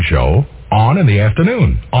Show on in the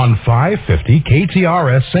afternoon on 550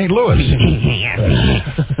 KTRS St. Louis.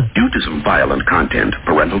 Due to some violent content,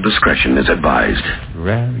 parental discretion is advised.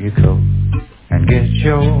 Grab your coat and get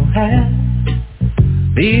your hat.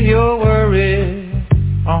 Leave your worries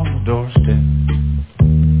on the doorstep.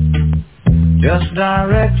 Just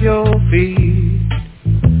direct your feet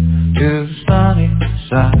to the sunny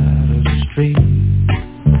side of the street.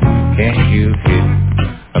 Can't you hear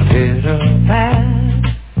a pitter-pat?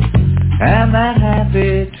 And that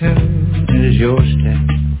happy tune is your step.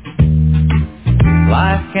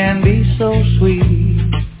 Life can be so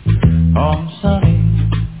sweet on the sunny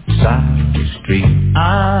side of the street.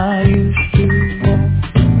 I used to walk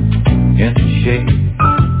in the shade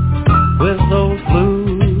with those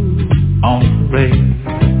blues on parade,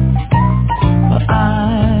 but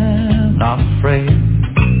I'm not afraid.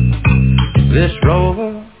 This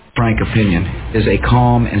rover, Frank Pinion, is a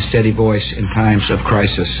calm and steady voice in times of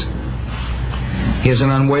crisis. He has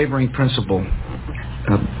an unwavering principle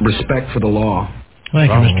of respect for the law.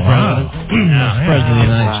 Thank you, Mr. President. Mr. President of the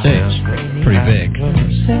United States. Pretty big.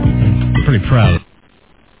 I'm pretty proud of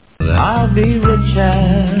that. I'll be rich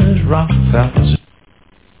as Rockefeller.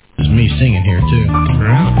 This is me singing here, too.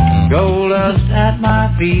 Gold dust at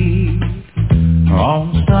my feet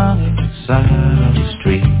on the sunny side of the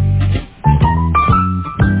street.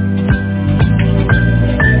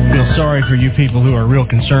 Feel sorry for you people who are real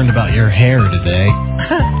concerned about your hair today.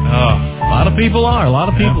 A lot of people are. A lot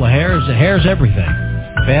of people. Hair's everything.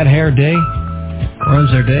 Bad hair day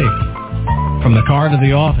runs their day. From the car to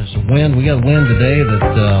the office. The wind. We got wind today that,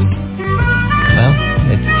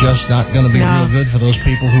 it's just not going to be real good for those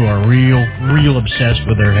people who are real obsessed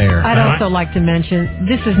with their hair. I'd also like to mention,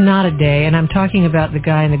 this is not a day, and I'm talking about the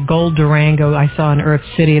guy in the gold Durango I saw in Earth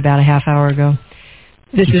City about a half hour ago.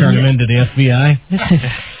 Did you turn him into the FBI?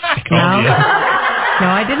 No,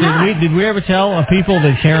 I did not. Did we ever tell people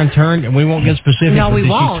that Karen turned, and we won't get specific, no, we did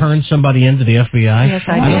won't. she turn somebody into the FBI? Yes,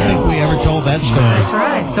 I did. I don't think we ever told that story. That's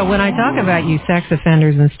right. So when I talk about you sex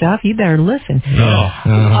offenders and stuff, you better listen. No.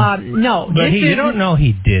 But you don't know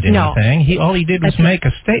he did anything. No. All he did was make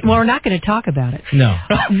a statement. Well, we're not going to talk about it. No.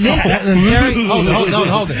 Terry, hold it.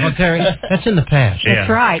 Oh, Terry, that's in the past. That's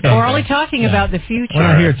right. We're only talking about the future. We're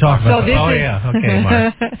not here to talk about that. Okay,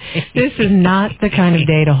 Mark. This is not the kind of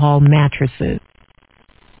day to haul mattresses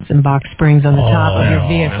and box springs on the top of your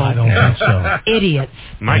vehicle. I don't think so. Idiots.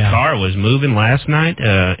 My car was moving last night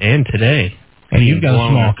and today. And you've got a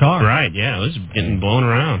small car. Right, yeah. It was getting blown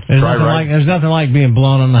around. There's nothing like being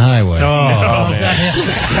blown on the highway.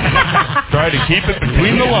 Try to keep it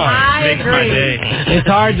between the lines. Makes my day. It's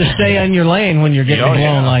hard to stay in your lane when you're getting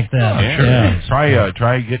blown like that. Yeah.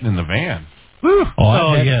 Try getting in the van.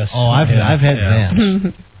 I've had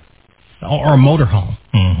vans. Or a motorhome.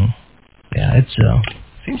 Mm-hmm. Yeah, it's...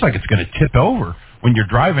 Seems like it's going to tip over. When you're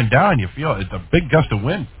driving down, you feel a big gust of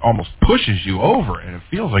wind almost pushes you over, and it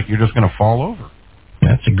feels like you're just going to fall over.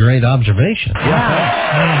 That's a great observation.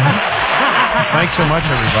 Yeah. Thanks so much,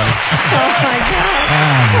 everybody.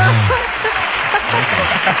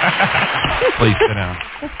 Please sit down.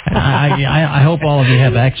 I hope all of you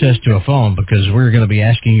have access to a phone, because we're going to be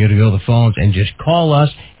asking you to go to the phones and just call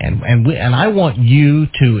us, and I want you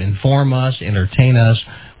to inform us, entertain us.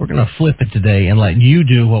 We're going to flip it today and let you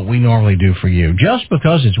do what we normally do for you. Just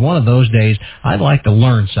because it's one of those days, I'd like to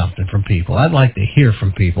learn something from people. I'd like to hear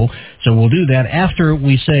from people. So we'll do that after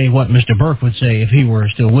we say what Mr. Burke would say if he were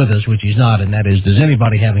still with us, which he's not, and that is, does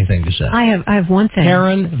anybody have anything to say? I have one thing.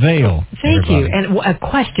 Karen Vale. Thank you. And a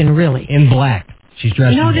question, really. In black. She's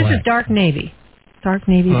dressed in black. No, this is dark navy. Dark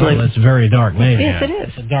navy blue. Well, it's very dark navy. Yes, it is.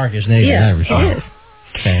 It's the darkest navy I've ever seen. It is.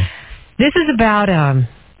 Okay. This is about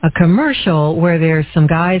a commercial where there's some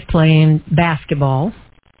guys playing basketball,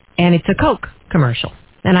 and it's a Coke commercial.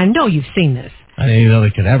 And I know you've seen this. I didn't even know they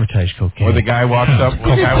could advertise cocaine. Where the guy walks up. Wait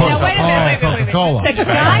a minute. Coca-Cola. The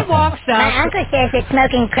guy walks up. My uncle says that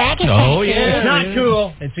smoking crack is It's not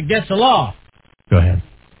cool. It's against the law. Go ahead.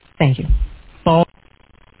 Thank you. Ball,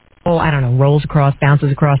 I don't know, rolls across,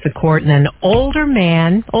 bounces across the court, and then an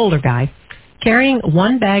older guy, carrying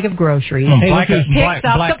one bag of groceries, picks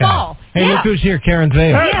up the ball. Hey, look who's here, Karen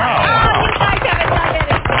Vale.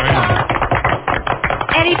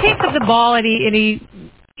 And he picks up the ball, and he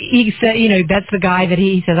said, that's the guy that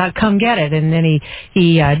he says, I'll come get it. And then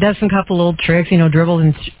he does some couple little tricks, dribbles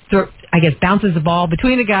and bounces the ball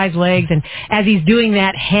between the guy's legs. And as he's doing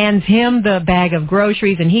that, hands him the bag of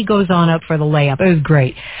groceries, and he goes on up for the layup. It was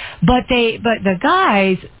great. But the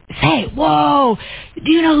guys say, whoa,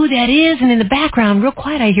 do you know who that is? And in the background, real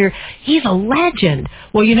quiet, I hear, he's a legend.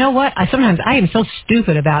 Well, you know what? Sometimes I am so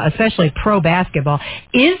stupid about, especially pro basketball.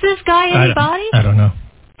 Is this guy anybody? I don't know.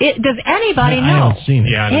 Does anybody know? I haven't seen it.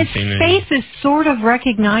 Yeah, I haven't His seen it. face is sort of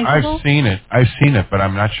recognizable. I've seen it, but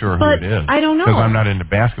I'm not sure who But it is. I don't know. Because I'm not into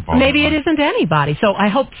basketball. Maybe it isn't anybody. So I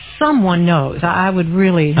hope someone knows. I would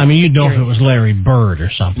really. I mean, you'd know if it was Larry Bird or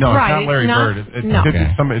something. No, Right, it's not Larry no. Bird. No.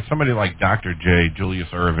 It's somebody like Dr. J, Julius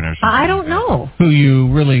Irvin or something. I don't know. Who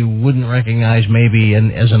you really wouldn't recognize maybe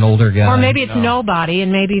as an older guy. Or maybe it's nobody,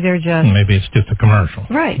 and maybe they're just. Maybe it's just a commercial.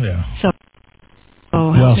 Right. Yeah. So.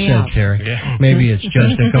 Oh, Well help me said, out. Terry. Yeah. Maybe it's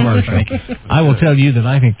just a commercial. I will tell you that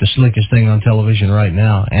I think the slickest thing on television right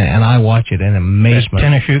now, and I watch it in That amazement.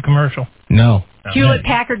 tennis shoe commercial? No. Hewlett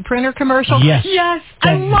Packard printer commercial? Yes. Yes.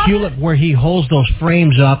 I That love Hewlett where he holds those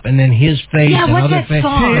frames up and then his face Yeah, and what's other that face.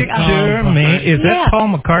 song? Picture me. Is Yeah. that Paul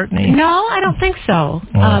McCartney? No, I don't think so.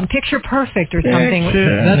 What? Picture Perfect or something.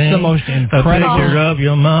 That's the most A incredible. picture of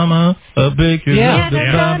your mama, a picture Yeah. of the Yeah,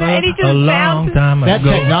 that's right. brother, And he just a long bounces. time That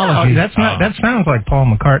ago. technology. That's not. That sounds like Paul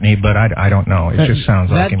McCartney, but I don't know. It just sounds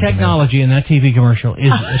like that him to me. technology in that TV commercial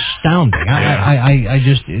is astounding. I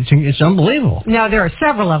just it's unbelievable. No, there are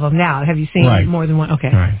several of them now. Have you seen Right. more than one? Okay.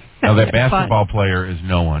 Right. Now, that Fun. basketball player is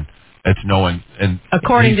no one. It's no one. And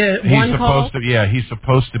According he's to one supposed call? to. Yeah, he's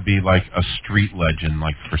supposed to be like a street legend,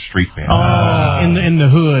 like for street band. In the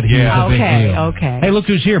hood, he Yeah. was a big Okay, deal. okay. Hey, look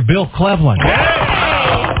who's here, Bill Cleveland.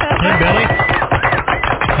 Hey, Billy.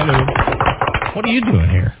 Hello. What are you doing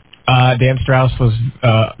here? Dan Strauss was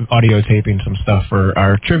audio taping some stuff for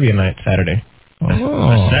our trivia night Saturday.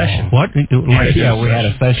 Oh. Session. What? Yeah, we had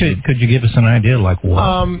a session. Could you give us an idea, like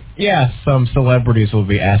what? Yeah, some celebrities will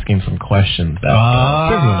be asking some questions. Good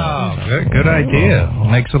idea.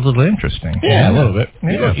 Makes it a little interesting. Yeah, a little bit.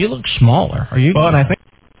 You look smaller. Are you? Well, and I think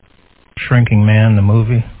Shrinking Man, the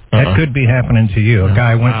movie. That could be happening to you. A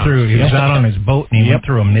guy went through, he was out on his boat and he went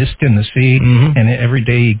through a mist in the sea, and every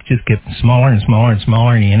day he just gets smaller and smaller and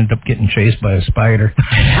smaller, and he ended up getting chased by a spider.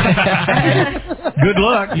 Good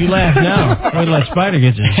luck. You laugh now. Wait till that spider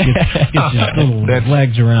gets his little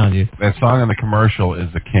legs around you. That song in the commercial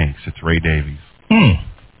is the Kinks. It's Ray Davies.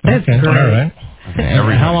 That's great. All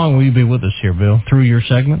right. How long will you be with us here, Bill? Through your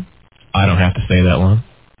segment? I don't have to stay that long.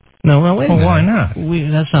 No, well, wait a minute. Why not?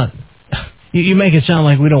 That's not... You make it sound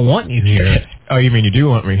like we don't want you here. Oh, you mean you do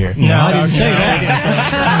want me here? No, I didn't say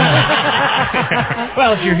that.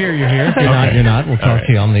 Well, if you're here, you're here. If you're not, you're not. We'll talk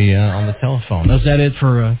to you on the telephone. Is that it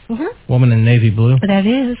for Woman in Navy Blue? That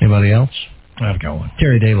is. Anybody else? I've got one.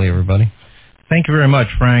 Terry Daly, everybody. Thank you very much,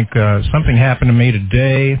 Frank. Something happened to me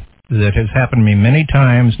today that has happened to me many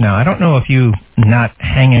times. Now, I don't know if you not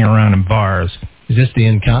hanging around in bars. Is this the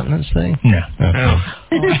incontinence thing? No.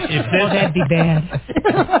 That'd be bad.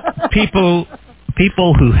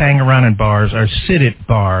 People who hang around in bars or sit at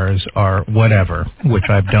bars or whatever, which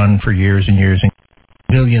I've done for years and years. And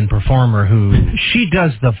Billion performer who... She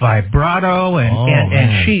does the vibrato,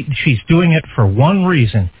 and she's doing it for one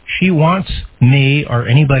reason. She wants me or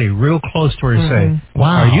anybody real close to her to say,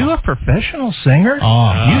 wow, are you a professional singer?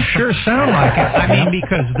 You sure sound like it. I mean,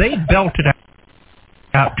 because they belt it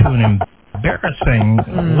out to an embarrassing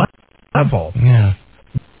level. Yeah.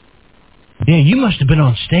 Yeah, you must have been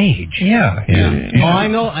on stage. Yeah. Oh, I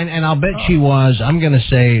know, and I'll bet she was, I'm going to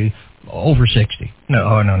say, over 60.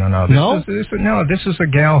 No. This is a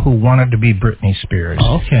gal who wanted to be Britney Spears.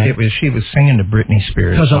 Okay. She was singing to Britney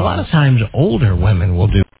Spears. Because a lot of times older women will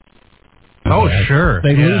do. Oh, sure.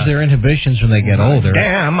 They lose their inhibitions when they get older.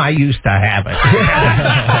 Damn, I used to have it.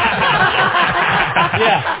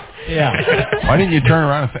 Yeah. Why didn't you turn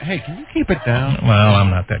around and say, hey, can you keep it down? Well, I'm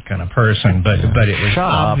not that kind of person, but it was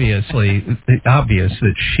obvious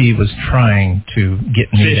that she was trying to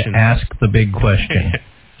get me to ask the big question.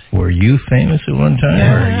 Were you famous at one time?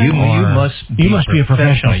 Yeah. You must be a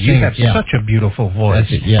professional. You have such a beautiful voice.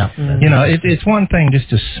 You know, it's one thing just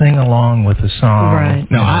to sing along with the song. Right.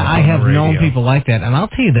 No, I have known people like that, and I'll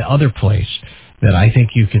tell you the other place that I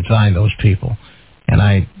think you can find those people, and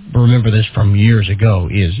I remember this from years ago,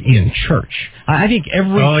 is in church. I think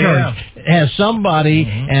every church has somebody,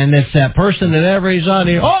 and it's that person that every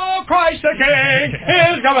Sunday, oh, Christ the King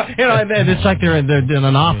is coming. You know, and it's like they're in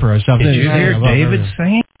an opera or something. Did you hear David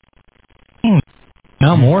sing?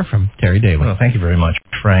 No, more from Terry Daly. Well, thank you very much,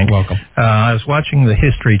 Frank. Welcome. I was watching the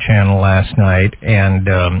History Channel last night, and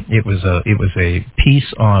it was a piece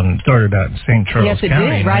started out in St. Charles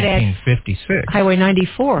County in 1956. Highway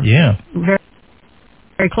 94. Yeah. Very,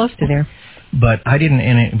 very close to there. But I didn't,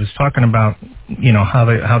 and it was talking about, you know,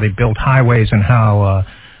 how they built highways and how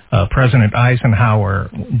President Eisenhower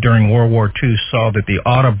during World War II saw that the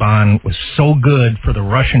Autobahn was so good for the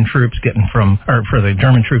German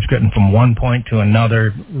troops getting from one point to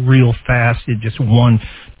another real fast. It just one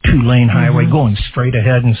 2-lane highway going straight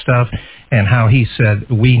ahead and stuff, and how he said,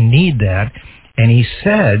 we need that. And he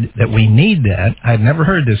said that we need that. I'd never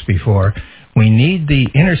heard this before. We need the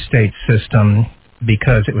interstate system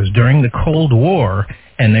because it was during the Cold War,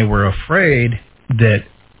 and they were afraid that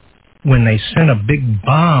when they sent a big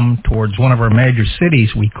bomb towards one of our major cities,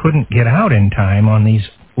 we couldn't get out in time on these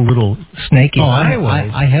little snaky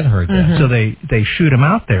highways. I had heard that. Mm-hmm. So they shoot them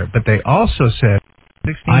out there. But they also said...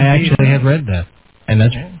 I actually had read that, and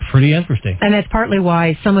that's pretty interesting. And that's partly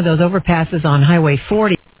why some of those overpasses on Highway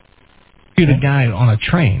 40... Shoot a guy on a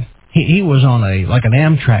train. He was on an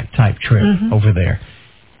Amtrak type trip over there.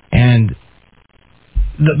 And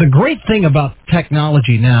the great thing about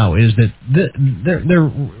technology now is that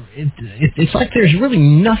it's like there's really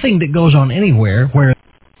nothing that goes on anywhere where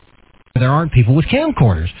there aren't people with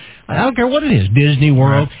camcorders. I don't care what it is, Disney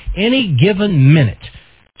World, any given minute,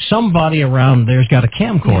 somebody around there's got a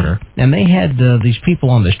camcorder, and they had these people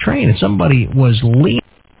on this train, and somebody was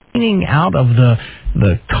leaning out of the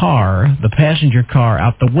car, the passenger car,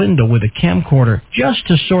 out the window with a camcorder just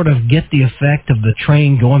to sort of get the effect of the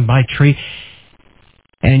train going by tree.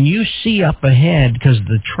 And you see up ahead, because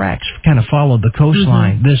the tracks kind of follow the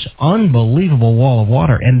coastline, this unbelievable wall of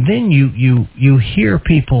water. And then you hear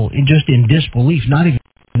people just in disbelief, not even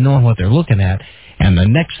knowing what they're looking at. And the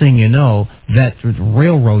next thing you know, that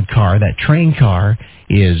railroad car, that train car,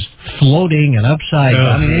 is floating and upside down.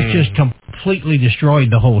 I mean, it's just completely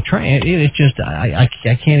destroyed the whole train. It's just, I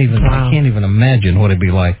can't even imagine what it'd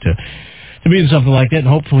be like to be in something like that. And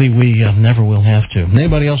hopefully we never will have to.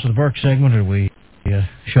 Anybody else with the Burke segment, or we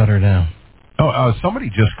shut her down? Oh, somebody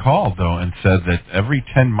just called, though, and said that every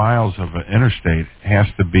 10 miles of an interstate has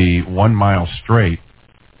to be 1 mile straight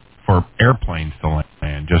for airplanes to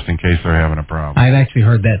land, just in case they're having a problem. I'd actually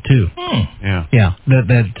heard that, too. Yeah. Yeah,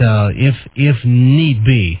 that if need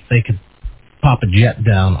be, they could pop a jet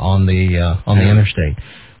down on the interstate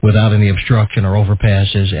without any obstruction or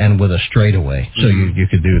overpasses and with a straightaway. So you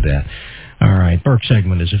could do that. All right, Burke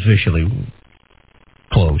segment is officially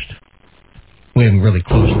closed. We haven't really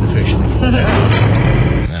closed it officially. All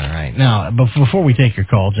right. Now, before we take your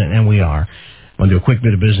calls, and we are, I'm going to do a quick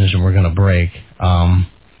bit of business and we're going to break.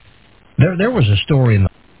 There was a story in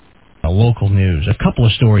the local news, a couple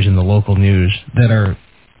of stories in the local news that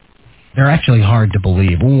they're actually hard to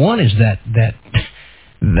believe. One is that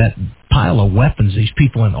pile of weapons these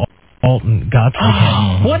people in Alton Godfrey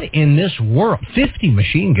had. What in this world? 50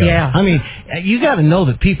 machine guns. Yeah. I mean, you got to know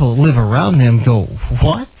that people that live around them go,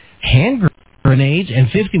 what? Hand grenades and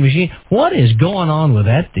 50 machine. What is going on with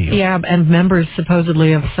that deal? Yeah, and members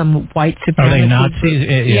supposedly of some white supremacy. Are they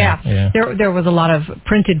Nazis? Yeah. There was a lot of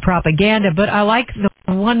printed propaganda, but I like the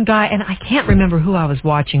one guy, and I can't remember who I was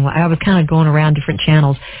watching. I was kind of going around different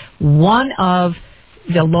channels. One of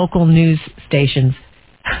the local news stations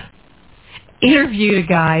interviewed a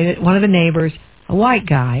guy, one of the neighbors, a white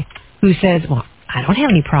guy, who says, well, I don't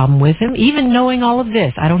have any problem with him. Even knowing all of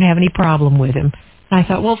this, I don't have any problem with him. And I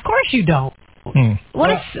thought, well, of course you don't. That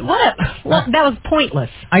was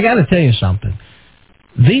pointless. I got to tell you something.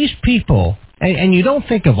 These people, and you don't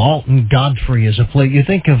think of Alton Godfrey as a place. You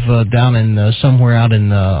think of down in somewhere out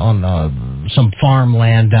in on some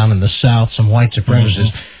farmland down in the south, some white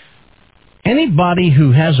supremacists. Anybody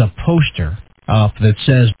who has a poster up that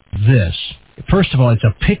says this, first of all, it's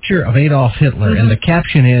a picture of Adolf Hitler, and the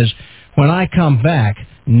caption is, "When I come back,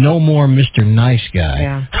 no more Mr. Nice Guy."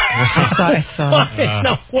 Yeah. I saw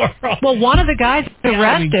it. Well, one of the guys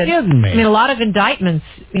arrested. Kidding me. I mean, a lot of indictments,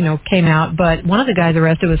 came out, but one of the guys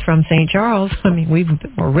arrested was from St. Charles. I mean,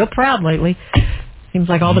 we're real proud lately. Seems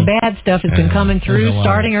like all the bad stuff has been coming through,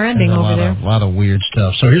 starting or ending over there. A lot of weird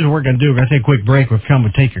stuff. So here's what we're going to do. We're going to take a quick break. We'll come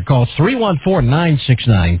and take your calls.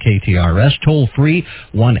 314-969-KTRS. Toll free,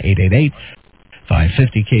 1-888.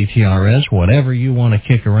 550 KTRS, whatever you want to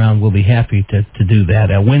kick around, we'll be happy to do that.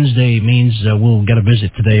 Wednesday means we'll get a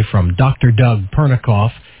visit today from Dr. Doug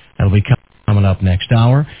Pernikoff. That'll be coming up next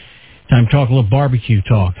hour. Time to talk a little barbecue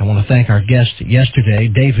talk. I want to thank our guest yesterday,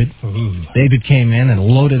 David. David came in and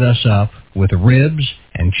loaded us up with ribs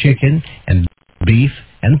and chicken and beef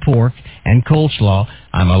and pork and coleslaw.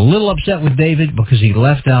 I'm a little upset with David because he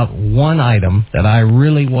left out one item that I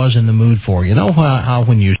really was in the mood for. You know how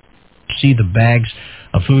when you see the bags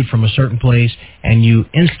of food from a certain place and you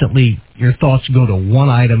instantly, your thoughts go to one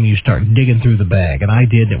item, you start digging through the bag, and I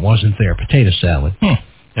did, it wasn't there. Potato salad.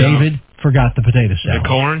 David forgot the potato salad. The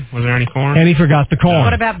corn? Was there any corn? And he forgot the corn.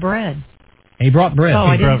 What about bread? He brought bread. Oh,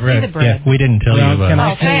 I didn't see the bread. Yeah, we didn't tell you about Can it.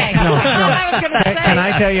 I Can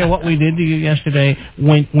I tell you what we did to you yesterday?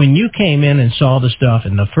 When you came in and saw the stuff,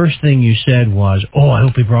 and the first thing you said was, "Oh, I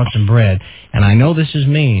hope he brought some bread." And I know this is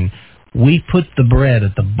mean. We put the bread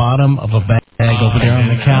at the bottom of a bag over there on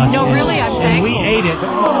the couch. No, really, I'm And thankful. we ate it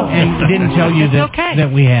and didn't tell you It's okay.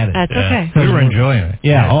 that we had it. That's okay. We were enjoying it.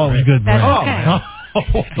 Yeah, it was good bread. That's okay.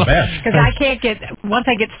 Because I can't once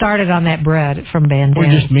I get started on that bread from Bandana. We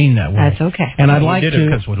just mean that way. That's okay. And I'd like we did to. it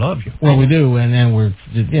because we love you. Well, we do, and we're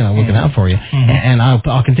looking out for you. And I'll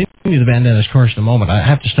continue the Bandana's course in a moment. I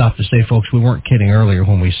have to stop to say, folks, we weren't kidding earlier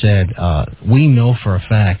when we said we know for a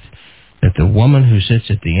fact that the woman who sits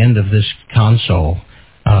at the end of this console,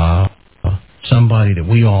 somebody that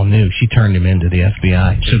we all knew, she turned him into the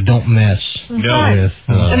FBI. So don't mess with.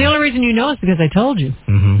 And the only reason you know is because I told you.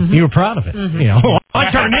 You were proud of it. You know,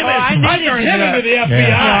 I turned him into the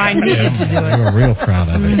FBI. I needed to do it. You were real proud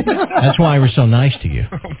of it. That's why we're so nice to you,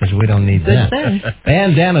 because we don't need that.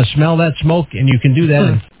 Bandana, smell that smoke, and you can do that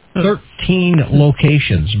in 13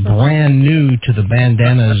 locations. Brand new to the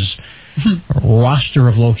Bandana's roster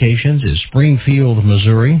of locations is Springfield,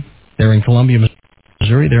 Missouri. They're in Columbia,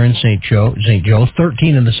 Missouri. They're in St. Joe.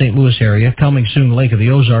 13 in the St. Louis area. Coming soon, Lake of the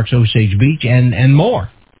Ozarks, Osage Beach, and more.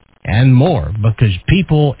 And more, because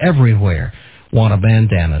people everywhere want a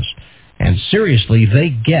Bandanas. And seriously, they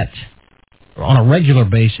get, on a regular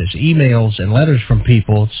basis, emails and letters from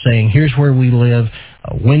people saying, here's where we live.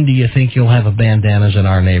 When do you think you'll have a Bandanas in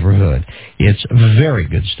our neighborhood? It's very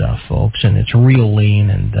good stuff, folks, and it's real lean,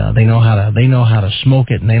 and they know how to smoke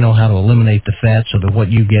it, and they know how to eliminate the fat, so that what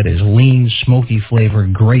you get is lean, smoky flavor,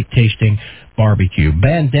 great tasting barbecue.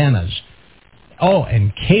 Bandanas. Oh,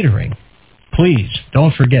 and catering. Please,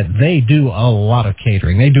 don't forget, they do a lot of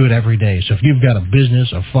catering. They do it every day. So if you've got a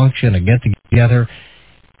business, a function, a get-together,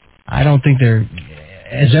 I don't think there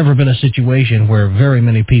has ever been a situation where very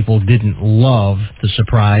many people didn't love the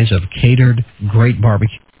surprise of catered great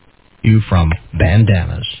barbecue from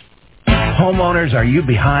Bandanas. Homeowners, are you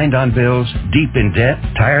behind on bills, deep in debt,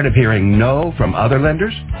 tired of hearing no from other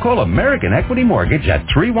lenders? Call American Equity Mortgage at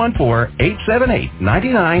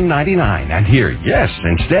 314-878-9999 and hear yes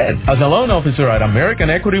instead. As a loan officer at American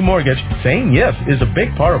Equity Mortgage, saying yes is a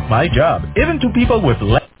big part of my job, even to people with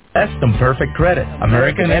less than perfect credit.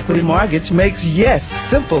 American Equity Mortgage makes yes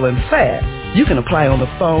simple and fast. You can apply on the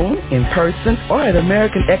phone, in person, or at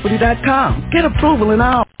AmericanEquity.com. Get approval in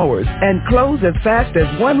hours and close as fast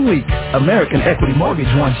as 1 week. American Equity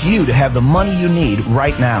Mortgage wants you to have the money you need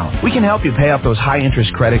right now. We can help you pay off those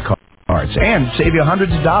high-interest credit cards and save you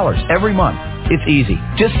hundreds of dollars every month. It's easy.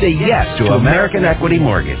 Just say yes to American Equity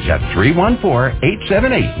Mortgage at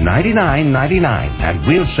 314-878-9999, and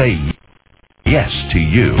we'll say yes to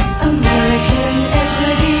you. American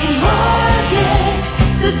Equity Mortgage.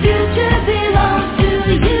 The future belongs to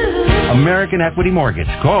you. American Equity Mortgage.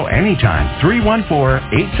 Call anytime,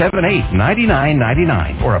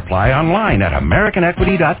 314-878-9999, or apply online at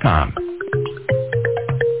AmericanEquity.com.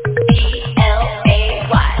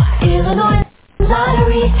 P-L-A-Y. Illinois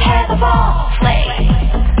Lottery has a ball.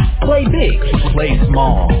 Play big. Play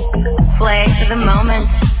small. Play for the moment.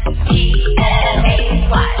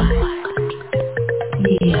 P-L-A-Y.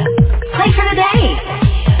 Yeah. Play for the day.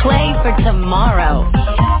 Play for tomorrow.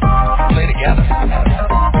 Play together.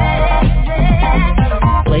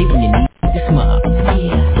 Play when you need to smile.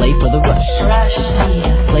 Yeah. Play for the rush.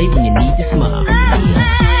 Yeah. Play when you need to smile.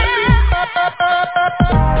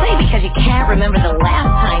 Play because you can't remember the last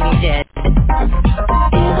time you did.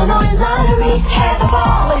 Illinois Lottery has a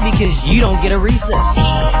ball. Play because you don't get a recess.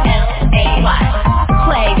 P-L-A-Y.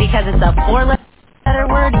 Play because it's a four-letter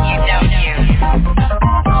word you don't use.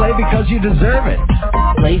 Play because you deserve it.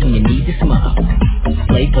 Play when you need to smile.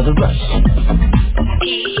 Play for the rush.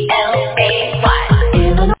 P-L-A-Y.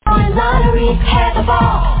 Illinois Lottery has a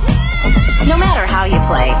ball. No matter how you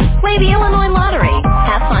play the Illinois Lottery.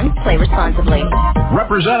 Have fun, play responsibly.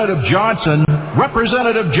 Representative Johnson.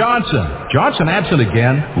 Representative Johnson. Johnson absent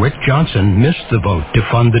again. Rick Johnson missed the vote to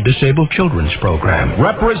fund the Disabled Children's Program.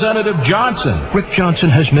 Representative Johnson. Rick Johnson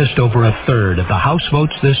has missed over a third of the House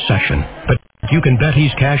votes this session, but you can bet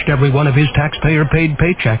he's cashed every one of his taxpayer-paid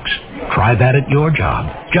paychecks. Try that at your job.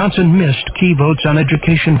 Johnson missed key votes on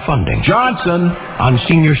education funding. Johnson. On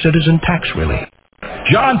senior citizen tax relief.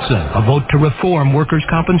 Johnson. A vote to reform workers'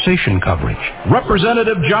 compensation coverage.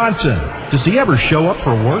 Representative Johnson. Does he ever show up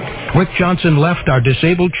for work? Rick Johnson left our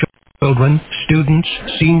disabled children, students,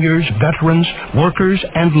 seniors, veterans, workers,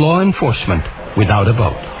 and law enforcement without a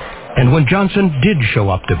vote. And when Johnson did show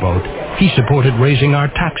up to vote, he supported raising our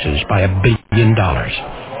taxes by $1 billion.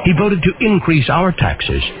 He voted to increase our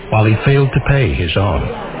taxes while he failed to pay his own.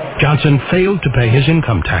 Johnson failed to pay his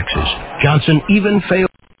income taxes. Johnson even failed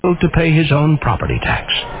to pay his own property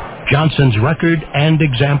tax. Johnson's record and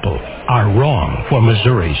example are wrong for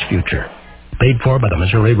Missouri's future. Paid for by the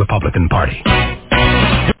Missouri Republican Party.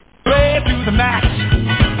 Play to the max.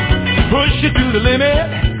 Push it to the limit.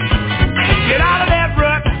 Get out of that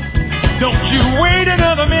rut. Don't you wait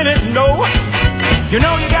another minute, no. You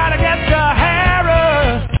know you gotta get to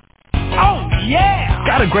Harris. Oh, yeah!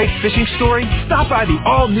 Got a great fishing story? Stop by the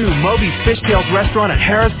all-new Moby's Fishtails restaurant at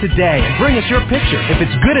Harris today and bring us your picture. If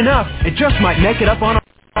it's good enough, it just might make it up on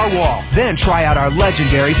our wall. Then try out our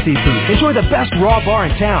legendary seafood. Enjoy the best raw bar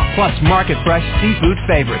in town, plus market-fresh seafood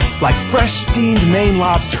favorites like fresh steamed Maine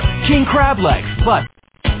lobster, king crab legs, plus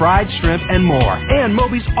fried shrimp and more. And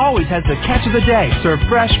Moby's always has the catch of the day, served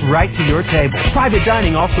fresh right to your table. Private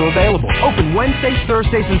dining also available. Open Wednesdays,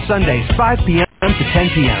 Thursdays, and Sundays, 5 p.m. to 10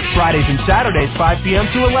 p.m. Fridays and Saturdays, 5 p.m.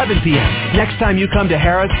 to 11 p.m. Next time you come to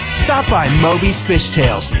Harris, stop by Moby's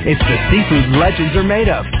Fishtails. It's the seafood legends are made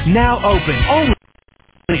of. Now open only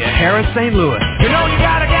at Harris, St. Louis. You know you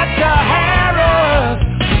gotta get to Harris.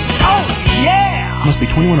 Oh, yeah! Must be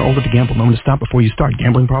 21 or older to gamble. Known to stop before you start.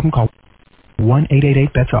 Gambling problem? Call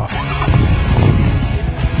 1-888-BETS-OFF.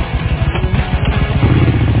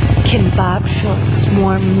 Can Bob Schultz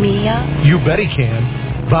warm me up? You bet he can.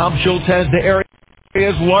 Bob Schultz has the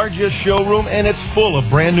area's largest showroom, and it's full of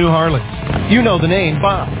brand new Harleys. You know the name,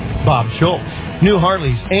 Bob Schultz. New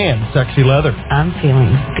Harleys and sexy leather. I'm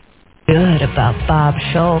feeling good about Bob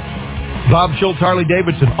Schultz. Bob Schultz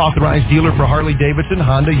Harley-Davidson, authorized dealer for Harley-Davidson,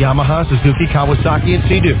 Honda, Yamaha, Suzuki, Kawasaki, and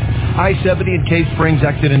Sea-Doo. I-70 and Cave Springs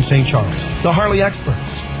exit in St. Charles. The Harley experts.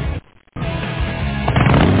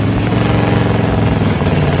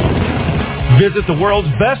 Visit the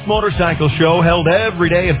world's best motorcycle show held every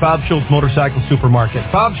day at Bob Schultz Motorcycle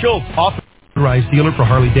Supermarket. Bob Schultz, authorized dealer for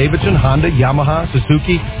Harley-Davidson, Honda, Yamaha,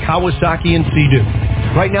 Suzuki, Kawasaki, and Sea-Doo.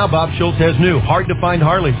 Right now, Bob Schultz has new, hard-to-find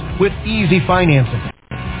Harleys with easy financing.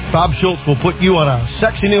 Bob Schultz will put you on a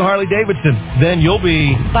sexy new Harley-Davidson. Then you'll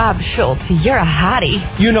be... Bob Schultz, you're a hottie.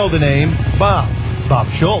 You know the name. Bob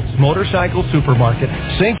Schultz, Motorcycle Supermarket,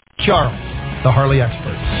 St. Charles, the Harley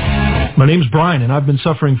experts. My name's Brian, and I've been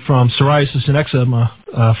suffering from psoriasis and eczema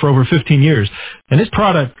for over 15 years. And this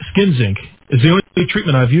product, Skin Zinc, is the only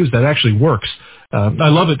treatment I've used that actually works. I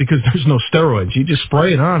love it because there's no steroids. You just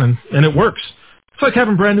spray it on, and it works. It's like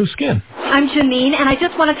having brand new skin. I'm Janine, and I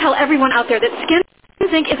just want to tell everyone out there that Skin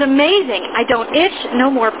Zinc is amazing. I don't itch, no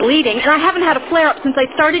more bleeding, and I haven't had a flare-up since I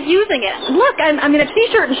started using it. Look, I'm in a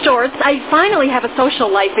t-shirt and shorts. I finally have a social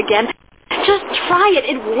life again. Just try it.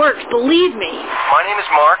 It works. Believe me. My name is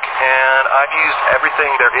Mark, and I've used everything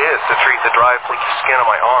there is to treat the dry, flaky skin on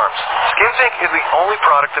my arms. Skin Zinc is the only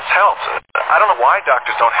product that's helped. I don't know why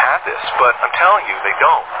doctors don't have this, but I'm telling you, they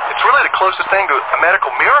don't. It's really the closest thing to a medical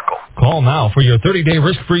miracle. Call now for your 30-day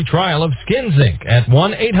risk-free trial of Skin Zinc at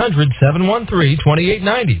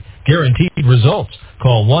 1-800-713-2890. Guaranteed results.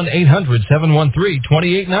 Call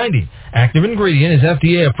 1-800-713-2890. Active ingredient is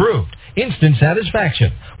FDA approved. Instant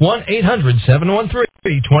satisfaction.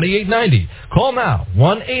 1-800-713-2890. Call now.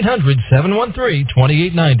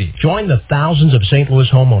 1-800-713-2890. Join the thousands of St. Louis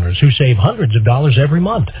homeowners who save hundreds of dollars every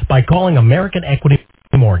month by calling American Equity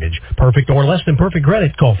Mortgage. Perfect or less than perfect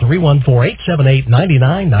credit. Call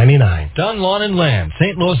 314-878-9999. Dunn Lawn & Land,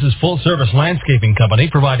 St. Louis's full-service landscaping company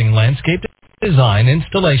providing landscape design,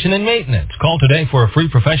 installation, and maintenance. Call today for a free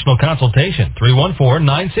professional consultation.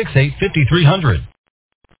 314-968-5300.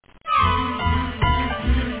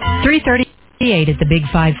 3:38 at the Big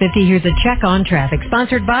 550. Here's a check on traffic,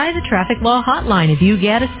 sponsored by the Traffic Law Hotline. If you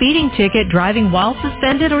get a speeding ticket, driving while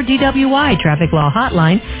suspended, or DWI, Traffic Law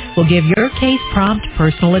Hotline will give your case prompt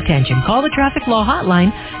personal attention. Call the Traffic Law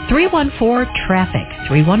Hotline, 314-TRAFFIC,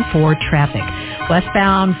 314-TRAFFIC.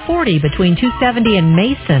 Westbound 40 between 270 and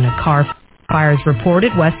Mason, a car fire is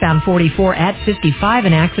reported. Westbound 44 at 55,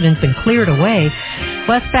 an accident's been cleared away.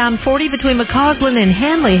 Westbound 40 between McCausland and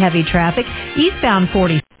Hanley, heavy traffic. Eastbound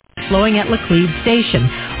 40 slowing at Laclede Station.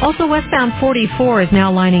 Also, westbound 44 is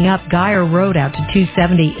now lining up Geyer Road out to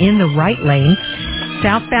 270 in the right lane.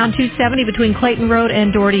 Southbound 270 between Clayton Road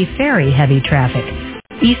and Doherty Ferry, heavy traffic.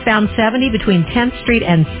 Eastbound 70 between 10th Street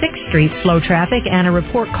and 6th Street, slow traffic, and a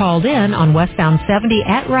report called in on westbound 70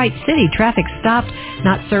 at Wright City. Traffic stopped,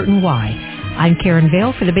 not certain why. I'm Karen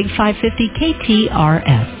Vale for the Big 550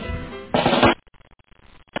 KTRS.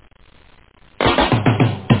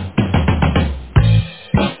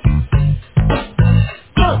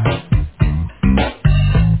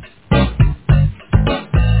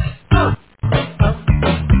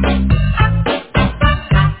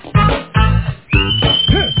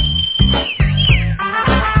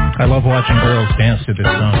 I love watching girls dance to this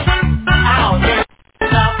song.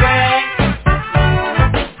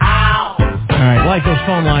 All right, light those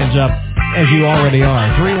phone lines up as you already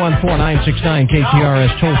are.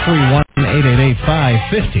 314-969-KTRS, toll free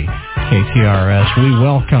 1-888-550-KTRS. We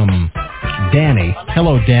welcome Danny.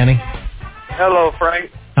 Hello, Danny. Hello, Frank.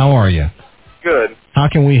 How are you? Good. How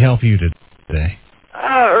can we help you today?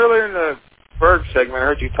 Earlier in the Berg segment, I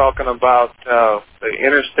heard you talking about the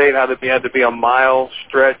interstate, how they had to be a mile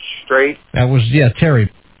stretch straight. That was, Terry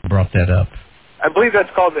brought that up. I believe that's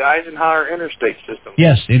called the Eisenhower Interstate System.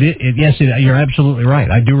 Yes, you're absolutely right.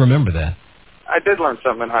 I do remember that. I did learn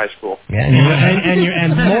something in high school. Yeah,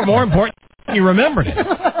 and more important, you remembered it.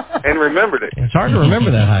 And remembered it. It's hard to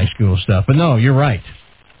remember that high school stuff, but no, you're right.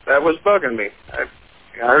 That was bugging me. I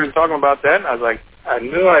heard him talking about that, and I was like, I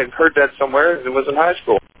knew I'd heard that somewhere. It was in high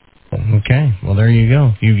school. Okay, well, there you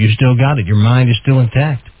go. You still got it. Your mind is still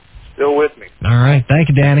intact. Still with me. All right. Thank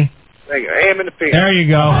you, Danny. Thank you. AM and the PM. There you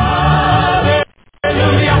go.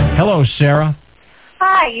 Hello, Sarah.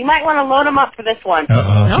 Hi, you might want to load them up for this one. She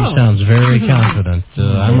sounds very confident.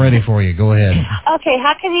 I'm ready for you. Go ahead. Okay,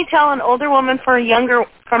 how can you tell an older woman from a younger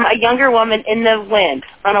woman in the wind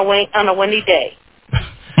on a windy day?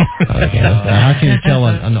 Okay. How can you tell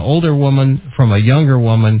an older woman from a younger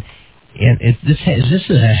woman? Is this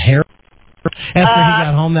a hair? After he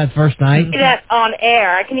got home that first night? That on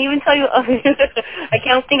air. I can even tell you. I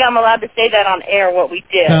can't think I'm allowed to say that on air. What we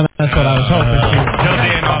did. No, that's what I was hoping.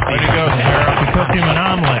 Way to go, Sarah. We cooked him an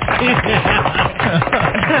omelet.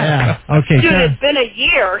 Yeah. Okay. Dude, it's been a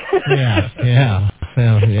year. Yeah.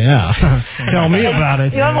 Tell me about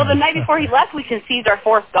it. Well, the night before he left, we conceived our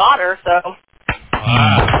fourth daughter. So.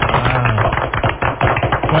 Wow.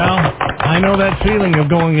 Well, I know that feeling of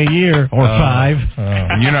going a year or 5.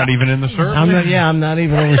 You're not even in the service? I'm not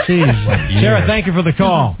even overseas. Sarah, thank you for the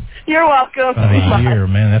call. You're welcome. A year,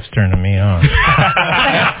 man, that's turning me on.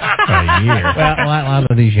 A year. Well, a lot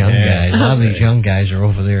of these young guys are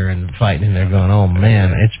over there and fighting, and they're going, oh,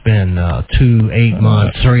 man, it's been 2, 8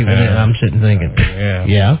 months, 3 months. I'm sitting thinking,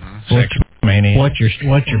 yeah. What's your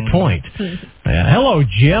point? Hello,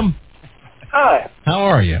 Jim. Hi. How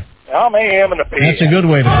are you? I'm AM and the PM. That's a good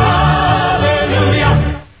way to do it.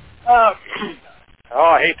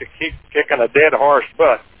 I hate to keep kicking a dead horse,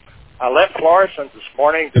 but I left Florissant this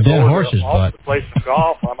morning to The dead go horse's butt. to play some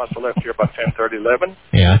golf. I must have left here about 10:30, 11.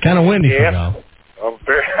 Yeah, kind of windy for golf.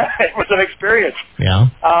 It was an experience. Yeah.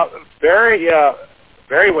 Very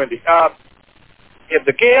windy. If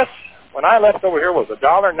the gas when I left over here was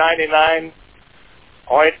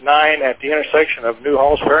 $1.99.9 at the intersection of New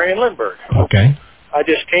Halls Ferry and Lindbergh. Okay. I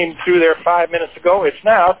just came through there 5 minutes ago. It's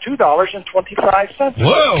now $2.25.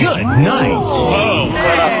 Whoa! Good night. Whoa!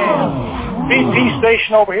 BP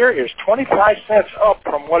station over here is 25 cents up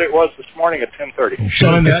from what it was this morning at 10:30.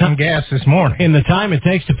 So in the gas this morning. In the time it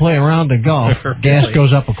takes to play a round of golf, gas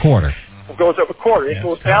goes up a quarter. It goes up a quarter. It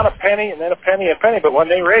goes down a penny and then a penny and a penny. But when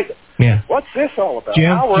they raise it, what's this all about?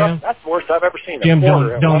 Jim, that's the worst I've ever seen. Jim,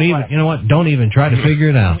 don't even. You know what? Don't even try to figure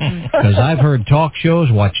it out. Because I've heard talk shows,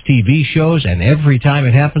 watched TV shows, and every time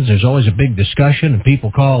it happens, there's always a big discussion, and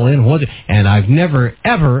people call in. And I've never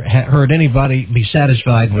ever heard anybody be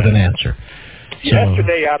satisfied with an answer.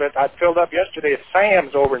 Yesterday, I filled up yesterday at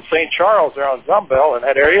Sam's over in St. Charles, there on Zumbell in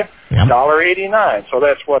that area, $1.89. So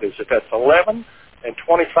that's what is it? That's 11 and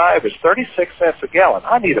 25 is 36 cents a gallon.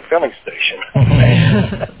 I need a filling station.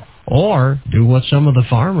 Or do what some of the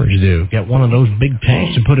farmers do. Get one of those big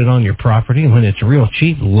tanks and put it on your property, and when it's real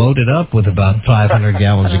cheap, load it up with about 500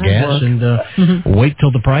 gallons of gas and wait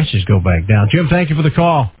till the prices go back down. Jim, thank you for the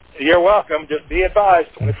call. You're welcome. Just be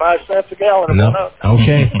advised, 25 cents a gallon.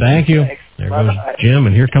 Okay, thank you. Thanks. There goes Jim,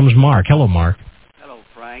 and here comes Mark. Hello, Mark. Hello,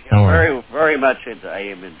 Frank. How are I'm very much into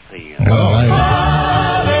AM and PM. Hello,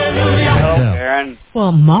 Aaron.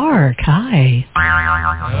 Well, Mark, hi.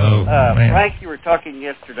 Frank, you were talking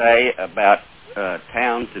yesterday about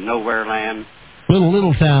towns in nowhere land.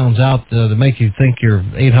 Little towns out that make you think you're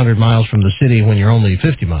 800 miles from the city when you're only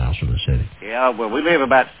 50 miles from the city. Yeah, well, we live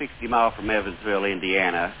about 60 miles from Evansville,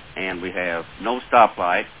 Indiana, and we have no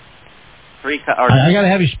stoplight. I got to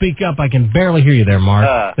have you speak up. I can barely hear you there,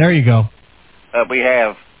 Mark. There you go. We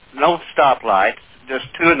have no stoplights,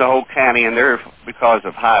 just 2 in the whole county, and they're because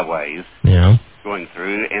of highways going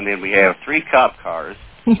through. And then we have 3 cop cars,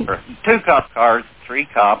 or 2 cop cars, 3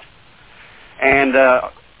 cops, and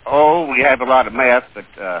we have a lot of meth. But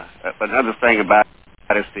another thing about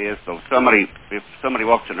us is, if somebody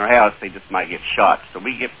walks in our house, they just might get shot. So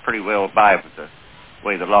we get pretty well by with the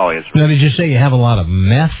way the law is. Now, did you say you have a lot of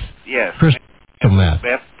meth? Yes. Meth.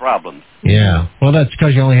 Meth problems. Yeah. Well, that's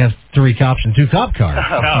because you only have 3 cops and 2 cop cars.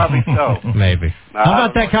 Probably so. Maybe. How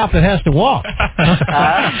about that cop that has to walk?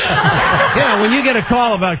 Yeah, when you get a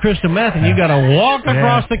call about crystal meth and you got to walk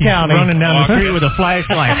across the county. Running down the street with a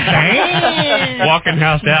flashlight. Walking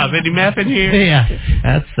house to house. Any meth in here? Yeah.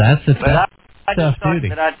 That's the I just thought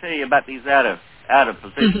that I'd tell you about these out out of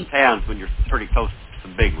position towns when you're pretty close to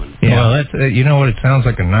some big ones. Yeah, well, that's you know what? It sounds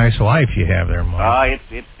like a nice life you have there, Mark.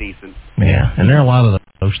 It's decent. Yeah, and there are a lot of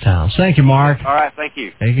those towns. Thank you, Mark. All right, thank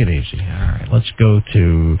you. Take it easy. All right, let's go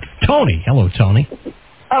to Tony. Hello, Tony.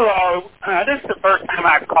 Hello. This is the first time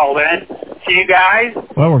I've called in to you guys,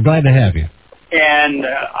 Well, we're glad to have you. and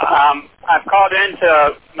I've called in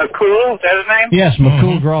to McCool. Is that his name? Yes,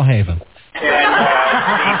 McCool Grawhaven.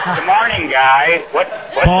 And the morning guy. What's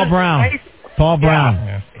Paul his Brown. name? Paul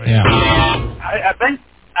Brown. Yeah.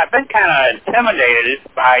 I've been kind of intimidated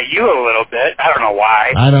by you a little bit. I don't know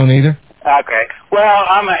why. I don't either. Okay. Well,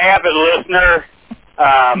 I'm an avid listener,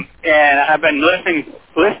 and I've been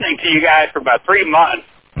listening to you guys for about 3 months.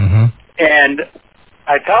 Mm-hmm. And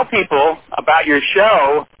I tell people about your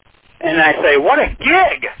show, and I say, "What a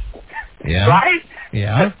gig!" Yeah. Right?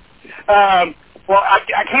 Yeah. Well,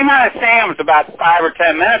 I came out of Sam's about 5 or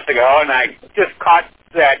 10 minutes ago, and I just caught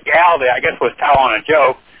that gal that I guess was telling a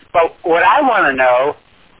joke. But what I want to know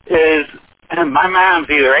is, my mom's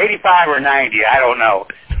either 85 or 90. I don't know.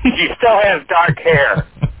 She still has dark hair.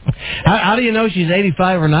 How do you know she's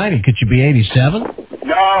 85 or 90? Could she be 87?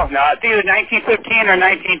 No, it's either 1915 or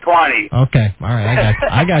 1920. Okay, all right,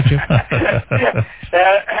 I got you.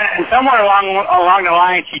 Somewhere along the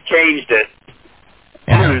line, she changed it.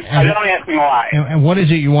 Don't ask me why. And what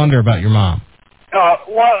is it you wonder about your mom? At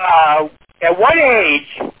what age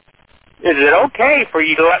is it okay for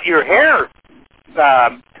you to let your hair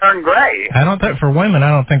turn gray? I don't think for women. I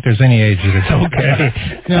don't think there's any age that it's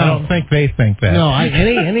okay. No. I don't think they think that. No,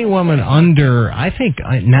 any woman under, I think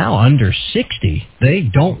now under 60, they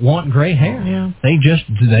don't want gray hair. Yeah. They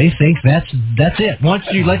think that's it. Once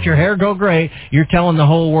you let your hair go gray, you're telling the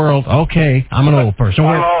whole world, okay, I'm an old person.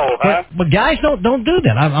 But guys don't do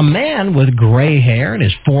that. A man with gray hair in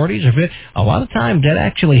his 40s or 50s, a lot of times that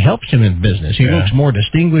actually helps him in business. He looks more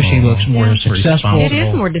distinguished. He looks more successful. It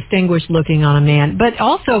is more distinguished looking on a man. But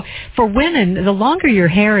also, for women, the longer your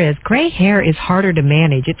hair is, gray hair is harder to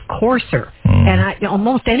manage. It's coarser. And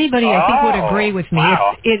almost anybody, I think, would agree with me.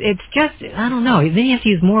 Wow. It's just, I don't know. Then you have to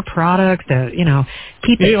use more product to,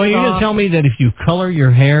 keep it You're going to tell me that if you color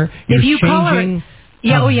your hair, you're changing...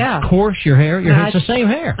 Yeah, coarse your hair. It's the same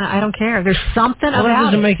hair. I don't care. There's something about it. That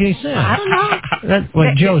doesn't make any sense. I don't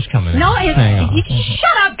know. Joe's coming in. No, Hang on.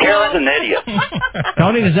 Shut up, Karen's an idiot.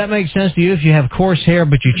 Tony, does that make sense to you? If you have coarse hair,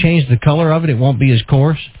 but you change the color of it, it won't be as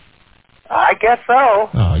coarse? I guess so.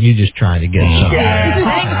 Oh, you're just trying to get something.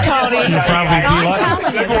 Thanks, Tony. I'm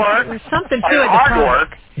telling you, there's something to it. Hard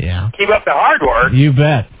work. Yeah. Keep up the hard work. You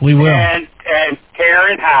bet. We will. And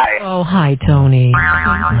Karen, hi. Oh, hi, Tony.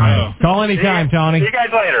 Call anytime, Tony. See you guys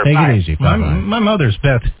later. Take Bye. it easy. My mother's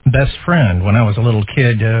best friend, when I was a little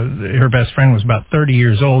kid, her best friend was about 30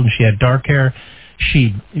 years old, and she had dark hair.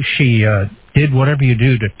 She did whatever you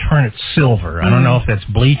do to turn it silver. I don't know if that's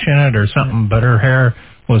bleach in it or something, but her hair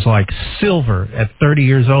was like silver at 30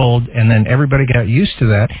 years old, and then everybody got used to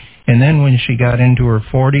that. And then when she got into her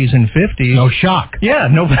 40s and 50s... No shock. Yeah,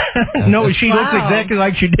 she looks exactly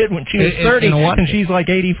like she did when she was 30, and she's like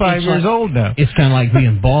 85 years old now. It's kind of like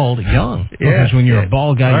being bald young. Because when you're a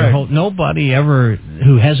bald guy, nobody ever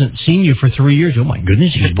who hasn't seen you for 3 years, oh my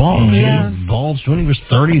goodness, he's bald. Yeah. He was bald when he was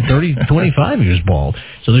 25 he was bald.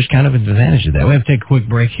 So there's kind of an advantage to that. We have to take a quick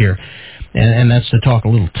break here, and that's to talk a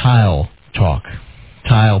little tile talk.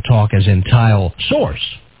 Tile talk as in tile source.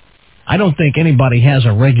 I don't think anybody has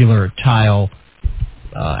a regular tile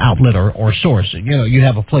outlet or source. You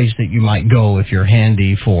have a place that you might go if you're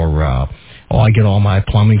handy for, I get all my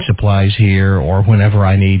plumbing supplies here, or whenever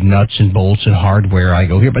I need nuts and bolts and hardware, I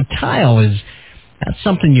go here. But tile that's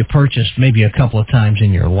something you purchase maybe a couple of times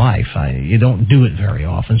in your life. You don't do it very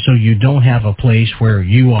often, so you don't have a place where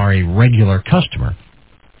you are a regular customer.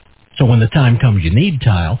 So when the time comes you need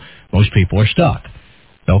tile, most people are stuck.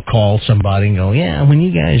 They'll call somebody and go, yeah, when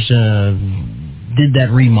you guys did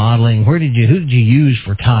that remodeling, who did you use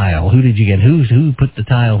for tile? Who did you get? Who put the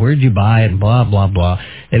tile? Where did you buy it? And blah, blah, blah.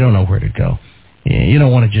 They don't know where to go. You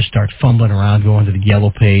don't want to just start fumbling around, going to the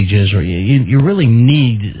yellow pages, or you really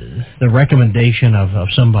need the recommendation of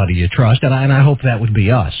somebody you trust. And I hope that would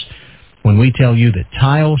be us when we tell you that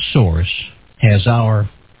Tile Source has our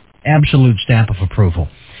absolute stamp of approval.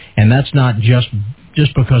 And that's not just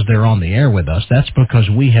because they're on the air with us. That's because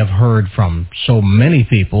we have heard from so many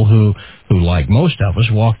people who, like most of us,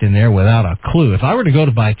 walked in there without a clue. If I were to go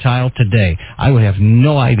to buy tile today, I would have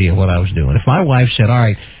no idea what I was doing. If my wife said, all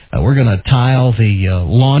right, we're going to tile the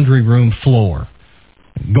laundry room floor,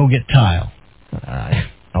 go get tile.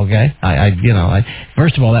 Okay,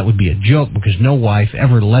 first of all, that would be a joke because no wife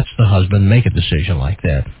ever lets the husband make a decision like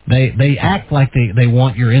that. They act like they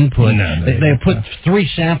want your input. No, they put 3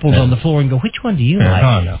 samples on the floor and go, which one do you like?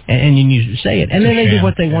 Oh, no. And you say it, and then they do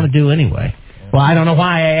what they want to do anyway. Well, I don't know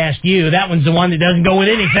why I asked you. That one's the one that doesn't go with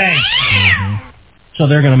anything. So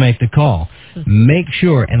they're going to make the call. Make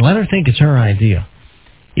sure and let her think it's her idea.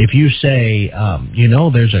 If you say,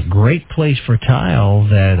 there's a great place for tile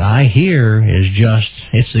that I hear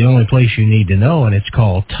it's the only place you need to know, and it's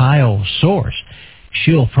called Tile Source,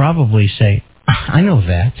 she'll probably say, I know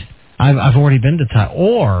that. I've already been to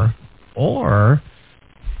Tile. Or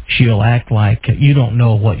she'll act like you don't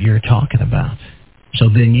know what you're talking about. So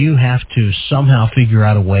then you have to somehow figure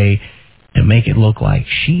out a way to make it look like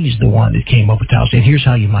she's the one that came up with tiles. And here's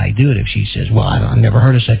how you might do it. If she says, well, I've never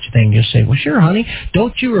heard of such a thing, just say, well, sure, honey,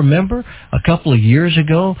 don't you remember a couple of years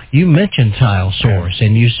ago you mentioned Tile Source,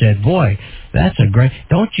 and you said, boy, that's a great,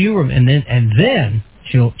 don't you remember? And then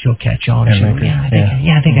she'll catch on.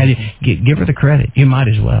 I think I did. Give her the credit. You might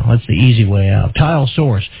as well. That's the easy way out. Tile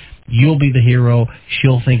Source. You'll be the hero.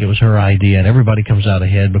 She'll think it was her idea, and everybody comes out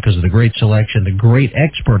ahead because of the great selection, the great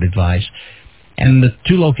expert advice, and the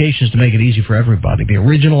 2 locations to make it easy for everybody. The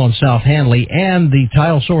original on South Hanley and the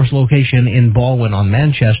Tile Source location in Baldwin on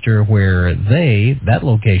Manchester, where that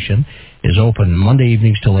location is open Monday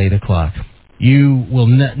evenings till 8 o'clock. You will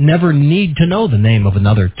never need to know the name of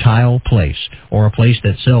another tile place or a place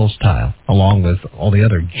that sells tile, along with all the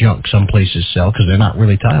other junk some places sell because they're not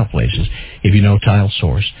really tile places, if you know Tile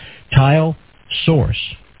Source. Tile Source,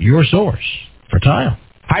 your source for tile.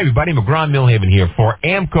 Hi, everybody. McGraw-Millhaven here for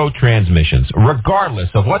Amco Transmissions. Regardless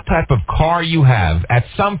of what type of car you have, at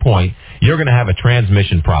some point, you're going to have a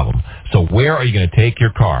transmission problem. So where are you going to take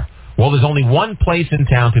your car? Well, there's only one place in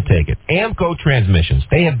town to take it, Amco Transmissions.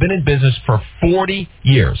 They have been in business for 40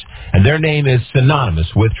 years, and their name is synonymous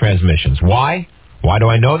with transmissions. Why? Why do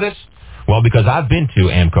I know this? Well, because I've been to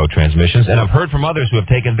Amco Transmissions, and I've heard from others who have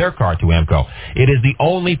taken their car to Amco. It is the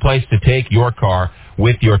only place to take your car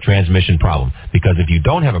with your transmission problem, because if you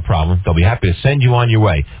don't have a problem, they'll be happy to send you on your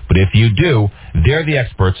way. But if you do, they're the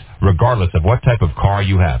experts, regardless of what type of car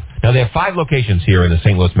you have. Now, they have 5 locations here in the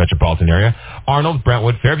St. Louis metropolitan area: Arnold,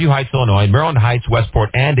 Brentwood, Fairview Heights, Illinois, Maryland Heights,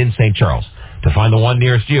 Westport, and in St. Charles. To find the one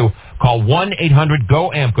nearest you, call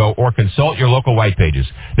 1-800-GO-AMCO or consult your local white pages.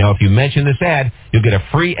 Now, if you mention this ad, you'll get a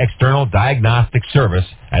free external diagnostic service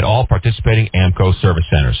at all participating AMCO service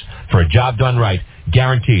centers. For a job done right,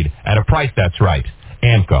 guaranteed, at a price that's right.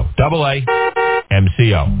 AMCO,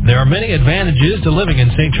 AAMCO. There are many advantages to living in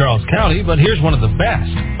St. Charles County, but here's one of the best.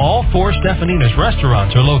 All 4 Stefanina's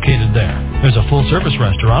restaurants are located there. There's a full-service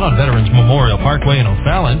restaurant on Veterans Memorial Parkway in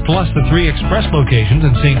O'Fallon, plus the 3 express locations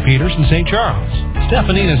in St. Peters and St. Charles.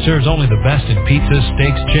 Stefanina serves only the best in pizzas,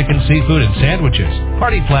 steaks, chicken, seafood, and sandwiches.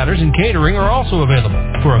 Party platters and catering are also available.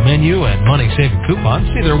 For a menu and money-saving coupons,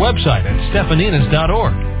 see their website at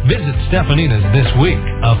stefaninas.org. Visit Stefanina's this week,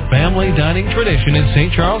 a family dining tradition in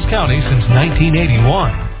St. Charles County since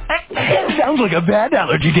 1981. Sounds like a bad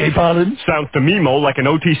allergy day, Pollen. Sounds to me, Mo, like an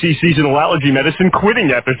OTC seasonal allergy medicine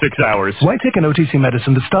quitting after 6 hours. Why take an OTC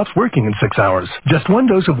medicine that stops working in 6 hours? Just 1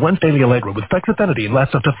 dose of once daily Allegra with fexofenadine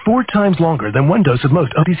lasts up to 4 times longer than 1 dose of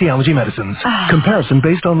most OTC allergy medicines. Comparison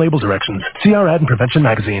based on label directions. See our ad in Prevention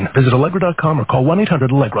Magazine. Visit Allegra.com or call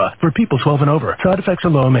 1-800-ALLEGRA. For people 12 and over. Side effects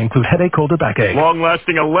alone may include headache, cold, or backache.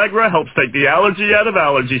 Long-lasting Allegra helps take the allergy out of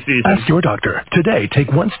allergy season. Ask your doctor. Today,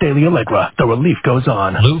 take once daily Allegra. The relief goes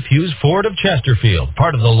on. Lou Fuse Ford of Chesterfield,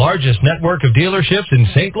 part of the largest network of dealerships in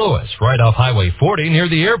St. Louis, right off Highway 40 near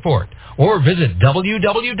the airport. Or visit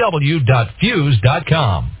www.fuse.com.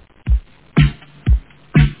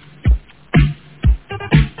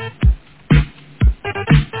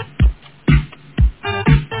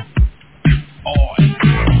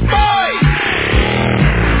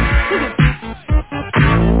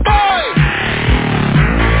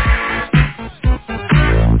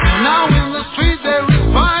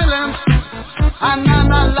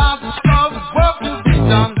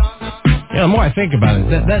 The more I think about it,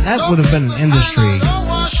 that would have been an industry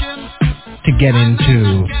to get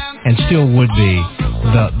into, and still would be,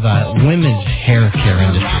 the women's hair care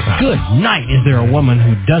industry. Good night, is there a woman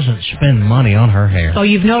who doesn't spend money on her hair? Oh,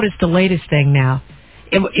 you've noticed the latest thing now.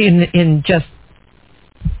 In just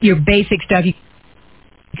your basic stuff, you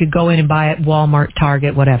could go in and buy at Walmart,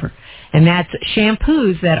 Target, whatever. And that's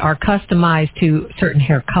shampoos that are customized to certain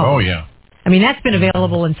hair colors. Oh, yeah. I mean, that's been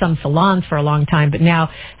available in some salons for a long time, but now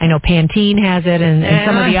I know Pantene has it, and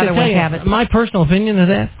some of the other ones have it. My personal opinion of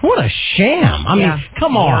that, what a sham. I mean,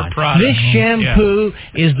 come on. This shampoo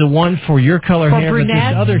is the one for your color hair, but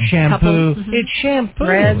this other shampoo, it's shampoo.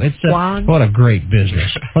 Red, blonde. What a great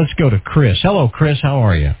business. Let's go to Chris. Hello, Chris. How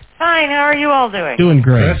are you? Fine. How are you all doing? Doing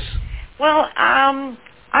great. Chris? Well, I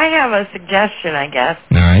have a suggestion, I guess,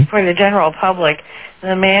 for the general public.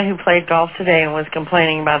 The man who played golf today and was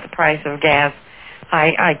complaining about the price of gas,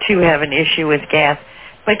 I too have an issue with gas.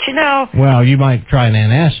 But, you know... Well, you might try an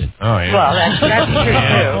antacid. Oh, yeah. Well, that's true,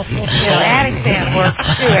 too. You know, Atixan works,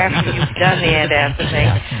 too, after you've done the antacid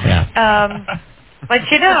thing. But,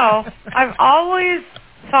 you know, I've always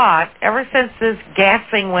thought, ever since this gas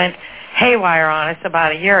thing went haywire on us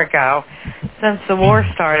about a year ago, since the war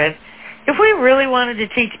started, if we really wanted to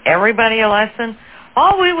teach everybody a lesson,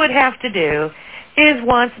 all we would have to do is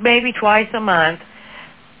once, maybe twice a month,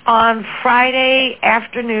 on Friday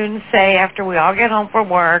afternoon, say, after we all get home from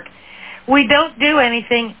work, we don't do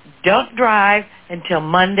anything, don't drive until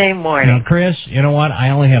Monday morning. Now, Chris, you know what? I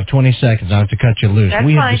only have 20 seconds. I have to cut you loose. That's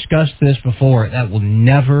we fine. have discussed this before. That will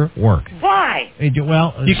never work. Why?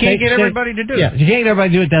 Well, you can't get everybody to do it. Yeah, you can't get everybody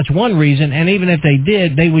to do it. That's one reason. And even if they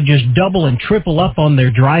did, they would just double and triple up on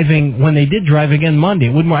their driving when they did drive again Monday. It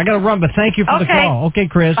wouldn't work. I got to run, but thank you for the call. Okay,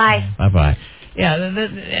 Chris. Bye. Bye-bye. Yeah,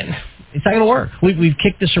 it's not going to work. We've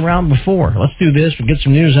kicked this around before. Let's do this. We'll get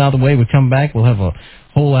some news out of the way. We come back. We'll have a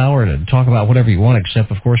whole hour to talk about whatever you want,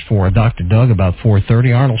 except, of course, for Dr. Doug about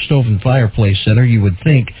 4:30. Arnold Stove and Fireplace Center, you would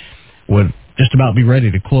think, would just about be ready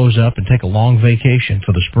to close up and take a long vacation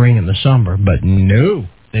for the spring and the summer. But no,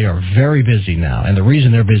 they are very busy now. And the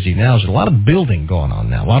reason they're busy now is a lot of building going on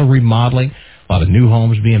now, a lot of remodeling, a lot of new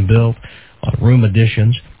homes being built, a lot of room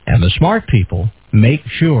additions. And the smart people make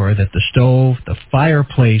sure that the stove, the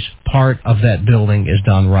fireplace part of that building is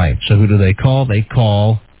done right. So who do they call? They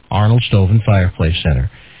call Arnold Stove and Fireplace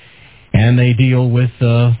Center. And they deal with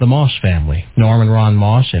the Moss family, Norm and Ron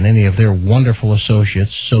Moss, and any of their wonderful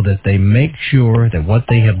associates, so that they make sure that what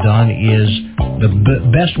they have done is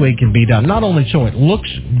the best way it can be done. Not only so it looks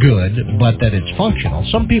good, but that it's functional.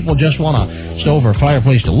 Some people just want a stove or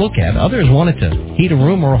fireplace to look at. Others want it to heat a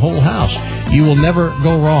room or a whole house. You will never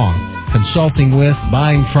go wrong consulting with,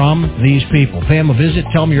 buying from these people. Pay them a visit.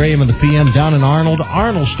 Tell them you're AM and the PM down in Arnold.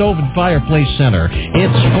 Arnold Stove and Fireplace Center.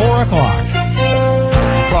 It's 4 o'clock.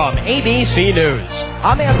 From ABC News,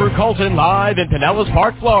 I'm Andrew Colton, live in Pinellas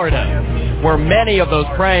Park, Florida, where many of those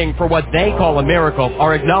praying for what they call a miracle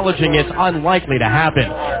are acknowledging it's unlikely to happen.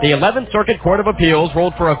 The 11th Circuit Court of Appeals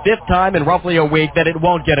ruled for a fifth time in roughly a week that it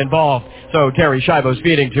won't get involved, so Terry Schiavo's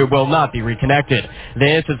feeding tube will not be reconnected.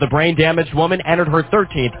 This as the brain-damaged woman entered her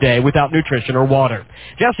 13th day without nutrition or water.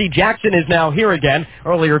 Jesse Jackson is now here again.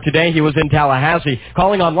 Earlier today, he was in Tallahassee,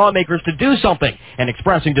 calling on lawmakers to do something and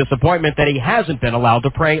expressing disappointment that he hasn't been allowed to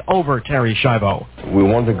pray over Terry Schiavo. We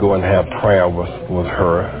wanted to go and have prayer with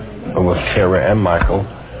her, with Terry and Michael,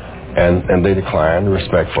 and they declined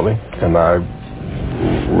respectfully, and I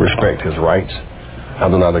respect his rights. I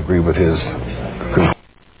do not agree with his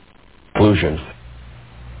conclusion.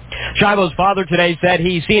 Schiavo's father today said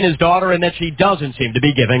he's seen his daughter and that she doesn't seem to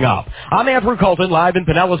be giving up. I'm Andrew Colton, live in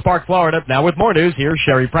Pinellas Park, Florida. Now with more news, here's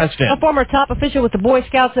Sherry Preston. A former top official with the Boy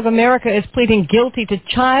Scouts of America is pleading guilty to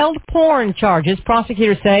child porn charges.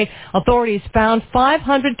 Prosecutors say authorities found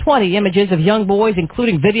 520 images of young boys,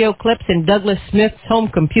 including video clips in Douglas Smith's home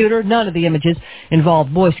computer. None of the images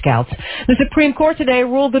involved Boy Scouts. The Supreme Court today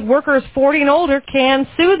ruled that workers 40 and older can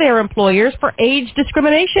sue their employers for age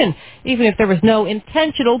discrimination, even if there was no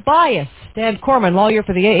intentional bias. Dan Corman, lawyer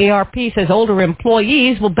for the AARP, says older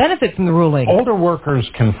employees will benefit from the ruling. Older workers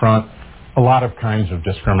confront a lot of kinds of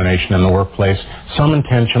discrimination in the workplace, some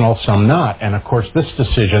intentional, some not. And, of course, this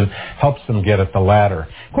decision helps them get at the latter.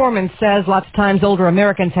 Corman says lots of times older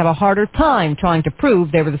Americans have a harder time trying to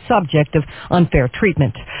prove they were the subject of unfair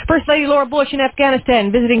treatment. First Lady Laura Bush in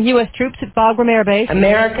Afghanistan visiting U.S. troops at Bagram Air Base.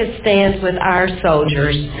 America stands with our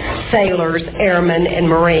soldiers, sailors, airmen, and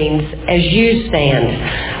Marines as you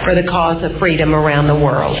stand for the cause of freedom around the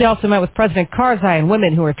world. She also met with President Karzai and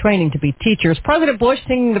women who are training to be teachers. President Bush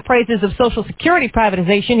singing the praises of Social Security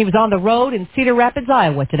privatization. He was on the road in Cedar Rapids,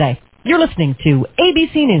 Iowa today. You're listening to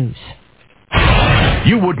ABC News.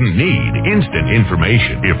 You wouldn't need instant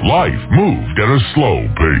information if life moved at a slow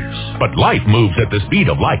pace. But life moves at the speed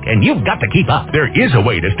of light, and you've got to keep up. There is a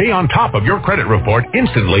way to stay on top of your credit report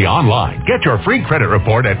instantly online. Get your free credit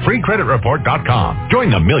report at freecreditreport.com. Join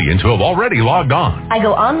the millions who have already logged on. I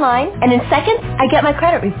go online, and in seconds, I get my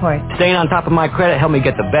credit report. Staying on top of my credit helped me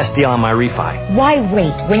get the best deal on my refi. Why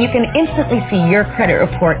wait when you can instantly see your credit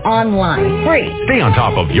report online, free? Stay on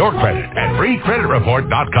top of your credit at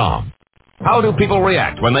freecreditreport.com. How do people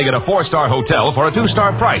react when they get a 4-star hotel for a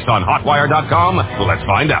 2-star price on hotwire.com? Let's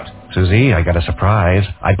find out. Susie, I got a surprise.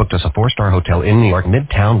 I booked us a 4-star hotel in New York,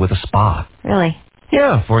 Midtown, with a spa. Really?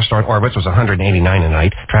 Yeah, 4-star Orbitz was $189 a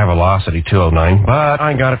night, Travelocity $209, but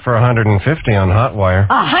I got it for $150 on Hotwire.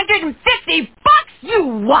 $150? You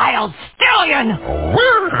wild stallion!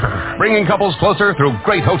 Bringing couples closer through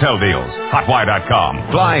great hotel deals.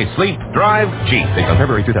 Hotwire.com. Fly, sleep, drive, cheap. Based on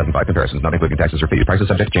February 2005 comparisons, not including taxes or fees. Prices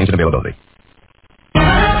subject to change and availability.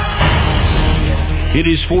 It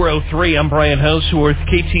is 4:03. I'm Brian Houseworth,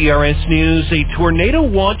 KTRS News. A tornado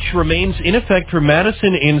watch remains in effect for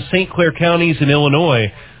Madison and St. Clair counties in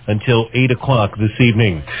Illinois until 8 o'clock this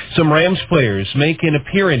evening. Some Rams players make an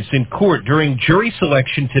appearance in court during jury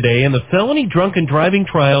selection today in the felony drunken driving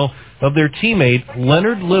trial of their teammate,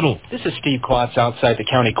 Leonard Little. This is Steve Klotz outside the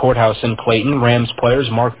county courthouse in Clayton. Rams players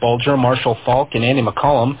Mark Bulger, Marshall Falk, and Andy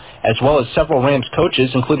McCollum, as well as several Rams coaches,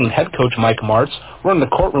 including head coach Mike Martz, were in the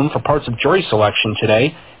courtroom for parts of jury selection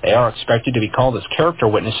today. They are expected to be called as character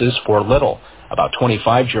witnesses for Little. About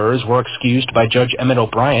 25 jurors were excused by Judge Emmett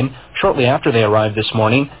O'Brien shortly after they arrived this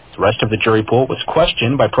morning. The rest of the jury pool was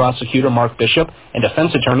questioned by prosecutor Mark Bishop and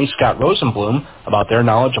defense attorney Scott Rosenblum about their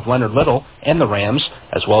knowledge of Leonard Little and the Rams,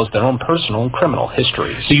 as well as their own personal and criminal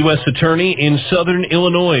histories. The U.S. Attorney in Southern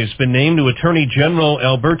Illinois has been named to Attorney General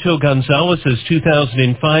Alberto Gonzalez's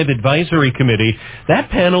 2005 Advisory Committee. That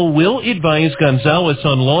panel will advise Gonzalez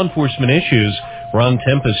on law enforcement issues. Ron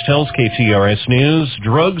Tempest tells KTRS News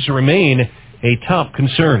drugs remain a top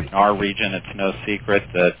concern. In our region, it's no secret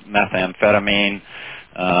that methamphetamine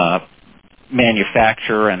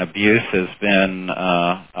manufacture and abuse has been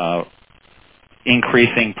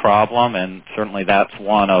increasing problem, and certainly that's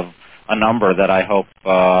one of a number that I hope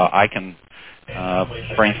I can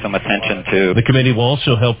bring some attention to. The committee will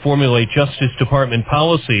also help formulate Justice Department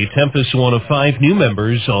policy. Tempest, one of 5 new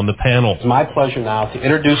members on the panel. It's my pleasure now to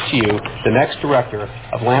introduce to you the next director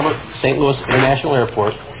of Lambert St. Louis International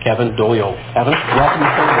Airport, Kevin Doliol. Kevin, welcome to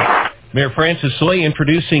the program. Mayor Francis Slay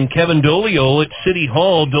introducing Kevin Doliol at City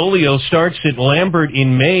Hall. Doliol starts at Lambert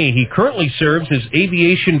in May. He currently serves as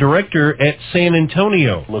aviation director at San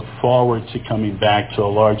Antonio. Look forward to coming back to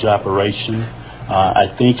a large operation.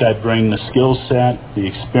 I think I bring the skill set, the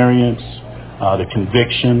experience, the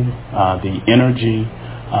conviction, the energy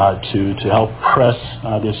to help press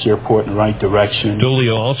this airport in the right direction.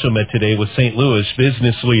 Doliol also met today with St. Louis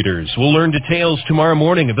business leaders. We'll learn details tomorrow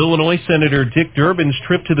morning of Illinois Senator Dick Durbin's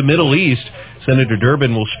trip to the Middle East. Senator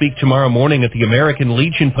Durbin will speak tomorrow morning at the American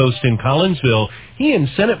Legion Post in Collinsville. He and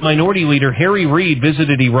Senate Minority Leader Harry Reid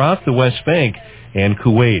visited Iraq, the West Bank, and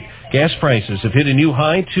Kuwait. Gas prices have hit a new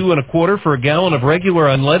high, $2.25 for a gallon of regular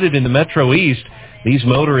unleaded in the Metro East. These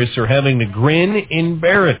motorists are having to grin and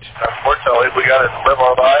bear it. Unfortunately, we got to live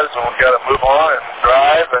our lives and we got to move on and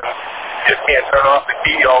drive, and just can't turn off the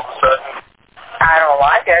key all of a sudden. I don't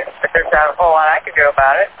like it, but there's not a whole lot I can do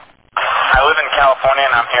about it. I live in California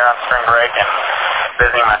and I'm here on spring break and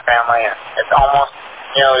visiting my family, and it's almost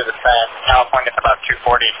nearly the same. California it's about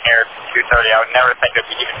 $2.40, here it's $2.30. I would never think it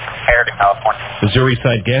would even compare to California. Missouri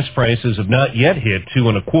side gas prices have not yet hit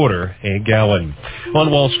 $2.25 a gallon.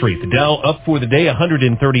 On Wall Street, the Dow up for the day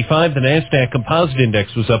 135. The Nasdaq Composite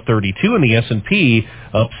Index was up 32, and the S&P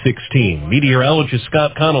up 16. Meteorologist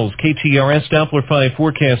Scott Connells, KTRS Doppler 5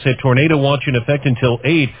 forecast had tornado watch in effect until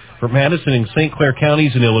 8 for Madison and St. Clair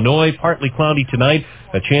counties in Illinois. Partly cloudy tonight,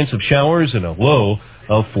 a chance of showers, and a low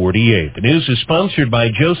of 48. The news is sponsored by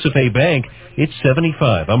Joseph A. Bank. It's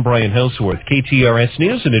 75. I'm Brian Houseworth, KTRS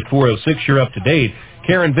News, and at 4:06 you're up to date.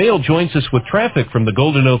 Karen Vale joins us with traffic from the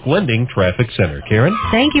Golden Oak Lending Traffic Center. Karen?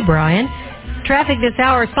 Thank you, Brian. Traffic this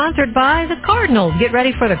hour is sponsored by the Cardinals. Get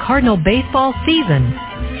ready for the Cardinal baseball season.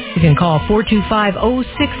 You can call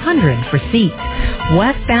 425-0600 for seats.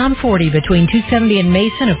 Westbound 40 between 270 and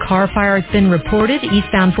Mason, a car fire has been reported.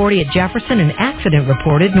 Eastbound 40 at Jefferson, an accident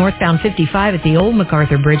reported. Northbound 55 at the old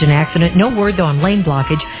MacArthur Bridge, an accident. No word, though, on lane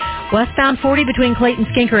blockage. Westbound 40 between Clayton,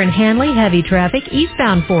 Skinker, and Hanley, heavy traffic.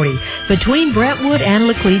 Eastbound 40 between Brentwood and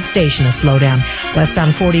Laclede Station, a slowdown.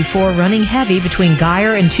 Westbound 44 running heavy between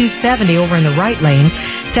Geyer and 270 over in the right lane.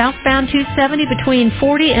 Southbound 270 between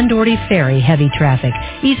 40 and Doherty Ferry, heavy traffic.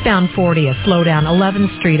 Eastbound 40, a slowdown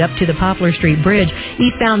 11th Street up to the Poplar Street Bridge.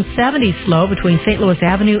 Eastbound 70 slow between St. Louis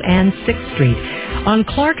Avenue and 6th Street. On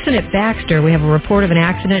Clarkson at Baxter, we have a report of an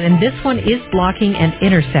accident, and this one is blocking an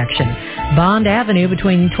intersection. Bond Avenue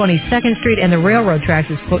between 22nd Street and the railroad tracks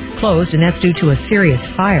is closed, and that's due to a serious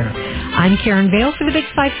fire. I'm Karen Vale for the Big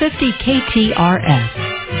 550 KTRS.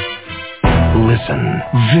 Listen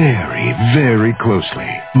very, very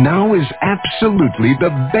closely. Now is absolutely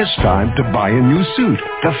the best time to buy a new suit.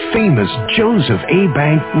 The famous Joseph A.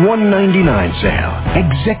 Bank $199 sale.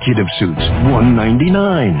 Executive suits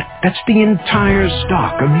 $199. That's the entire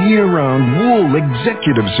stock of year-round wool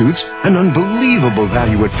executive suits. An unbelievable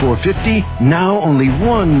value at $450. Now only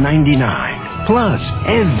 $199. Plus,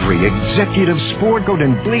 every executive sport coat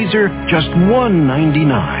and blazer just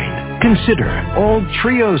 $199. Consider all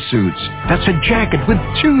trio suits. That's a jacket with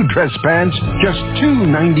 2 dress pants, just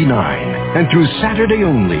 $299. And through Saturday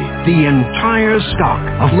only, the entire stock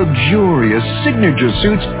of luxurious signature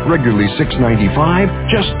suits, regularly $695,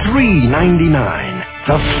 just $399.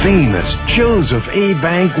 The famous Joseph A.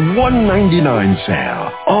 Bank $199 sale.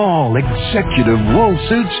 All executive wool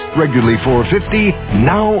suits, regularly $450,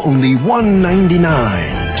 now only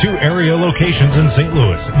 $199. 2 area locations in St.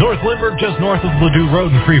 Louis. North Lindbergh, just north of Ladue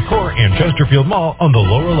Road and Creve Coeur, and Chesterfield Mall on the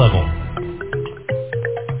lower level.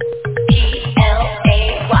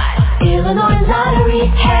 P-L-A-Y. Illinois Lottery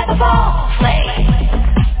has a ball.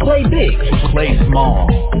 Play big. Play small.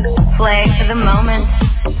 Play for the moment.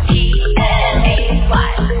 P-L-A-Y.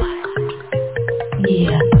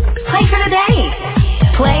 Yeah. Play for today.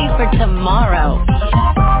 Play for tomorrow.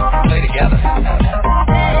 Play together.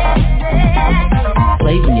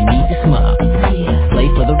 Play when you need to smile. Yeah. Play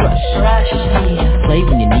for the rush. Yeah. Play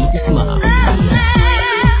when you need to smile. Yeah.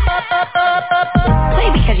 Play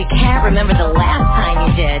because you can't remember the last time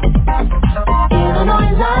you did.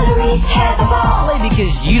 Illinois Lottery has a ball. Play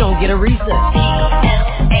because you don't get a recess.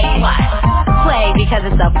 P-L-A-Y. Play because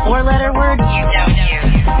it's a 4-letter word you don't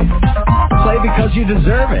use. Play because you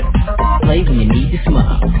deserve it. Play when you need to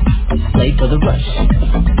smile. Play for the rush.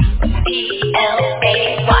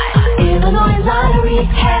 P-L-A-Y. Illinois Lottery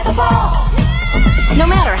has a ball. No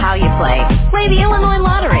matter how you play the Illinois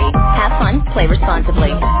Lottery. Have fun, play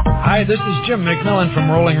responsibly. Hi, this is Jim McMillan from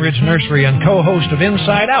Rolling Ridge Nursery and co-host of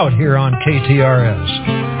Inside Out here on KTRS.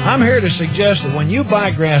 I'm here to suggest that when you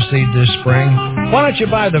buy grass seed this spring, why don't you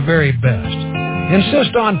buy the very best?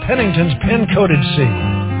 Insist on Pennington's pen-coated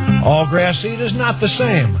seed. All grass seed is not the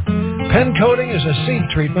same. Pen coating is a seed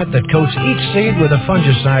treatment that coats each seed with a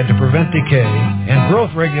fungicide to prevent decay and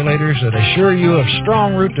growth regulators that assure you of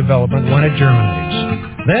strong root development when it germinates.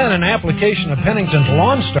 Then an application of Pennington's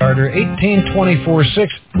Lawn Starter 1824-6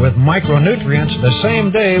 with micronutrients the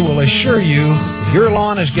same day will assure you that your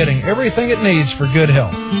lawn is getting everything it needs for good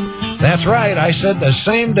health. That's right, I said the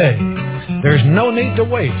same day. There's no need to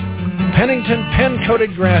wait. Pennington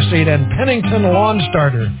pen-coated grass seed and Pennington Lawn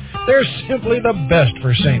Starter. They're simply the best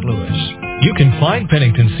for St. Louis. You can find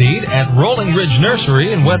Pennington seed at Rolling Ridge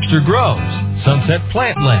Nursery in Webster Groves, Sunset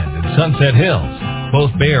Plantland in Sunset Hills,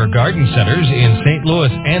 both Bayer Garden Centers in St.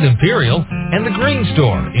 Louis and Imperial, and the Green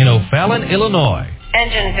Store in O'Fallon, Illinois.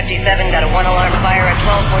 Engine 57 got a 1-alarm fire at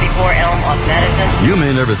 1244 Elm off Madison. You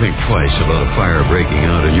may never think twice about a fire breaking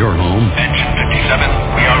out in your home. Engine 57,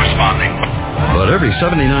 we are responding. But every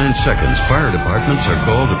 79 seconds, fire departments are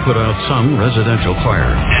called to put out some residential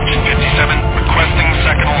fire. Engine 57, requesting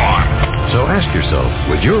second alarm. So ask yourself,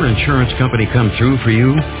 would your insurance company come through for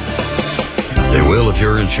you? They will if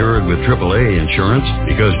you're insured with AAA insurance,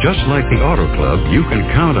 because just like the Auto Club, you can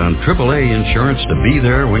count on AAA insurance to be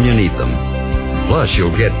there when you need them. Plus,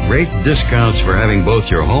 you'll get great discounts for having both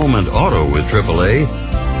your home and auto with AAA,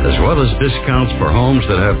 as well as discounts for homes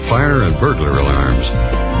that have fire and burglar alarms.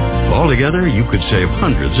 Altogether, you could save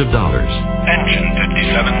hundreds of dollars. Engine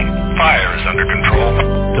 57, fire is under control.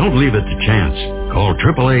 Don't leave it to chance. Call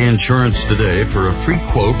AAA Insurance today for a free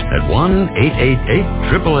quote at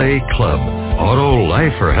 1-888-AAA-CLUB. Auto,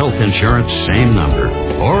 life, or health insurance, same number.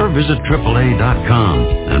 Or visit AAA.com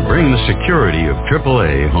and bring the security of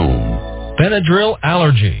AAA home. Benadryl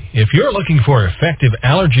Allergy. If you're looking for effective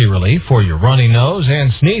allergy relief for your runny nose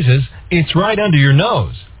and sneezes, it's right under your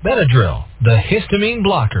nose. Benadryl, the histamine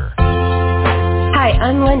blocker. Hi,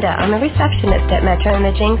 I'm Linda. I'm a receptionist at Metro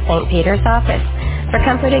Imaging St. Peter's office. For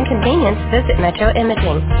comfort and convenience, visit Metro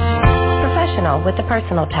Imaging. Professional with a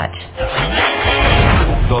personal touch.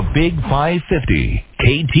 The Big 550,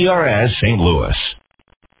 KTRS St. Louis.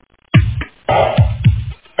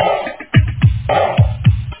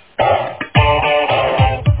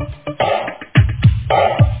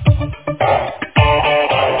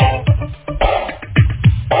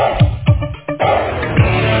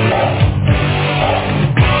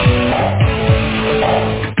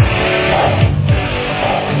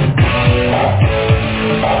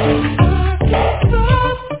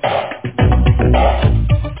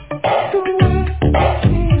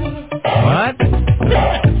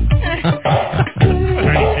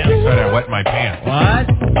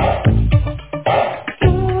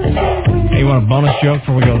 You want a bonus joke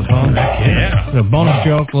before we go to the phone? Yeah. A bonus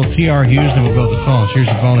joke, a little T.R. Hughes, then we'll go to the phones. Here's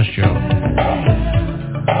a bonus joke.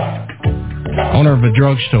 Owner of a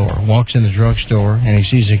drugstore walks in the drugstore, and he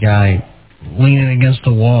sees a guy leaning against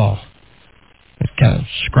the wall. With kind of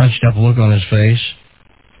scrunched up look on his face.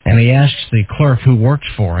 And he asks the clerk who works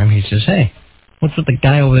for him, he says, hey, what's with the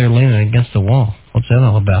guy over there leaning against the wall? What's that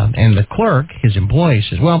all about? And the clerk, his employee,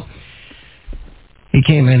 says, well, he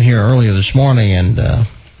came in here earlier this morning and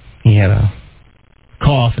he had a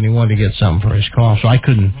cough and he wanted to get something for his cough. So I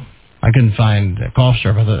couldn't find cough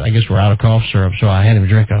syrup. I guess we're out of cough syrup, so I had him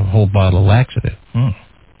drink a whole bottle of laxative. And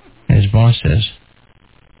his boss says,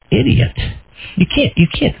 idiot, you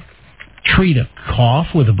can't treat a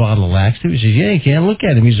cough with a bottle of laxative. He says, yeah, you can. Look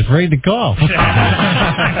at him. He's afraid to cough. It's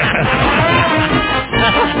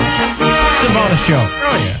a bonus joke.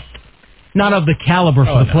 Oh, yeah. Not of the caliber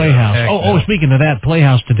for the Playhouse. No. Speaking of that,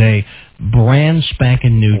 Playhouse today, brand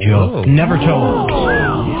spanking new joke. Never told.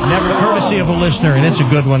 Never, courtesy of a listener, and it's a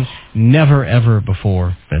good one. Never, ever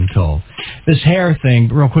before been told. This hair thing,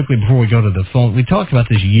 real quickly before we go to the phone, we talked about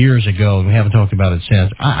this years ago, and we haven't talked about it since.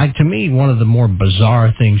 To me, one of the more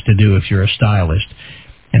bizarre things to do if you're a stylist,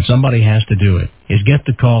 and somebody has to do it, is get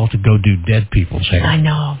the call to go do dead people's hair. I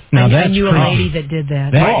know. Now, I knew a lady that did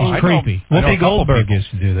that. That is creepy. Whoopi Goldberg used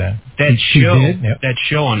to do that. That That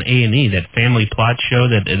show on A&E, that family plot show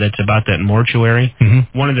that's about that mortuary.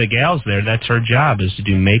 Mm-hmm. One of the gals there, that's her job, is to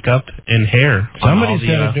do makeup and hair Somebody's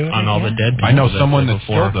got to do it on all the dead people. I know someone that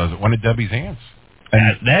still does it. One of Debbie's aunts.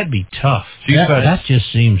 That'd be tough. That just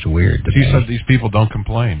seems weird to me. She said these people don't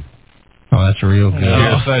complain. Oh, that's real good.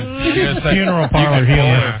 She said funeral parlor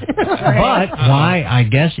humor. But why, I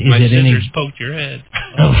guess, is My it any... scissors poked your head.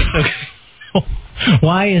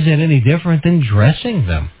 Why is it any different than dressing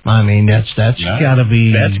them? I mean, that's got to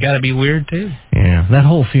be... That's got to be weird, too. Yeah, that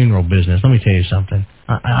whole funeral business. Let me tell you something.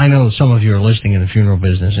 I know some of you are listening in the funeral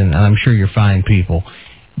business, and I'm sure you're fine people.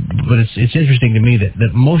 But it's interesting to me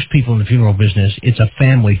that most people in the funeral business, it's a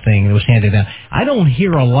family thing that was handed down. I don't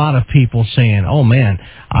hear a lot of people saying, oh, man,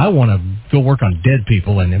 I want to go work on dead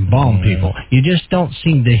people and embalm people. You just don't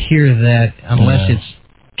seem to hear that unless it's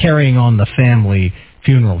carrying on the family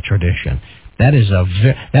funeral tradition. That is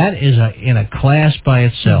in a class by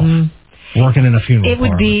itself. Mm-hmm. Working in a funeral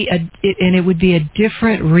parlor. It would be a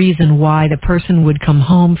different reason why the person would come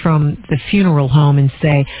home from the funeral home and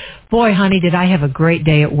say, boy, honey, did I have a great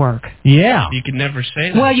day at work. Yeah. You could never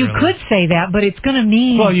say that. Well, you could say that, but it's going to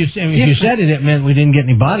mean... Well, if you said it meant we didn't get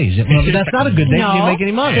any bodies. But that's not a good day. No, you didn't make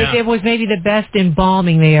any money. It was maybe the best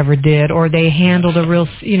embalming they ever did, or they handled a real,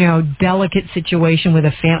 delicate situation with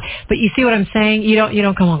a family. But you see what I'm saying? You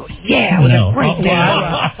don't come on and go, yeah, it was a great day.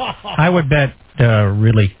 I would bet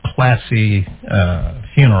really classy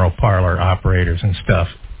funeral parlor operators and stuff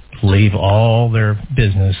leave all their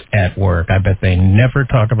business at work. I bet they never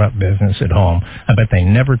talk about business at home. I bet they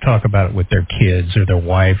never talk about it with their kids or their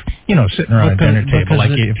wife, sitting around a dinner table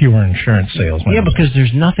like if you were an insurance salesman. Yeah, because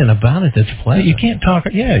there's nothing about it that's pleasant. You can't talk.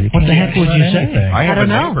 Yeah, you what the heck would you say? I have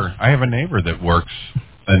a neighbor that works,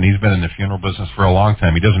 and he's been in the funeral business for a long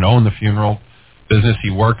time. He doesn't own the funeral business.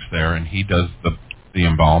 He works there, and he does the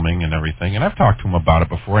embalming and everything. And I've talked to him about it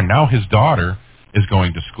before, and now his daughter is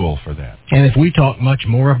going to school for that. And if we talk much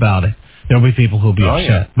more about it, there'll be people who'll be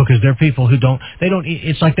upset because there are people who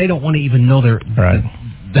it's like they don't want to even know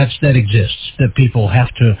that exists, that people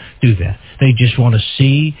have to do that. They just want to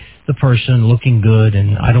see the person looking good,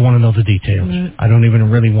 and I don't want to know the details. Mm-hmm. I don't even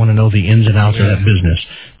really want to know the ins and outs of that business.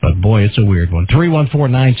 But boy, it's a weird one.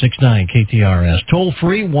 314-969-KTRS. Toll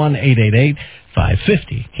free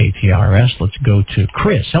 1-888-550-KTRS. Let's go to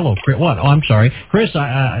Chris. Hello, Chris. What? Oh, I'm sorry. Chris,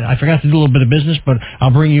 I forgot to do a little bit of business, but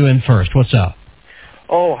I'll bring you in first. What's up?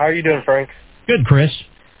 Oh, how are you doing, Frank? Good, Chris.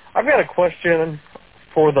 I've got a question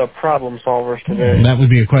for the problem solvers today. That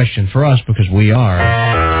would be a question for us because we are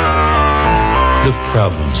the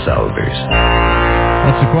problem solvers.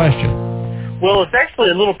 What's the question? Well, it's actually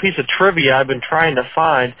a little piece of trivia I've been trying to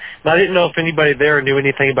find, and I didn't know if anybody there knew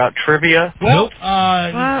anything about trivia. Nope.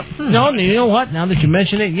 No, you know what? Now that you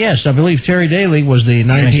mention it, yes, I believe Terry Daly was the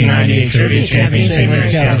 1998 trivia champion,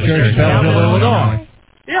 St. Catholic Church, Belleville, Illinois.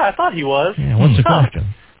 Yeah, I thought he was. Yeah, what's the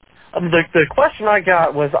question? The question I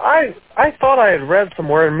got was I thought I had read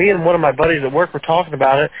somewhere, and me and one of my buddies at work were talking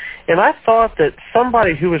about it, and I thought that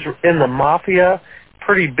somebody who was in the mafia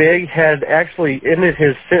pretty big had actually ended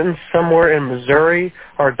his sentence somewhere in Missouri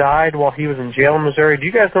or died while he was in jail in Missouri. Do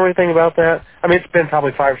you guys know anything about that? I mean, it's been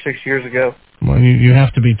probably 5 or 6 years ago. Well, you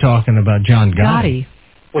have to be talking about John Gotti.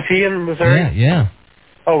 Was he in Missouri? Yeah.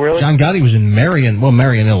 Oh, really? John Gotti was in Marion,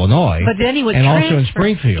 Illinois. But then he was and also in transferred.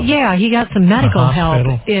 Springfield. Yeah, he got some medical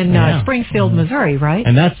help in Springfield, Missouri, right?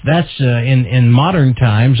 And that's in modern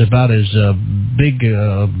times about as big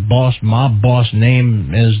mob boss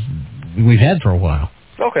name as we've had for a while.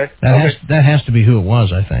 Okay. That has to be who it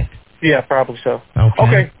was, I think. Yeah, probably so.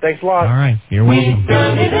 Okay. Thanks a lot. All right. You're welcome. We've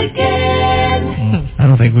done it again. I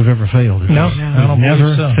don't think we've ever failed. No, I don't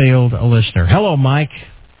never believe so. failed a listener. Hello, Mike.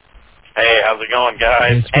 Hey, how's it going,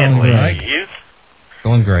 guys? It's going great. Ladies.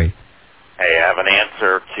 Going great. Hey, I have an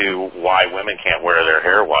answer to why women can't wear their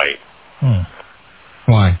hair white.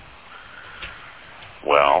 Why?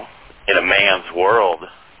 Well, in a man's world,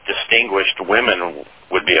 distinguished women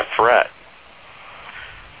would be a threat.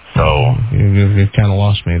 So You kind of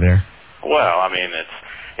lost me there. well, I mean,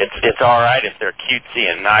 it's all right if they're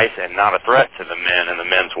cutesy and nice and not a threat to the men in the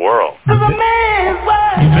men's world.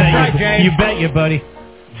 You bet you, buddy.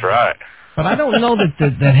 That's right. But I don't know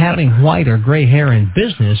that having white or gray hair in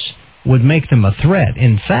business would make them a threat.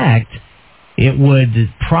 In fact, it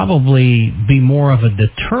would probably be more of a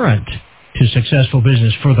deterrent to successful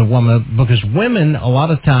business for the woman, because women a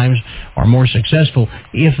lot of times are more successful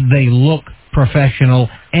if they look professional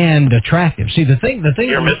and attractive. See, the thing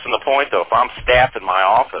You're missing the point, though. If I'm staffing my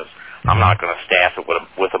office, I'm not going to staff it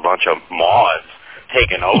with a bunch of mods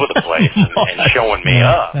taking over the place and showing me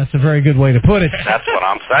up. That's a very good way to put it. That's what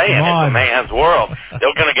I'm saying. It's a man's world.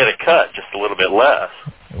 They're going to get a cut, just a little bit less.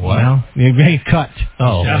 Well, you may cut.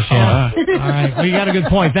 Oh, Yeah. All right. Well, you got a good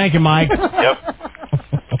point. Thank you, Mike. Yep.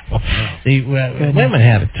 See, women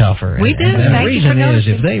have it tougher. We do. And the Thank you reason for is,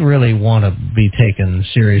 if they really want to be taken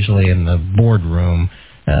seriously in the boardroom,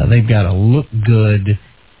 they've got to look good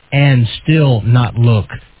and still not look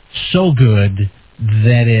so good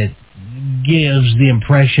that it gives the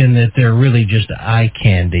impression that they're really just eye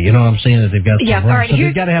candy. You know what I'm saying? That they've got Yeah, some all right, so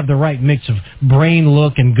they've got to have the right mix of brain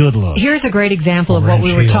look and good look. Here's a great example of what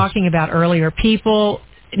we were talking about earlier. People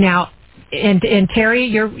now, and Terry,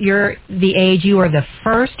 you're the age, you are the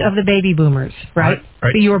first of the baby boomers, right?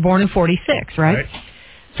 Right. So you were born in 46, right?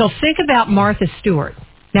 So think about Martha Stewart.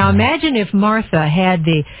 Now imagine if Martha had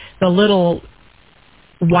the little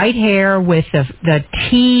white hair with the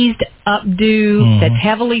teased updo that's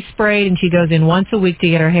heavily sprayed, and she goes in once a week to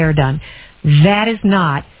get her hair done. That is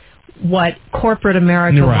not what corporate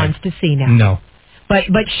America wants to see now. No. But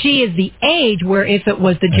she is the age where if it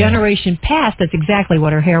was the generation past, that's exactly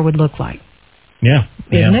what her hair would look like. Yeah.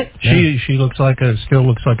 Isn't it? She still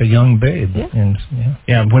looks like a young babe.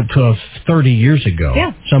 Yeah. But 30 years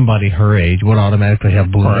ago, somebody her age would automatically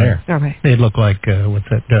have blue hair. Okay. They'd look like with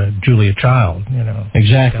that Julia Child,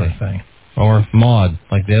 Exactly. Kind of thing. Or Maud,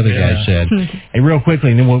 like the other guy said. Hey, real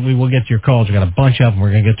quickly, and then we'll get to your calls. We've got a bunch of them.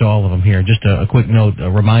 We're going to get to all of them here. Just a quick note, a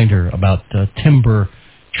reminder about Timber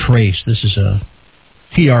Trace. This is a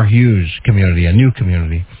T.R. Hughes community, a new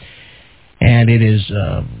community. And it is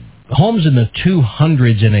homes in the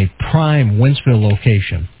 200s in a prime Wentzville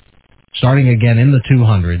location. Starting again in the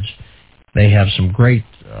 200s. They have some great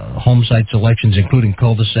home site selections, including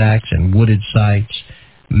cul-de-sacs and wooded sites.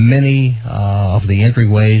 Many of the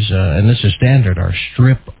entryways, and this is standard, are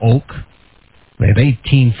strip oak. They have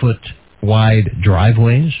 18-foot wide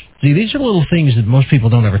driveways. See, these are little things that most people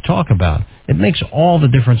don't ever talk about. It makes all the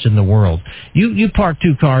difference in the world. You park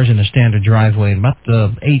two cars in a standard driveway, and about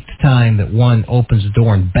the 8th time that one opens the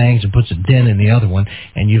door and bangs and puts a dent in the other one,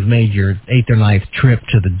 and you've made your 8th or 9th trip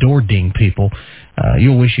to the door ding people,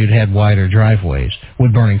 you'll wish you'd had wider driveways.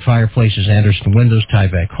 Wood-burning fireplaces, Anderson windows,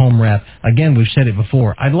 Tyvek home wrap. Again, we've said it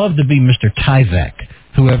before. I'd love to be Mr. Tyvek,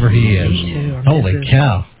 whoever he is. Holy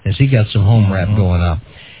cow, has he got some home wrap going up.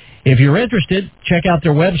 If you're interested, check out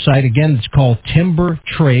their website. Again, it's called Timber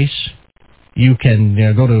Trace. You can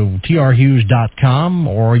go to trhughes.com,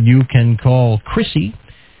 or you can call Chrissy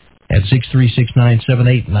at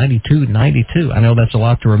 636-978-9292. I know that's a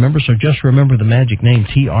lot to remember, so just remember the magic name,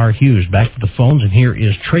 T.R. Hughes. Back to the phones, and here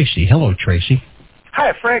is Tracy. Hello, Tracy.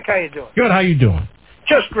 Hi, Frank. How you doing? Good. How you doing?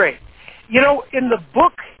 Just great. You know, in the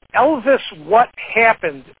book Elvis, What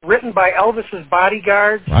Happened, written by Elvis's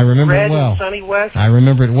bodyguards, I remember Red it well. and Sonny West. I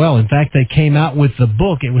remember it well. In fact, they came out with the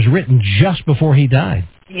book. It was written just before he died.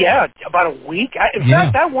 Yeah, about a week. In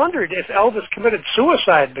fact, I wondered if Elvis committed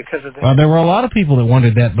suicide because of that. Well, there were a lot of people that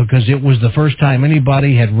wondered that, because it was the first time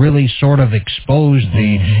anybody had really sort of exposed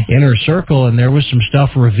the inner circle, and there was some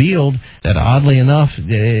stuff revealed that, oddly enough,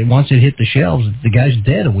 once it hit the shelves, the guy's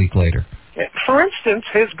dead a week later. For instance,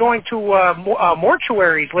 his going to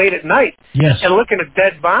mortuaries late at night and looking at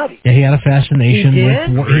dead bodies. Yeah, he had a fascination. He did?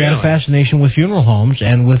 He had a fascination with funeral homes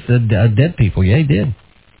and with dead people. Yeah, he did.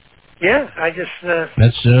 Yeah, I just...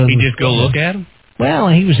 He just go look at them? Well,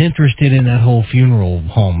 he was interested in that whole funeral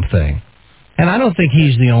home thing. And I don't think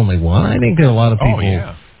he's the only one. I think there are a lot of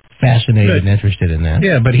people fascinated and interested in that.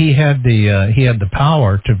 Yeah, but he had the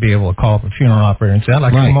power to be able to call up a funeral operator and say, I'd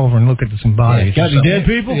like to come over and look at some bodies. Got any dead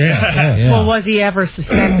people? Yeah. Well, was he ever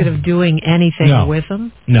suspected of doing anything with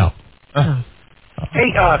them? No.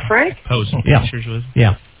 Hey, Frank? Posing pictures with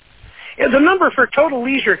Yeah. Yeah, the number for Total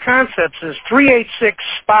Leisure Concepts is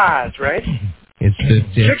 386-SPAS, right? It's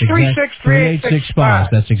 636-386 SPAS.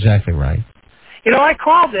 That's exactly right. You know, I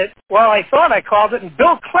called it. Well, I thought I called it, and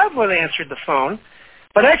Bill Cleveland answered the phone.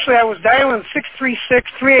 But actually, I was dialing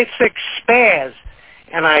 636-386-SPAS,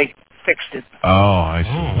 and I fixed it. Oh, I see.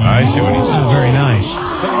 I see what he's saying. Very nice.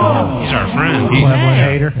 He's our friend. Cleveland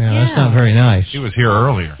hater. Yeah, that's not very nice. He was here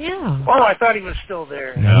earlier. Yeah. Oh, I thought he was still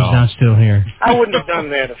there. No, he's not still here. I wouldn't have done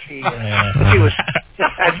that if he was.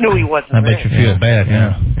 I knew he wasn't I there. bet you feel bad,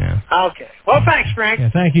 yeah. Okay. Well, thanks, Frank. Yeah,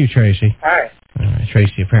 thank you, Tracy. All right.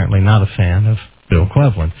 Tracy apparently not a fan of Bill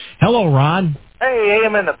Cleveland. Hello, Rod. Hey,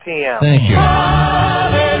 AM and the PM. Thank you.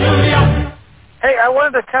 Hey, I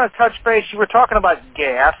wanted to kind of touch base. You were talking about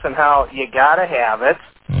gas and how you got to have it,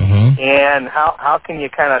 and how can you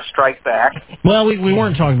kind of strike back? Well, we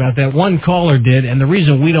weren't talking about that. One caller did, and the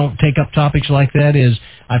reason we don't take up topics like that is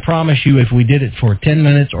I promise you if we did it for 10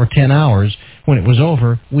 minutes or 10 hours, when it was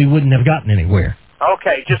over, we wouldn't have gotten anywhere.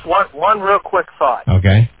 Okay, just one real quick thought.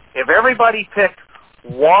 Okay. If everybody picked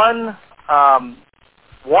one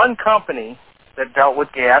company that dealt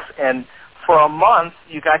with gas, and for a month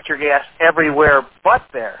you got your gas everywhere but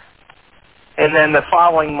there, and then the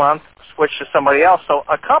following month switch to somebody else, so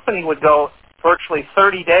a company would go virtually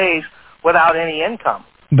 30 days without any income.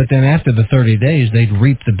 But then after the 30 days, they'd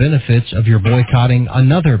reap the benefits of your boycotting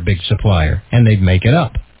another big supplier, and they'd make it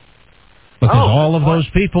up. Because all of those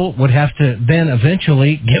people would have to then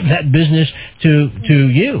eventually give that business to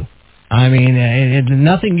you. I mean,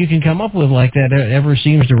 nothing you can come up with like that ever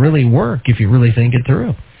seems to really work if you really think it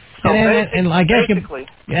through. So and like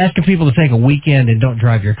asking people to take a weekend and don't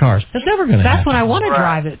drive your cars, that's never going to happen. That's when I want to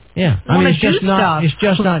drive it. Yeah, I mean, wanna it's just do not. stuff. It's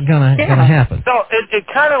just not going to happen. So it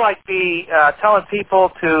kind of like be telling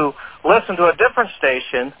people to listen to a different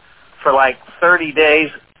station for like 30 days,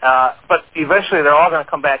 but eventually they're all going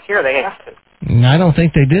to come back here. They have to. I don't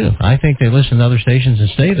think they do. I think they listen to other stations and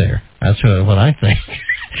stay there. That's what I think.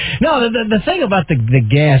 No, the thing about the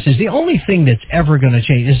gas is the only thing that's ever going to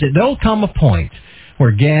change is that there'll come a point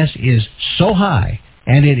where gas is so high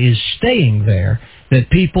and it is staying there that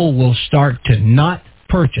people will start to no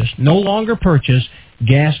longer purchase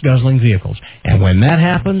gas-guzzling vehicles. And when that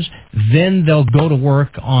happens, then they'll go to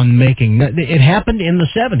work on making... It happened in the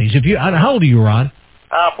 70s. How old are you, Ron?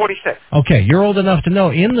 46. Okay, you're old enough to know.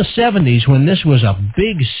 In the 70s, when this was a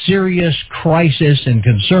big, serious crisis and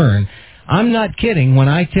concern, I'm not kidding when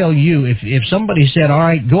I tell you if somebody said, all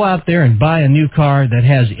right, go out there and buy a new car that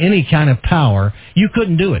has any kind of power, you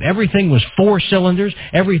couldn't do it. Everything was 4 cylinders.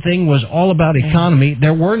 Everything was all about economy.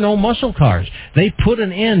 There were no muscle cars. They put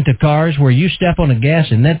an end to cars where you step on the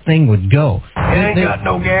gas and that thing would go. It ain't got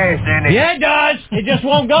no gas in it. Yeah, it does. It just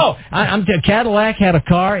won't go. Cadillac had a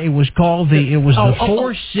car. It was called the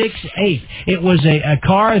 468. It was a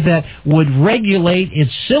car that would regulate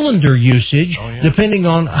its cylinder usage depending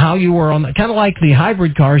on how you were on, kind of like the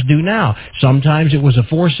hybrid cars do now. Sometimes it was a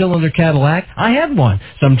 4-cylinder Cadillac. I had one.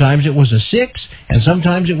 Sometimes it was a 6, and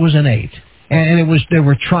sometimes it was an 8. And they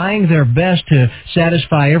were trying their best to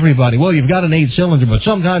satisfy everybody. Well, you've got an 8-cylinder, but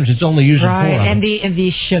sometimes it's only using 4. And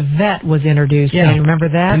the Chevette was introduced. Yeah. Remember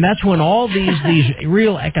that? And that's when all these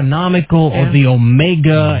real economical, or the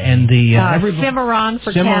Omega and the Cimarron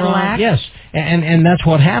for Cadillac. Yes, and that's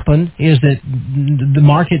what happened is that the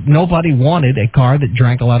market, nobody wanted a car that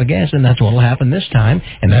drank a lot of gas, and that's what will happen this time.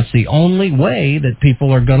 And that's the only way that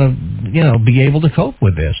people are going to, be able to cope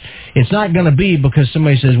with this. It's not going to be because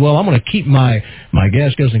somebody says, well, I'm going to keep my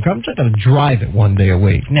gas guzzling car. I'm just going to drive it one day a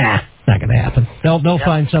week. Nah, it's not going to happen. They'll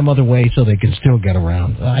find some other way so they can still get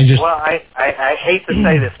around. I hate to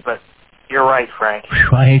say this, but you're right, Frank.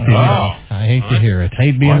 I hate to hear it. I hate to hear it.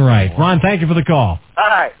 Hate being right. Ron, thank you for the call. All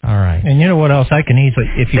right. And you know what else I can easily...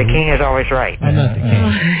 The king is always right. I'm not the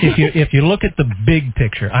king. If you look at the big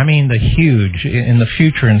picture, I mean the huge, in the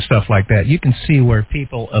future and stuff like that, you can see where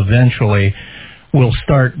people eventually will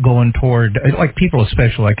start going toward, like people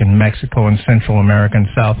especially like in Mexico and Central America and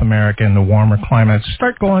South America and the warmer climates,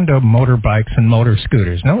 start going to motorbikes and motor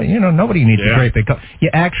scooters. No, nobody needs a great big car.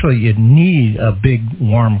 You need a big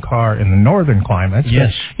warm car in the northern climates.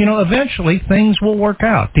 Yes. But, eventually things will work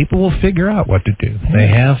out. People will figure out what to do. They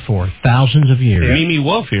have for thousands of years. Mimi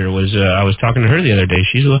Wolf here I was talking to her the other day.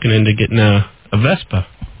 She's looking into getting a Vespa.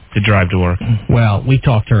 to drive to work. Well, we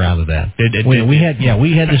talked her out of that.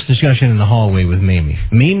 We had this discussion in the hallway with Mimi.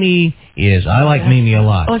 I like Mimi a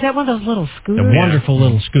lot. Oh, is that one of those little scooters? A wonderful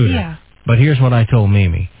little scooter. Yeah. But here's what I told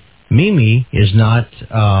Mimi. Mimi is not,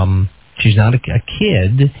 she's not a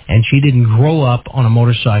kid, and she didn't grow up on a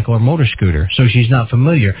motorcycle or motor scooter, so she's not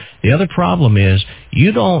familiar. The other problem is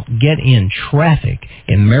you don't get in traffic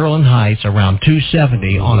in Maryland Heights around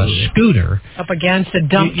 270 on a scooter. Up against a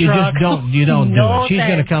dump you truck. Just don't do No it. She's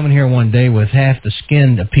thanks. going to come in here one day with half the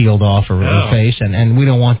skin peeled off her face, and we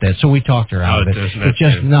don't want that. So we talked her out of it. It's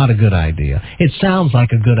just not a good idea. It sounds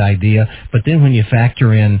like a good idea, but then when you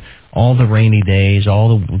factor in all the rainy days,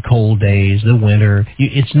 all the cold days, the winter,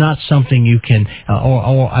 it's not something you can,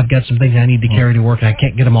 I've got some things I need to carry to work and I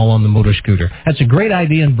can't get them all on the motor scooter. That's a great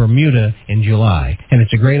idea in Bermuda in July, and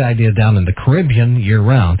it's a great idea down in the Caribbean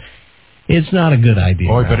year-round. It's not a good idea.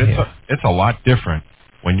 Boy, but it's a lot different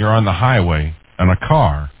when you're on the highway in a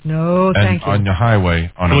car. No, thank you. On the highway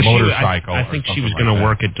on a motorcycle. I think she was going to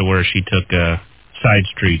work it to where she took side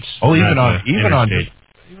streets. Oh, even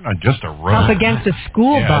on just a road. Up against a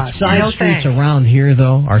school bus. Side streets around here,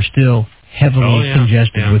 though, are still heavily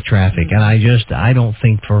congested with traffic, and I don't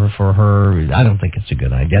think for her, I don't think it's a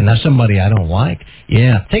good idea. Now, somebody I don't like,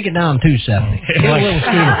 take it down 270. Get a little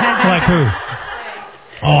scooter. Like who?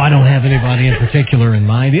 Oh, I don't have anybody in particular in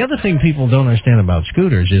mind. The other thing people don't understand about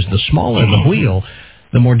scooters is the smaller the wheel,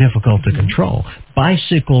 the more difficult to control.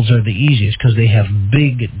 Bicycles are the easiest because they have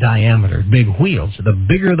big diameter, big wheels. The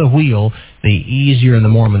bigger the wheel, the easier and the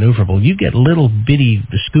more maneuverable. You get little bitty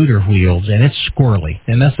scooter wheels, and it's squirrely.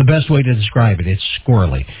 And that's the best way to describe it. It's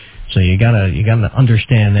squirrely. So you gotta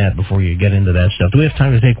understand that before you get into that stuff. Do we have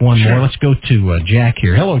time to take one more? Let's go to Jack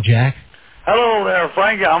here. Hello, Jack. Hello there,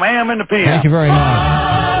 Frank. I'm AM in the PM. Thank you very much. All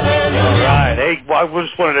right. Hey, well, I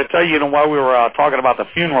just wanted to tell you, while we were talking about the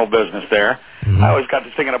funeral business there, I always got to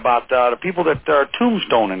thinking about the people that are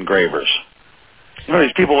tombstone engravers. You know,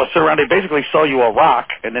 these people that sit around, they basically sell you a rock,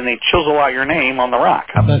 and then they chisel out your name on the rock.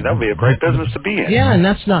 I mean, that would be a great business to be in. Yeah, and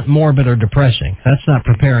that's not morbid or depressing. That's not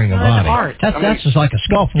preparing a body. Art. That's just like a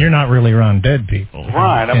sculpture. You're not really around dead people.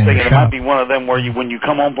 Right. I'm thinking it might be one of them where when you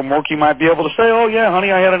come home from work, you might be able to say, oh, yeah,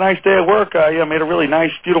 honey, I had a nice day at work. I made a really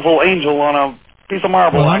nice, beautiful angel on a piece of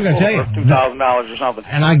marble. Well, I'm going to tell you. $2,000 or something.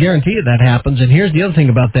 And I guarantee you that happens. And here's the other thing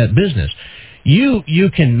about that business.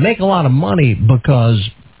 You can make a lot of money because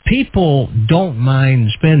people don't mind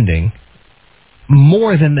spending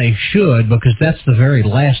more than they should because that's the very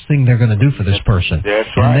last thing they're going to do for this person. That's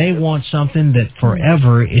right. And they want something that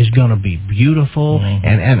forever is going to be beautiful.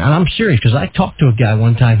 And I'm serious because I talked to a guy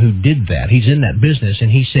one time who did that. He's in that business,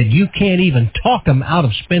 and he said you can't even talk them out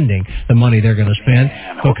of spending the money they're going to spend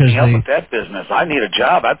because they. With that business, I need a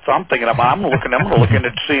job. That's what I'm thinking about. I'm going to look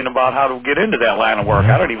into seeing about how to get into that line of work.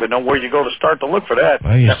 I don't even know where you go to start to look for that.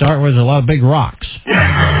 Well, you start with a lot of big rocks.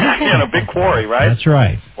 Yeah, a big quarry, right? That's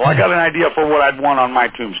right. Well, I got an idea for what I'd want on my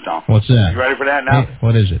tombstone. What's that? You ready for that now?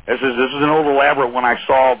 What is it? This is an old elaborate one I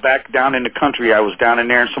saw back down in the country. I was down in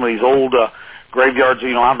there in some of these old graveyards,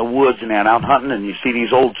 out in the woods and that, out hunting, and you see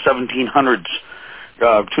these old 1700s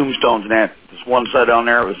tombstones and that. This one said down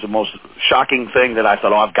there, it was the most shocking thing that I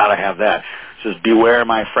thought, I've got to have that. It says, beware,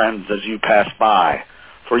 my friends, as you pass by.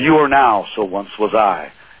 For you are now, so once was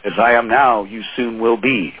I. As I am now, you soon will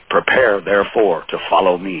be. Prepare, therefore, to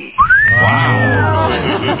follow me. Wow.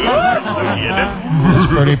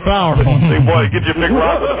 That's pretty powerful. See, boy, get your big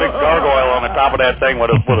rock with a big gargoyle on the top of that thing with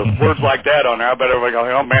words like that on there. I bet everybody go,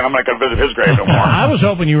 oh, man, I'm not going to visit his grave no more. I was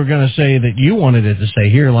hoping you were going to say that you wanted it to say,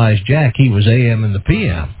 here lies Jack. He was AM in the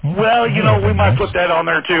PM. Well, we might put that on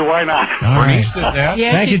there, too. Why not? Bernice did that.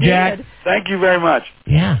 Yes, Thank you, Jack. Did. Thank you very much.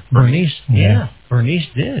 Yeah, Bernice. Yeah, Bernice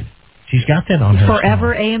did. She's got that on her.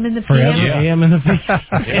 Forever AM in the PM. Forever AM in the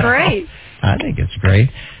PM. Great. I think it's great.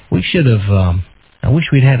 We should have. I wish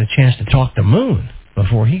we'd had a chance to talk to Moon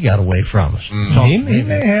before he got away from us. He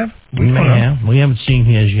may have. We may have. We haven't seen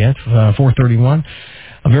his yet. 4:31.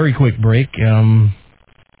 A very quick break.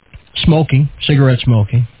 Smoking, cigarette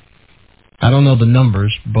smoking. I don't know the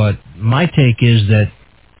numbers, but my take is that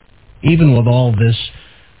even with all this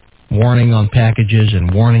warning on packages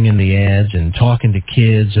and warning in the ads and talking to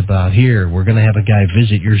kids about, here, we're going to have a guy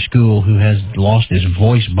visit your school who has lost his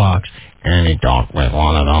voice box and he talked with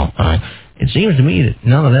one of them. It seems to me that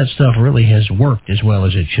none of that stuff really has worked as well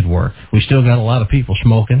as it should work. We still got a lot of people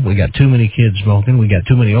smoking. We got too many kids smoking. We got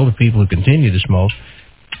too many older people who continue to smoke.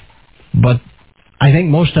 But I think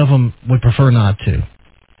most of them would prefer not to.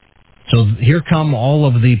 So here come all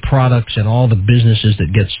of the products and all the businesses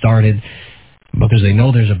that get started. because they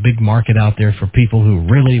know there's a big market out there for people who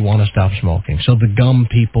really want to stop smoking. So the gum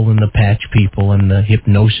people and the patch people and the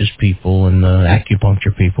hypnosis people and the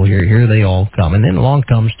acupuncture people, here they all come. And then along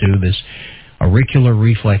comes, too, this auricular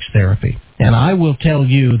reflex therapy. And I will tell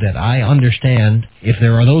you that I understand if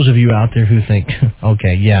there are those of you out there who think,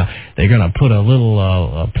 okay, yeah, they're going to put a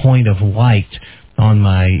little point of light on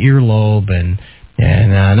my earlobe and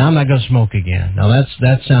I'm not going to smoke again. Now that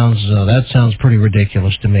sounds pretty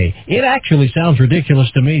ridiculous to me. It actually sounds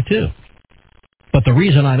ridiculous to me too. But the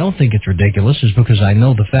reason I don't think it's ridiculous is because I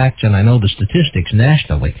know the facts and I know the statistics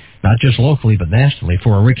nationally, not just locally but nationally,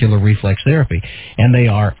 for auricular reflex therapy. And they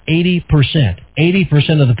are 80%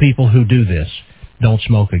 of the people who do this don't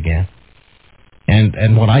smoke again.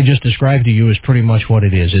 And what I just described to you is pretty much what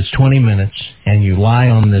it is. It's 20 minutes, and you lie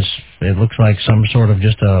on this, it looks like some sort of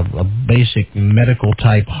just a basic medical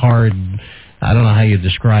type hard, I don't know how you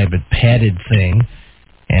describe it, padded thing.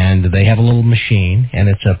 And they have a little machine, and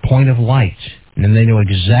it's a point of light. And they know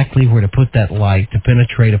exactly where to put that light to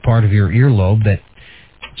penetrate a part of your earlobe that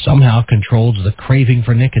somehow controls the craving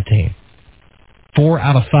for nicotine. 4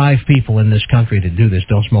 out of 5 people in this country that do this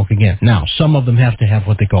don't smoke again. Now, some of them have to have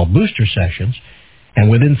what they call booster sessions, and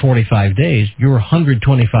within 45 days, your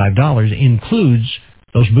 $125 includes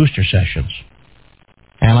those booster sessions.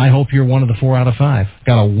 And I hope you're one of the 4 out of 5.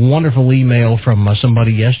 Got a wonderful email from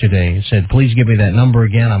somebody yesterday. It said, please give me that number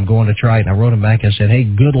again. I'm going to try it. And I wrote him back and said, hey,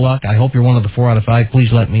 good luck. I hope you're one of the 4 out of 5.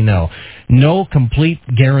 Please let me know. No complete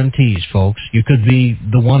guarantees, folks. You could be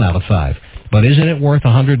the 1 out of 5. But isn't it worth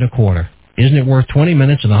 $125? Isn't it worth 20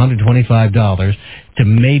 minutes and $125 to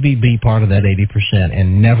maybe be part of that 80%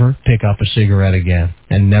 and never pick up a cigarette again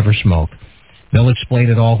and never smoke? They'll explain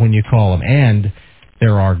it all when you call them. And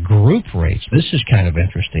there are group rates. This is kind of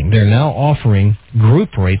interesting. They're now offering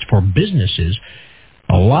group rates for businesses.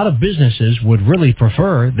 A lot of businesses would really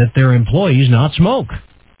prefer that their employees not smoke.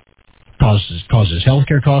 Causes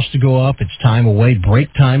healthcare costs to go up. It's time away.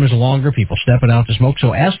 Break time is longer. People stepping out to smoke.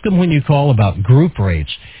 So ask them when you call about group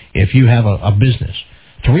rates if you have a business.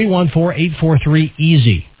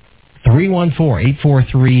 314-843-EASY.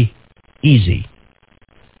 314-843-EASY.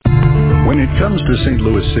 When it comes to St.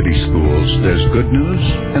 Louis City schools, there's good news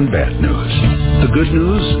and bad news. The good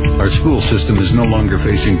news, our school system is no longer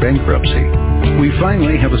facing bankruptcy. We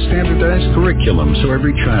finally have a standardized curriculum so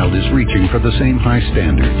every child is reaching for the same high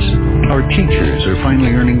standards. Our teachers are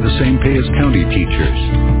finally earning the same pay as county teachers.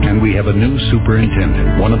 And we have a new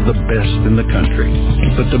superintendent, one of the best in the country.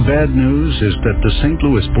 But the bad news is that the St.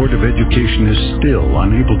 Louis Board of Education is still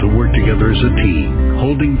unable to work together as a team,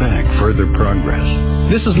 holding back further progress.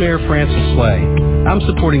 This is Mayor Francis Slay. I'm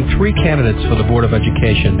supporting 3 candidates for the Board of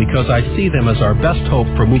Education because I see them as our best hope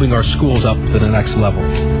for moving our schools up to the next level.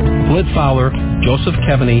 Flint Fowler, Joseph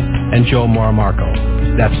Kevaney, and Joe Maramarco.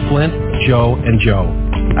 That's Flint, Joe, and Joe.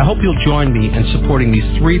 I hope you'll join me in supporting these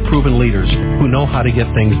 3 proven leaders who know how to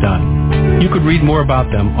get things done. You could read more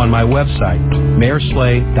about them on my website,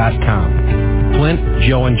 mayorslay.com. Flint,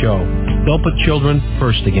 Joe, and Joe. They'll put children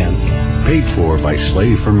first again. Paid for by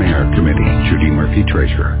Slay for Mayor Committee. Judy Murphy,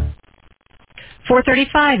 Treasurer.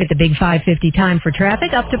 4:35 at the Big 550 time for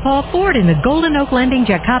traffic. Up to Paul Ford in the Golden Oak Lending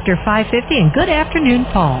Jetcopter 550. And good afternoon,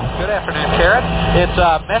 Paul. Good afternoon, Karen. It's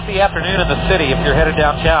a messy afternoon in the city. If you're headed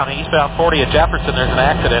downtown, eastbound 40 at Jefferson, there's an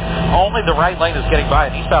accident. Only the right lane is getting by,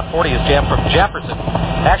 and eastbound 40 is jammed from Jefferson.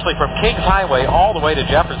 Actually, from Kings Highway all the way to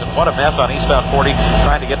Jefferson. What a mess on eastbound 40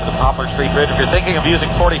 trying to get to the Poplar Street Bridge. If you're thinking of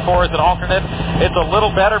using 44 as an alternate, it's a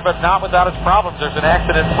little better, but not without its problems. There's an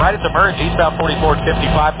accident right at the merge. Eastbound 44 at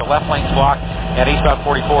 55, the left lane's blocked, and eastbound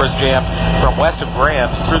 44 is jammed from west of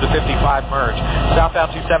Grand through the 55 merge.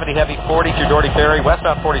 Southbound 270 heavy 40 through Doherty Ferry.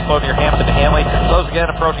 Westbound 40 slow near Hampton to Hanley. Slows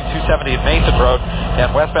again approaching 270 at Mason Road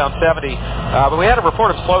and westbound 70. But we had a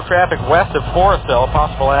report of slow traffic west of Forestville, a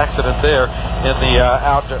possible accident there in the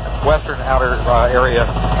western outer area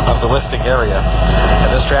of the listing area.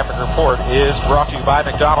 And this traffic report is brought to you by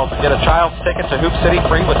McDonald's. Get a child's ticket to Hoop City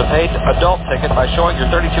free with a paid adult ticket by showing your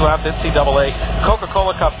 32-ounce NCAA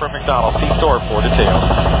Coca-Cola cup from McDonald's. See store for details.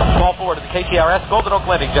 Call forward to the KTRS Golden Oak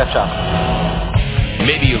Lending Jet Shop.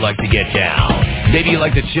 Maybe you like to get down. Maybe you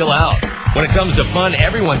like to chill out. When it comes to fun,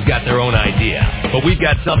 everyone's got their own idea. But we've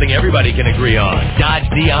got something everybody can agree on. Dodge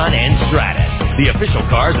Dion and Stratus, the official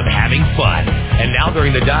cars of having fun. And now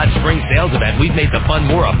during the Dodge Spring Sales Event, we've made the fun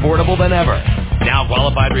more affordable than ever. Now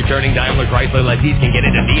qualified returning Daimler Chrysler lessees can get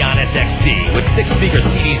into Neon SXT with 6-speaker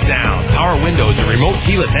CD sound, power windows, and remote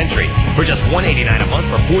keyless entry for just $189 a month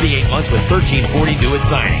for 48 months with $13.40 due at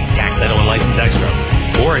signing. Tax, title, and license extra.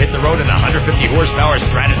 Or hit the road in a 150 horsepower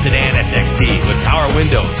Stratus sedan SXT with power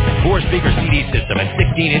windows, 4-speaker CD system and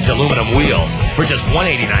 16-inch aluminum wheels for just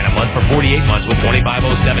 $189 a month for 48 months with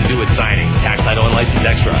 2507 due at signing. Tax, title, and license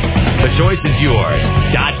extra. The choice is yours.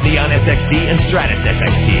 Dodge Neon SXT and Stratus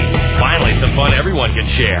SXT. Finally, some fun everyone can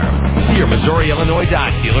share. See your Missouri, Illinois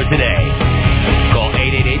Dodge dealer today. Call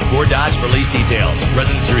 888-4DODGE for lease details.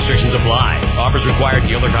 Residency restrictions apply. Offers require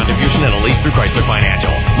dealer contribution and a lease through Chrysler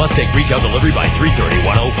Financial. Must take retail delivery by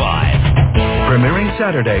 3/30/105. Premiering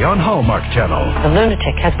Saturday on Hallmark Channel. The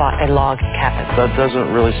lunatic has bought a log cabin. That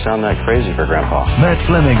doesn't really sound that crazy for Grandpa. Matt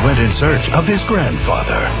Fleming went in search of his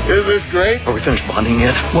grandfather. Is this great? Are we finished bonding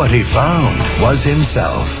yet? What he found was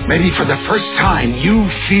himself. Maybe for the first time, you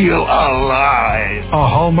feel alive. A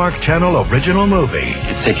Hallmark Channel original movie.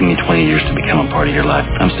 It's taken me 20 years to become a part of your life.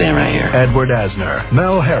 I'm staying right here. Edward Asner,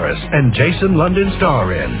 Mel Harris, and Jason London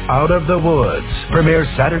star in Out of the Woods. Premieres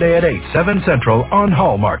Saturday at 8, 7 Central on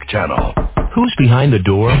Hallmark Channel. Who's behind the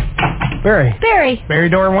door? Barry. Barry. Barry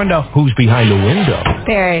Door and Window. Who's behind the window?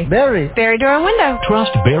 Barry. Barry. Barry Door and Window.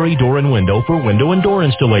 Trust Barry Door and Window for window and door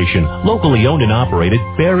installation. Locally owned and operated,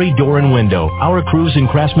 Barry Door and Window. Our crews and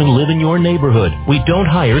craftsmen live in your neighborhood. We don't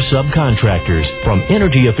hire subcontractors. From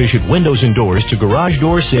energy-efficient windows and doors to garage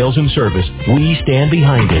door sales and service, we stand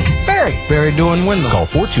behind it. Barry. Barry Door and Window. Call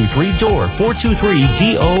 423-DOOR,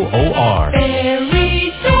 423-DOOR.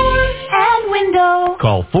 Barry Door and Window.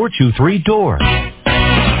 Call 423-DOOR.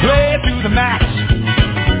 Play it to the max.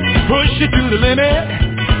 Push it to the limit.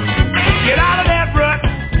 Get out of that rut.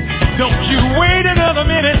 Don't you wait another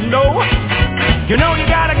minute, no. You know you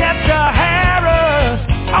gotta get to Harris.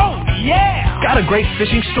 Oh, yeah. Got a great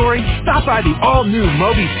fishing story? Stop by the all-new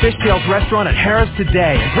Moby's Fishtails restaurant at Harris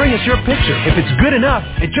today and bring us your picture. If it's good enough,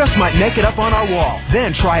 it just might make it up on our wall.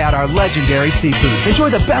 Then try out our legendary seafood.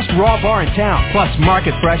 Enjoy the best raw bar in town, plus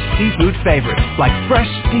market-fresh seafood favorites like fresh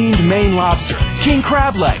steamed Maine lobster, king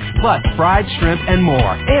crab legs, plus fried shrimp and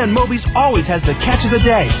more. And Moby's always has the catch of the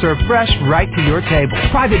day, served fresh right to your table.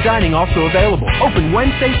 Private dining also available. Open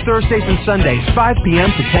Wednesdays, Thursdays, and Sundays, 5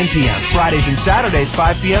 p.m. to 10 p.m. Fridays and Saturdays,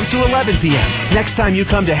 5 p.m. to 11 p.m. Next time you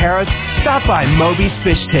come to Harris, stop by Moby's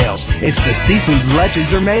Fishtails. It's the seafood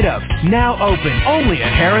legends are made of. Now open only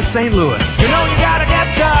at Harris St. Louis. You know you gotta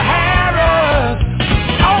get to Harris.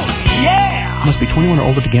 Oh, yeah. Must be 21 or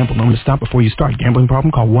older to gamble. Know when to stop before you start. Gambling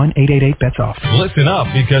problem? Call 1-888-BETS-OFF. Listen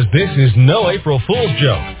up, because this is no April Fool's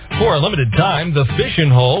joke. For a limited time, the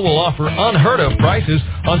Fishing Hole will offer unheard-of prices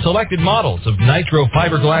on selected models of Nitro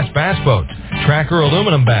fiberglass bass boats, Tracker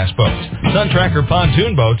aluminum bass boats, Sun Tracker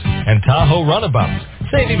pontoon boats, and Tahoe runabouts.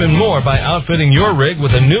 Save even more by outfitting your rig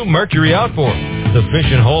with a new Mercury outboard. The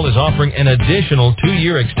Fishing Hole is offering an additional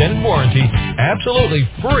 2-year extended warranty, absolutely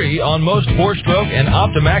free on most 4-stroke and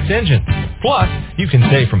Optimax engines. Plus, you can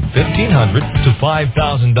save from $1,500 to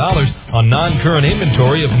 $5,000 on non-current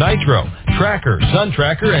inventory of Nitro, Tracker, Sun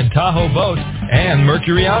Tracker, and Tahoe boats, and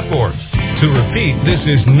Mercury outboards. To repeat, this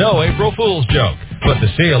is no April Fool's joke, but the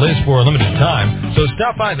sale is for a limited time, so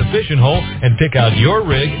stop by the Fishing Hole and pick out your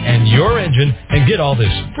rig and your engine and get all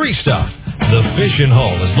this free stuff. The Fishing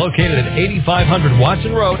Hole is located at 8500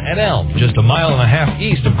 Watson Road at Elm, just a mile and a half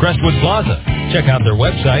east of Crestwood Plaza. Check out their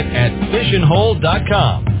website at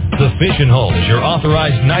fishinghole.com. The Fishing Hole is your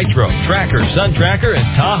authorized Nitro, Tracker, Sun Tracker,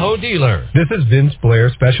 and Tahoe dealer. This is Vince Blair,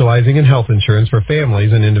 specializing in health insurance for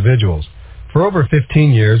families and individuals. For over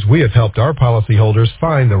 15 years, we have helped our policyholders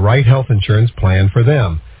find the right health insurance plan for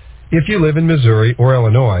them. If you live in Missouri or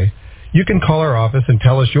Illinois, you can call our office and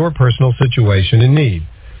tell us your personal situation and need.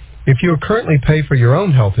 If you currently pay for your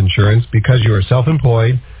own health insurance because you are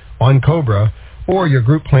self-employed, on COBRA, or your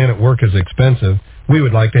group plan at work is expensive, we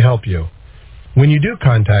would like to help you. When you do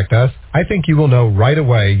contact us, I think you will know right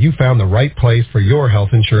away you found the right place for your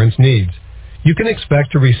health insurance needs. You can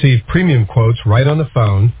expect to receive premium quotes right on the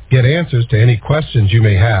phone, get answers to any questions you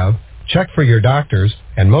may have, check for your doctors,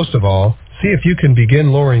 and most of all, see if you can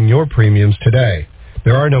begin lowering your premiums today.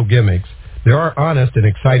 There are no gimmicks. There are honest and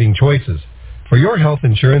exciting choices. For your health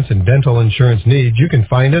insurance and dental insurance needs, you can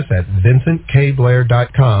find us at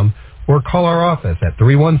vincentkblair.com or call our office at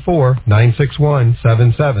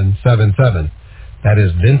 314-961-7777. That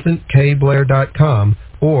is vincentkblair.com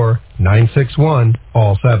or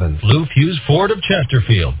 961-all-7. Blue Fuse Ford of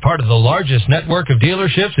Chesterfield, part of the largest network of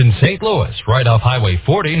dealerships in St. Louis, right off Highway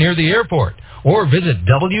 40 near the airport. Or visit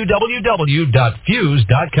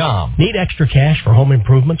www.fuse.com. Need extra cash for home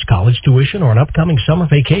improvements, college tuition, or an upcoming summer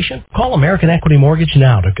vacation? Call American Equity Mortgage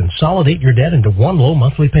now to consolidate your debt into one low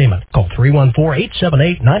monthly payment. Call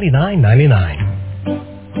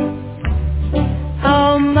 314-878-9999.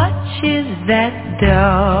 How much is that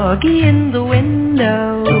doggy in the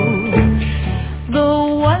window? The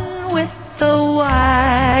one with the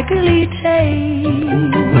waggly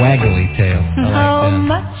tail. waggly tail. How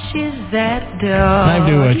much is that dog? Time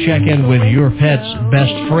to check in with your pet's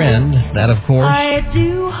best friend. That, of course,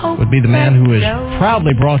 would be the man who is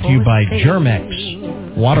proudly brought to you by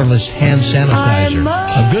Germex waterless hand sanitizer.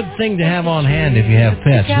 A good thing to have on hand if you have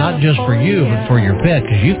pets, not just for you, but for your pet,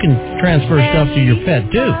 because you can transfer stuff to your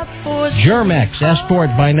pet, too. Germex, Escort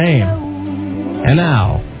by name. And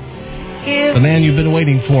now, the man you've been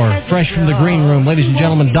waiting for, fresh from the green room, ladies and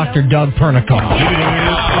gentlemen, Dr. Doug Pernicoff.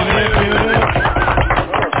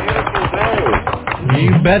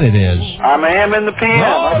 You bet it is. I am in the PM.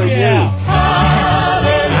 Oh,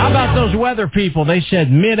 How about those weather people? They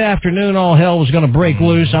said mid-afternoon all hell was going to break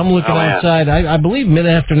loose. I'm looking outside. I believe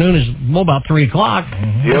mid-afternoon is about 3 o'clock. Do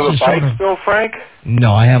you have a bike still, Frank?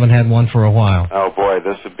 No, I haven't had one for a while. Oh, boy,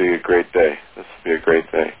 this would be a great day.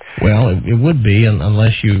 Well, it would be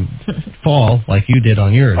unless you fall like you did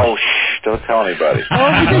on yours. Oh, don't tell anybody. Good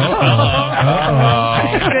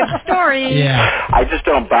story. Yeah. I just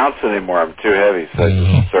don't bounce anymore. I'm too heavy, so I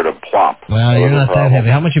just sort of plump. Well, you're not that heavy.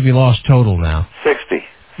 How much have you lost total now? 60.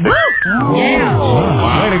 Woo! Yeah.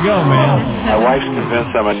 Wow. Way to go, man. My wife's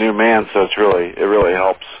convinced I'm a new man, so it really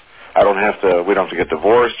helps. We don't have to get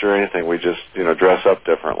divorced or anything. We just, dress up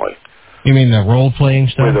differently. You mean the role-playing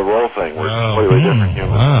stuff? The role thing. We're completely different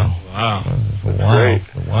humans. Wow. Great.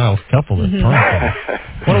 A wild couple.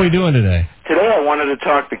 What are we doing today? Today I wanted to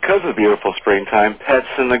talk, because of beautiful springtime, pets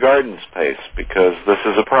in the garden space, because this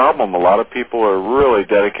is a problem. A lot of people are really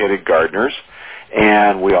dedicated gardeners,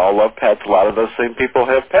 and we all love pets. A lot of those same people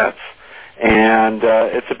have pets, and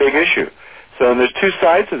it's a big issue. So there's two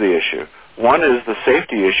sides of the issue. One is the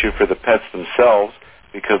safety issue for the pets themselves,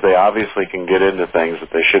 because they obviously can get into things that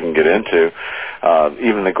they shouldn't get into.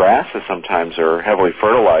 Even the grasses sometimes are heavily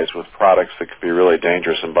fertilized with products that could be really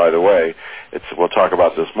dangerous. And by the way, we'll talk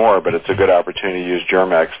about this more, but it's a good opportunity to use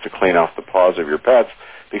Germex to clean off the paws of your pets,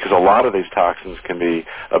 because a lot of these toxins can be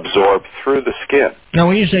absorbed through the skin. Now,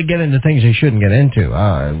 when you say get into things they shouldn't get into,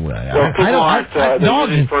 they're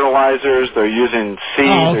using fertilizers, they're using seeds,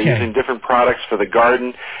 they're using different products for the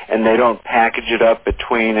garden, and they don't package it up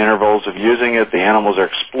between intervals of using it. The animals are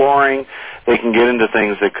exploring. They can get into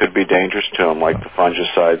things that could be dangerous to them, like the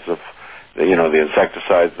fungicides, the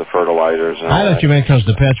insecticides, the fertilizers. And I thought you meant because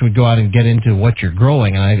the pets would go out and get into what you're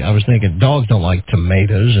growing, and I was thinking dogs don't like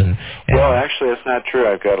tomatoes. Well, actually, it's not true.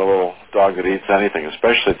 I've got a little dog that eats anything,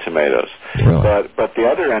 especially tomatoes. Really? But the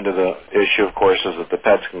other end of the issue, of course, is that the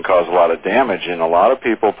pets can cause a lot of damage, and a lot of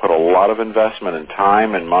people put a lot of investment in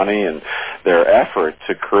time and money and their effort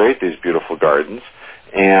to create these beautiful gardens.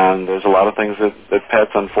 And there's a lot of things that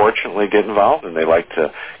pets unfortunately get involved in. They like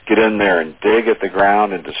to get in there and dig at the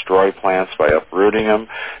ground and destroy plants by uprooting them.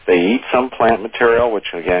 They eat some plant material,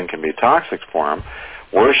 which again can be toxic for them.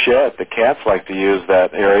 Worse yet, the cats like to use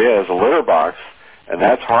that area as a litter box, and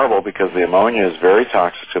that's horrible because the ammonia is very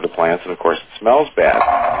toxic to the plants, and of course it smells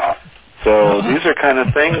bad. So these are kind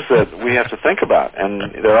of things that we have to think about.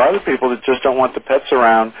 And there are other people that just don't want the pets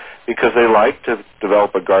around because they like to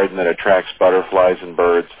develop a garden that attracts butterflies and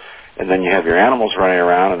birds, and then you have your animals running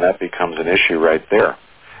around, and that becomes an issue right there.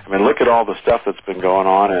 I mean, look at all the stuff that's been going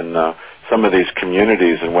on in some of these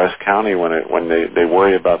communities in West County when they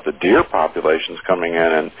worry about the deer populations coming in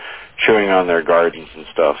and chewing on their gardens and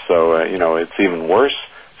stuff. So, it's even worse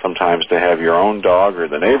sometimes to have your own dog or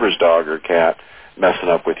the neighbor's dog or cat messing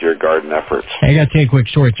up with your garden efforts. I got to tell you a quick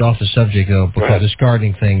story. It's off the subject, though, because this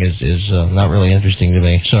gardening thing is not really interesting to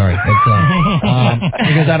me. Sorry.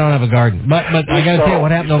 Because I don't have a garden. But I got to tell you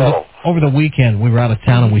what happened over the weekend. We were out of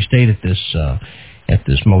town, and we stayed at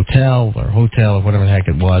this motel or hotel or whatever the heck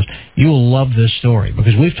it was. You will love this story,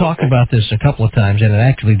 because we've talked about this a couple of times, and it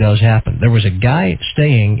actually does happen. There was a guy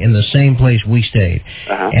staying in the same place we stayed,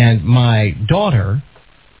 and my daughter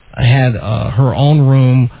had her own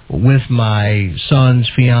room with my son's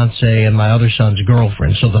fiance and my other son's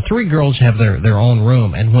girlfriend. So the three girls have their own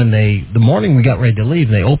room. And when the morning we got ready to leave,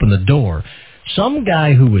 they opened the door. Some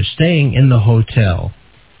guy who was staying in the hotel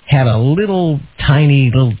had a tiny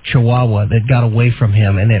little chihuahua that got away from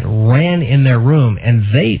him, and it ran in their room, and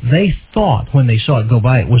they thought when they saw it go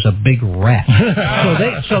by it was a big rat.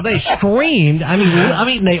 so they screamed. I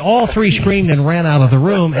mean they all three screamed and ran out of the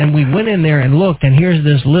room, and we went in there and looked, and here's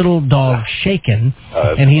this little dog shaking,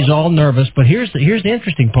 and he's all nervous. But here's the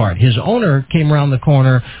interesting part. His owner came around the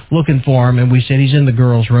corner looking for him, and we said he's in the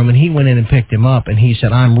girls' room, and he went in and picked him up, and he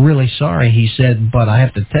said, "I'm really sorry." He said, "But I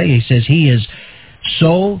have to tell you," he says, "he is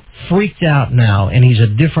so freaked out now, and he's a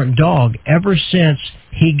different dog ever since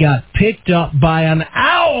he got picked up by an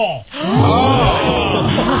owl."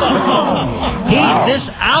 This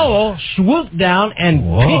owl swooped down and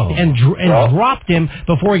picked and dropped him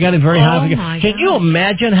before he got him very high. Can you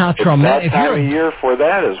imagine how traumatic? It's that time of year for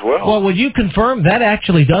that as well. Well, would you confirm that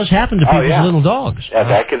actually does happen to people's little dogs? Yeah,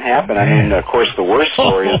 that can happen. I mean, of course, the worst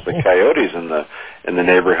story is the coyotes in the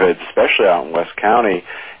neighborhoods, especially out in West County.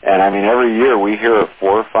 And I mean, every year we hear 4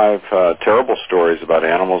 or 5 terrible stories about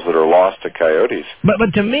animals that are lost to coyotes.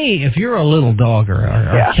 But to me, if you're a little dog or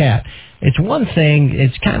a cat, it's one thing.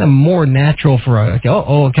 It's kind of more natural for a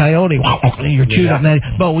coyote. You're chewed up.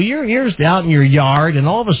 But when you're out in your yard and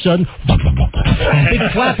all of a sudden,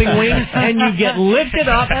 big flapping wings, and you get lifted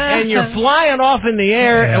up and you're flying off in the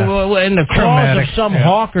air in the claws of some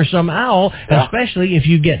hawk or some owl, especially if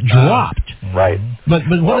you get dropped. Right. But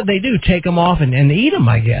what do? Take them off and eat them,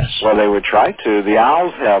 I guess. Well, they would try to. The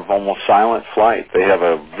owls have almost silent flight. They have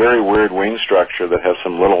a very weird wing structure that has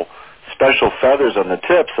some little special feathers on the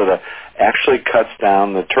tips that actually cuts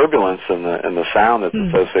down the turbulence and the sound that's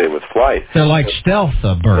associated with flight. They're like stealth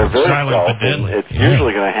birds. They're very silent stealth, but deadly. It's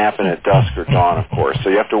usually going to happen at dusk or dawn, of course. So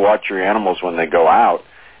you have to watch your animals when they go out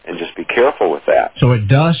and just be careful with that. So at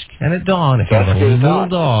dusk and at dawn, if you have a little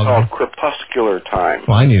dog. It's called crepuscular time.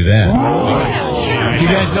 Well, I knew that. You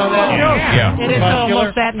guys know that? Yeah. It is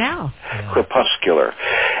almost that now. Crepuscular.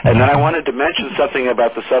 And then I wanted to mention something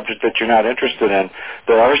about the subject that you're not interested in.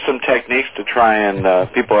 There are some techniques to try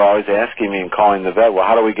and, people are always asking me and calling the vet, well,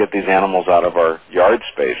 how do we get these animals out of our yard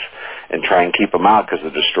space and try and keep them out because they're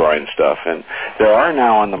destroying stuff? And there are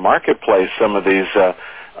now on the marketplace some of these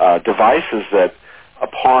devices that,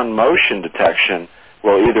 upon motion detection,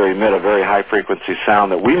 will either emit a very high-frequency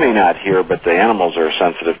sound that we may not hear but the animals are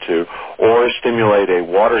sensitive to, or stimulate a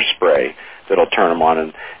water spray that'll turn them on,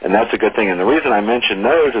 and that's a good thing. And the reason I mention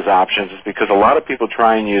those as options is because a lot of people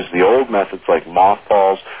try and use the old methods like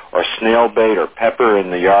mothballs or snail bait or pepper in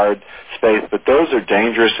the yard space, but those are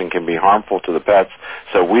dangerous and can be harmful to the pets,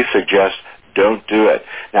 so we suggest don't do it.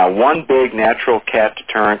 Now, one big natural cat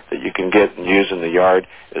deterrent that you can get and use in the yard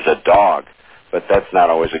is a dog. But that's not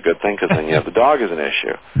always a good thing because then you have the dog as an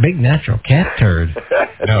issue. Big natural cat turd.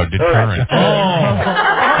 No, deterrent. But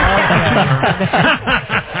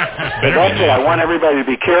that's it. I want everybody to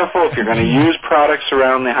be careful. If you're going to use products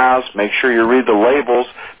around the house, make sure you read the labels,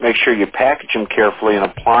 make sure you package them carefully and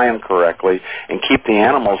apply them correctly, and keep the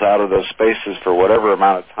animals out of those spaces for whatever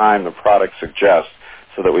amount of time the product suggests,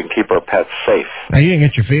 so that we can keep our pets safe. Now, you didn't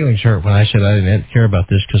get your feelings hurt when I said I didn't care about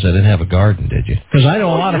this because I didn't have a garden, did you? Because I know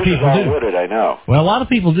a lot of people do. Wooded, I know. Well, a lot of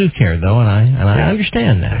people do care, though, and I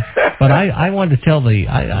understand that. But I wanted to tell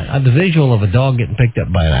the visual of a dog getting picked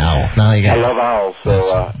up by an owl. Now you got. I love owls,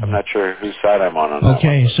 so I'm not sure whose side I'm on that.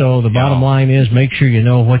 Okay, so the bottom line is make sure you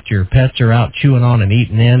know what your pets are out chewing on and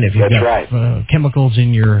eating in. If you've got chemicals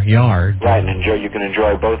in your yard. Right, and you can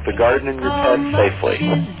enjoy both the garden and your pets safely.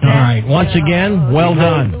 All right, once again, well done.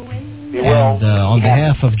 And on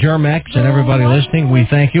behalf of Germex and everybody listening, we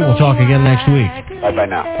thank you. We'll talk again next week. Bye-bye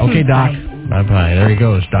now. Okay, Doc. Bye-bye. There he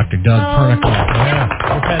goes, Dr. Doug Pernick. Yeah,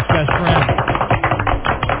 your pet's best friend.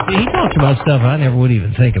 See, he talks about stuff I never would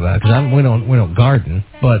even think about because we don't garden,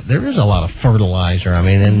 but there is a lot of fertilizer. I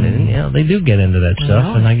mean, and you know, they do get into that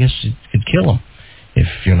stuff, and I guess it could kill them if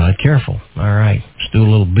you're not careful. All right, let's do a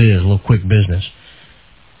little quick business.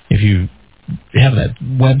 If you have that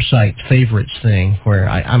website favorites thing where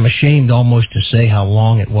I'm ashamed almost to say how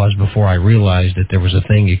long it was before I realized that there was a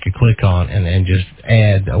thing you could click on and just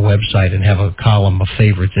add a website and have a column of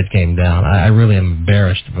favorites that came down. I really am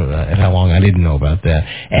embarrassed at how long I didn't know about that.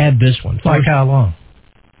 Add this one. Like how long?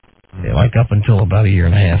 Like up until about 1.5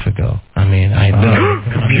 years ago. I mean, I've been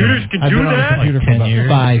computers can do that. On the computer for about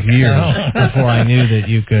 5 years before I knew that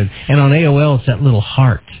you could. And on AOL, it's that little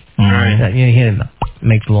heart. Right. That, you hit it,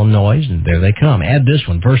 makes a little noise, and there they come. Add this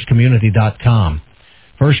one, firstcommunity.com.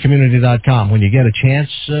 Firstcommunity.com. When you get a chance,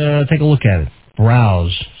 take a look at it.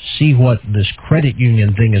 Browse. See what this credit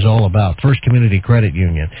union thing is all about. First Community Credit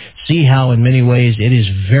Union. See how in many ways it is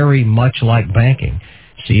very much like banking.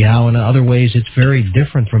 See how in other ways it's very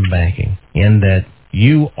different from banking in that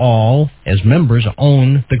you all, as members,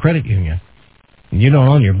 own the credit union. You don't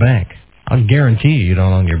own your bank. I'll guarantee you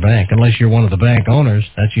don't own your bank unless you're one of the bank owners.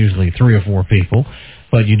 That's usually 3 or 4 people.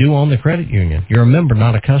 But you do own the credit union. You're a member,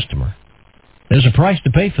 not a customer. There's a price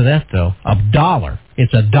to pay for that, though. $1.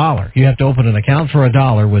 It's $1. You have to open an account for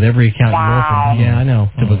 $1 with every account you open. Yeah, I know,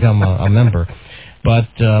 to become a member. But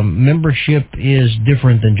membership is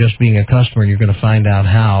different than just being a customer. You're going to find out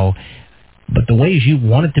how. But the ways you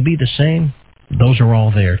want it to be the same, those are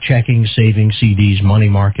all there. Checking, savings, CDs, money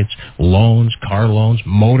markets, loans, car loans,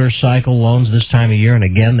 motorcycle loans this time of year. And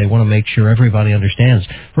again, they want to make sure everybody understands.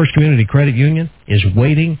 First Community Credit Union is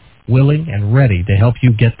waiting willing and ready to help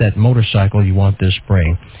you get that motorcycle you want this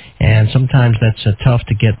spring. And sometimes that's tough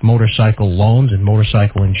to get motorcycle loans and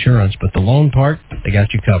motorcycle insurance, but the loan part, they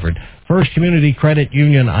got you covered. First Community Credit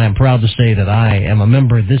Union, I am proud to say that I am a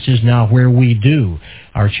member. This is now where we do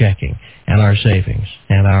our checking and our savings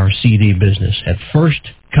and our CD business at First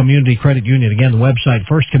Community Credit Union. Again, the website,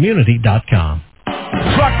 firstcommunity.com.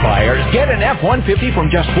 Truck buyers, get an F-150 from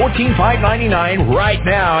just $14,599 right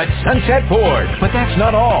now at Sunset Ford. But that's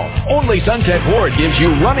not all. Only Sunset Ford gives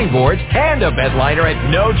you running boards and a bed liner at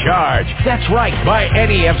no charge. That's right. Buy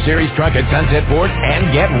any F-Series truck at Sunset Ford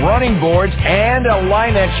and get running boards and a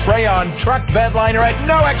Line-X spray-on truck bed liner at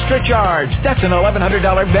no extra charge. That's an $1,100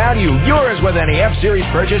 value. Yours with any F-Series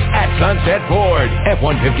purchase at Sunset Ford.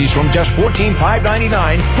 F-150s from just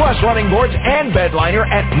 $14,599 plus running boards and bed liner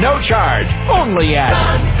at no charge. Only at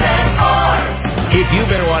Sunset Ford. If you've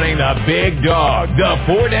been wanting the big dog, the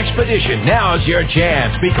Ford Expedition, now's your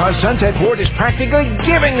chance because Sunset Ford is practically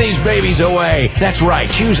giving these babies away. That's right.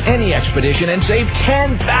 Choose any Expedition and save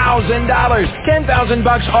 $10,000.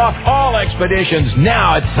 $10,000 off all Expeditions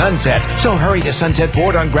now at Sunset. So hurry to Sunset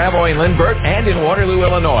Ford on Gravois and Lindbergh and in Waterloo,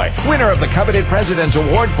 Illinois. Winner of the coveted President's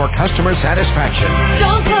Award for Customer Satisfaction.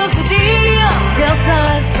 Don't close the deal till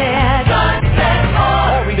Sunset. Sunset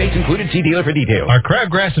Ford. All rebates included. See dealer for details. Are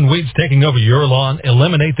crabgrass and weeds taking over your lawn?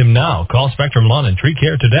 Eliminate them now. Call Spectrum Lawn and Tree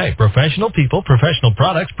Care today. Professional people, professional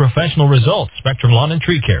products, professional results. Spectrum Lawn and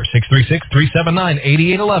Tree Care,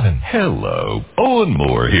 636-379-8811. Hello. Owen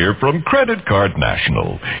Moore here from Credit Card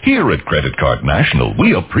National. Here at Credit Card National,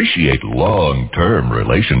 we appreciate long-term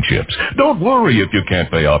relationships. Don't worry if you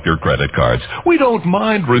can't pay off your credit cards. We don't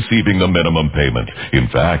mind receiving the minimum payment. In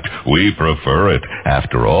fact, we prefer it.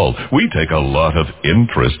 After all, we take a lot of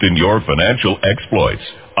interest in your financial exploits.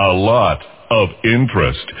 A lot of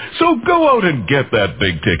interest. So go out and get that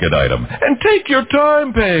big-ticket item and take your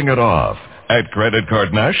time paying it off. At Credit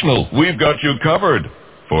Card National, we've got you covered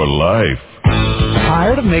for life.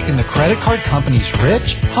 Tired of making the credit card companies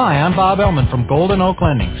rich? Hi, I'm Bob Ellman from Golden Oak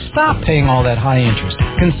Lending. Stop paying all that high interest.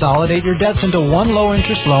 Consolidate your debts into one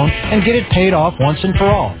low-interest loan and get it paid off once and for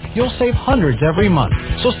all. You'll save hundreds every month.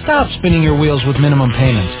 So stop spinning your wheels with minimum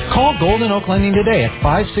payments. Call Golden Oak Lending today at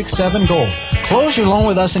 567-GOLD. Close your loan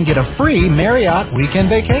with us and get a free Marriott weekend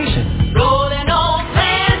vacation. Golden Oak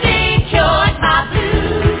Lending, cures my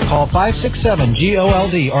blues. Call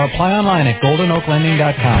 567-GOLD or apply online at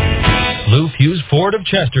goldenoaklending.com. Lou Fuse Ford of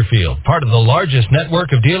Chesterfield, part of the largest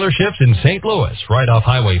network of dealerships in St. Louis, right off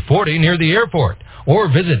Highway 40 near the airport. Or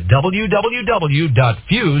visit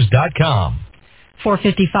www.fuse.com.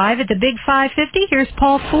 4:55 at the Big 550. Here's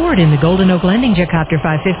Paul Ford in the Golden Oak Lending Jacopter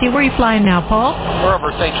 550. Where are you flying now, Paul? We're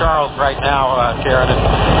over St. Charles right now, Karen, and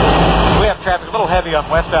we have traffic a little heavy on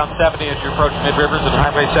westbound 70 as you approach Mid-Rivers and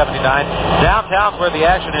Highway 79. Downtown's where the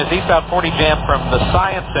action is. Eastbound 40 jam from the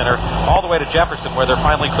Science Center all the way to Jefferson, where they're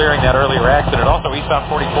finally clearing that earlier accident. Also, eastbound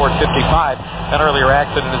 44 at 55, an earlier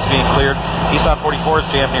accident is being cleared. Eastbound 44 is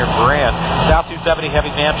jammed near Grand. South 270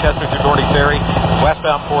 heavy Manchester through Doherty Ferry.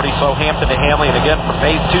 Westbound 40 slow Hampton to Hanley, and again from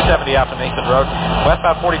 270 out to Mason Road.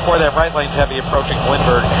 Westbound 44, that right lane's heavy approaching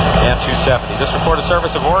Lindbergh and 270. This report a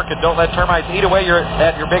service of Orkin. Don't let termites eat away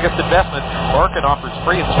at your biggest investment. Orkin offers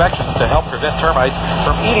free inspections to help prevent termites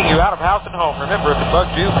from eating you out of house and home. Remember, if it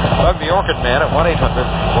bugs you, bug the Orkin Man at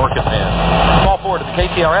 1-800-ORKIN-MAN. Call forward to the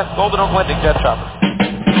KTRS Golden Oak Lending Jet Shopper.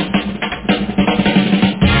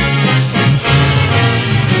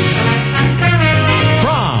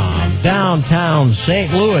 Downtown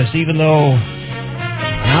St. Louis, even though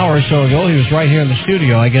an hour or so ago he was right here in the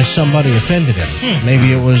studio, I guess somebody offended him.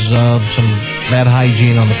 Maybe it was some bad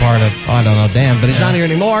hygiene on the part of, I don't know, Dan, but he's not here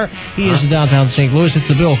anymore. He is in downtown St. Louis. It's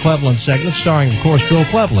the Bill Cleveland segment, starring, of course, Bill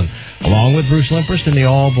Cleveland, along with Bruce Limprest and the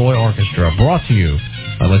All-Boy Orchestra, brought to you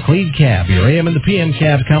by Laclede Cab, your AM and the PM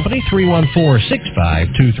Cab Company,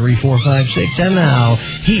 314-652-3456. And now,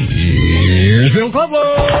 here's Bill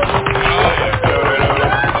Cleveland.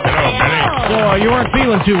 So you weren't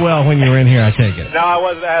feeling too well when you were in here, I take it. No, I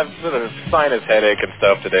wasn't. I have a sinus headache and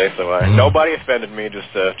stuff today, so nobody offended me.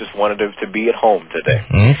 Just wanted to be at home today.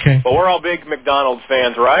 Okay. But we're all big McDonald's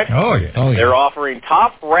fans, right? Oh yeah. They're offering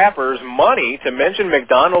top rappers money to mention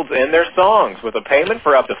McDonald's in their songs with a payment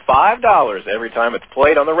for up to $5 every time it's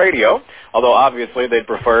played on the radio. Although obviously they'd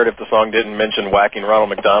prefer it if the song didn't mention whacking Ronald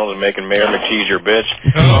McDonald and making Mayor McCheese your bitch.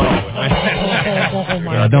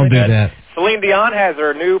 Don't do that. Celine Dion has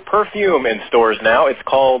her new perfume in stores now. It's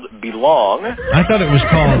called Belong. I thought it was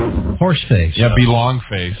called Horseface. Yeah, Belong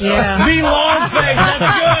Face. Yeah. Belong Face.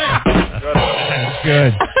 That's good. That's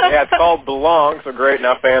good. Yeah, it's called Belong. So great.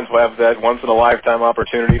 Now fans will have that once-in-a-lifetime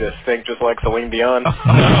opportunity to stink just like Celine Dion.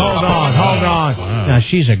 Hold on. Now,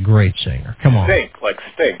 she's a great singer. Come on. Stink like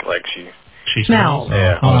she smells.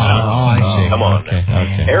 Yeah. Oh, I see. Come on.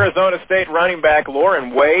 Okay. Arizona State running back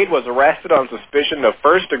Lauren Wade was arrested on suspicion of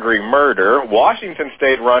first-degree murder. Washington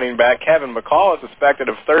State running back Kevin McCall is suspected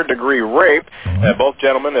of third-degree rape. Both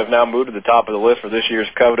gentlemen have now moved to the top of the list for this year's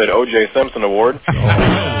coveted O.J. Simpson Award.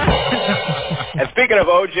 And speaking of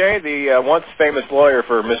O.J., the once famous lawyer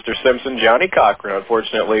for Mr. Simpson, Johnny Cochran,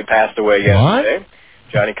 unfortunately passed away yesterday. What?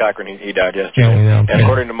 Johnny Cochran, he died yesterday. Okay. And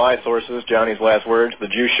according to my sources, Johnny's last words, the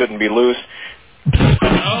Jews shouldn't be loose.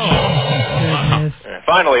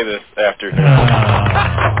 Finally this afternoon.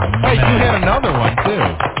 Hey, you had another one,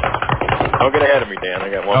 too. Don't get ahead of me, Dan. I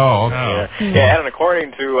got one. Oh, okay. Yeah, and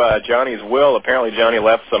according to Johnny's will, apparently Johnny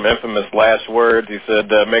left some infamous last words. He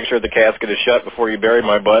said, make sure the casket is shut before you bury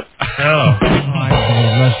my butt. I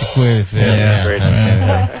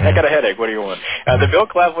got a headache. What do you want? The Bill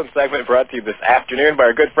Cleveland segment brought to you this afternoon by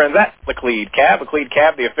our good friends at Laclede Cab. Laclede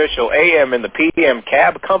Cab, the official AM and the PM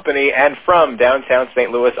cab company. And from downtown St.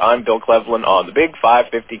 Louis, I'm Bill Cleveland on the Big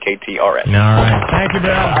 550 KTRS. All right. Thank you, Bill.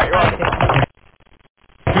 All right, you're welcome.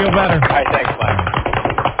 Feel better. All right, thanks, bye.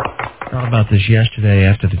 Thought about this yesterday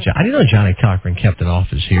after the I didn't know Johnny Cochran kept an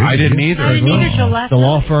office here. I didn't either. I didn't either till last The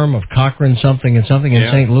law firm of Cochran something in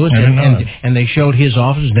St. Louis, and they showed his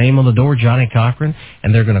office name on the door, Johnny Cochran,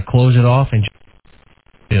 and they're going to close it off and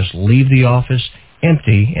just leave the office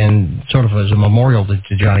empty, and sort of as a memorial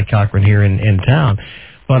to Johnny Cochran here in town.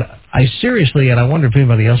 But I seriously, and I wonder if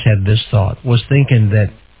anybody else had this thought, was thinking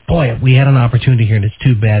that, boy, we had an opportunity here, and it's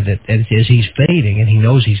too bad that as he's fading and he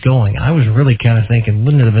knows he's going, I was really kind of thinking,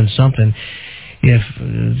 wouldn't it have been something if,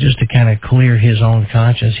 just to kind of clear his own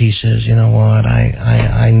conscience, he says, you know what,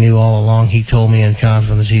 I knew all along, he told me in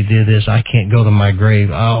confidence he did this, I can't go to my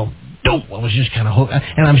grave. Oh, dope. I was just kind of hooked.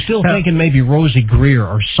 And I'm still thinking maybe Rosie Greer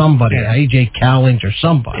or somebody, A.J. Cowlings or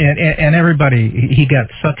somebody. And everybody, he got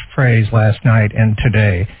such praise last night and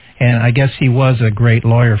today. And I guess he was a great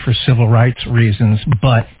lawyer for civil rights reasons,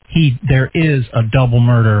 but there is a double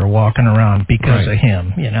murderer walking around because of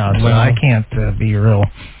him, you know. So I can't be real.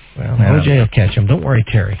 Well, OJ will catch him. Don't worry,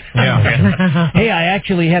 Terry. Yeah. Hey, I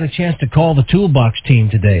actually had a chance to call the Toolbox team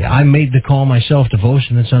today. I made the call myself to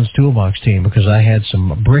Vosen & Sons Toolbox team because I had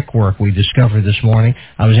some brickwork we discovered this morning.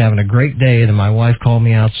 I was having a great day, and my wife called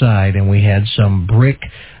me outside, and we had some brick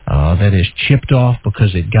that is chipped off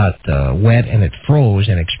because it got wet and it froze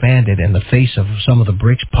and expanded, and the face of some of the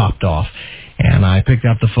bricks popped off. And I picked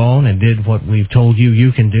up the phone and did what we've told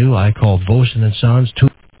you can do. I called Vosen & Sons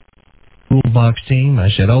Toolbox team. I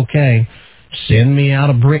said, okay, send me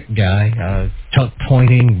out a brick guy, tuck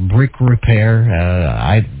pointing, brick repair,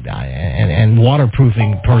 and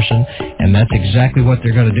waterproofing person, and that's exactly what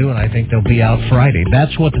they're going to do, and I think they'll be out Friday.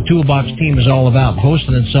 That's what the Toolbox team is all about.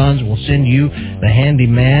 Vosen & Sons will send you the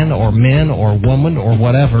handyman or men or woman or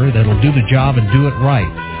whatever that'll do the job and do it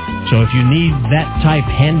right. So if you need that type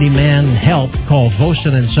handyman help, call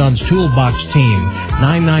Vosen & Sons Toolbox Team,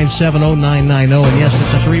 997-0990, and yes,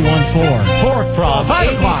 it's a 314. Fork from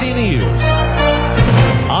ABC News.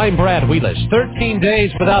 I'm Brad Wheelis. 13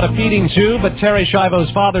 days without a feeding tube, but Terry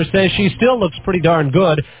Schiavo's father says she still looks pretty darn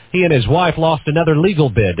good. He and his wife lost another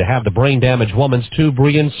legal bid to have the brain-damaged woman's tube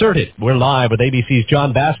reinserted. We're live with ABC's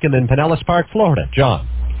John Bascom in Pinellas Park, Florida. John.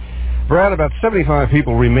 Brad, about 75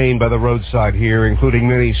 people remain by the roadside here, including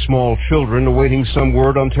many small children, awaiting some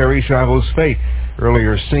word on Terry Schiavo's fate.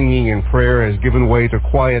 Earlier, singing and prayer has given way to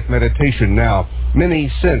quiet meditation now. Many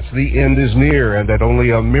sense the end is near and that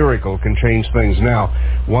only a miracle can change things now.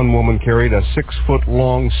 One woman carried a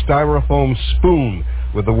 6-foot-long styrofoam spoon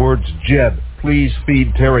with the words, "Jeb, please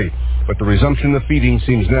feed Terry." But the resumption of feeding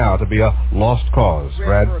seems now to be a lost cause.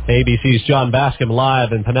 Brad? ABC's John Bascom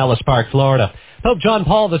live in Pinellas Park, Florida. Pope John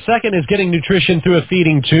Paul II is getting nutrition through a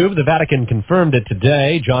feeding tube. The Vatican confirmed it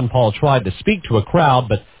today. John Paul tried to speak to a crowd,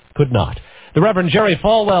 but could not. The Reverend Jerry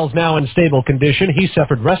Falwell's now in stable condition. He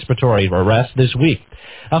suffered respiratory arrest this week.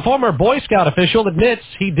 A former Boy Scout official admits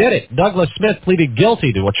he did it. Douglas Smith pleaded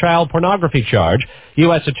guilty to a child pornography charge.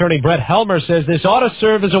 U.S. Attorney Brett Helmer says this ought to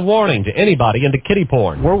serve as a warning to anybody into kiddie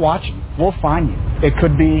porn. We're watching. We'll find you. It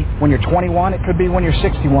could be when you're 21. It could be when you're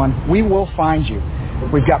 61. We will find you.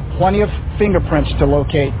 We've got plenty of fingerprints to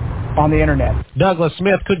locate on the Internet. Douglas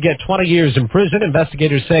Smith could get 20 years in prison.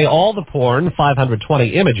 Investigators say all the porn,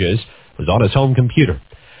 520 images, was on his home computer.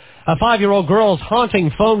 A 5-year-old girl's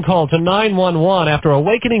haunting phone call to 911 after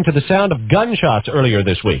awakening to the sound of gunshots earlier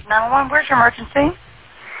this week. 911, where's your emergency?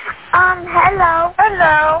 Hello.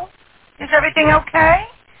 Hello. Is everything okay?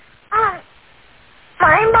 My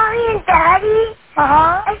mommy and daddy.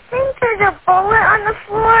 I think there's a bullet on the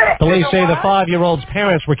floor. Police say the 5-year-old's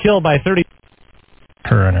parents were killed by 30...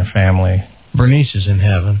 Her and her family. Bernice is in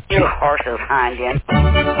heaven. You horse is hanging.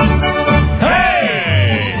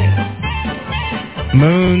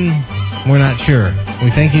 Moon, we're not sure.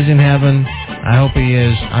 We think he's in heaven. I hope he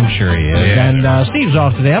is. I'm sure he is. Yeah. And Steve's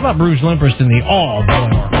off today. How about Bruce Limperst in the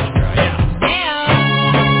all-blowing orchestra? Yeah.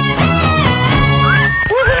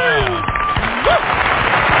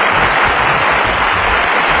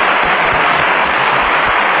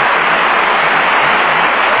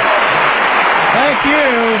 Thank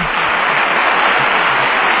you.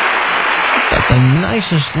 Got the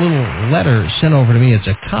nicest little letter sent over to me. It's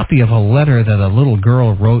a copy of a letter that a little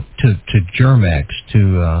girl wrote to Germex,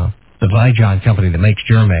 to the Vijon company that makes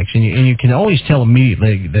Germex. And you can always tell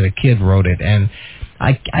immediately that a kid wrote it. And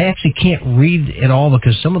I actually can't read it all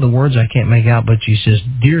because some of the words I can't make out, but she says,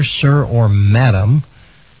 "Dear Sir or Madam,"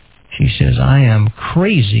 she says, "I am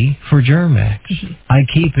crazy for Germex. I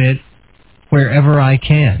keep it wherever I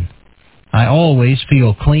can. I always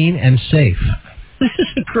feel clean and safe." This is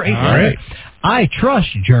a great letter. Right. I trust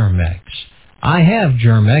Germex. I have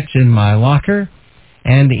Germex in my locker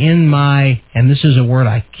and in my, and this is a word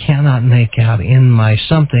I cannot make out, in my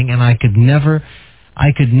something, and I could never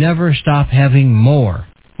stop having more.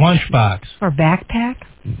 Lunchbox. Or backpack?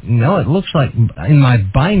 No, it looks like in my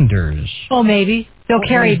binders. Oh, maybe. They'll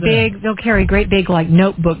carry great big, like,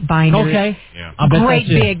 notebook binders. Okay. Yeah. I'll bet Great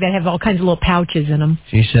that's it. big that have all kinds of little pouches in them.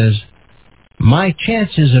 She says, "My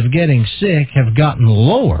chances of getting sick have gotten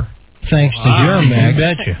lower thanks to Germex. You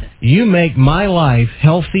betcha. You make my life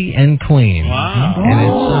healthy and clean." Wow. And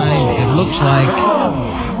it's signed, it looks like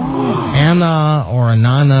Anna or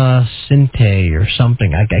Anana Sinte or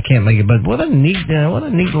something. I can't make it, but what a neat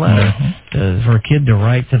letter for a kid to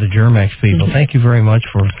write to the Germex people. Thank you very much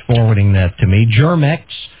for forwarding that to me. Germex,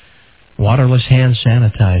 waterless hand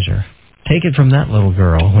sanitizer. Take it from that little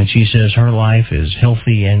girl when she says her life is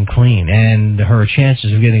healthy and clean and her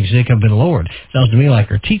chances of getting sick have been lowered. Sounds to me like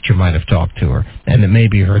her teacher might have talked to her, and that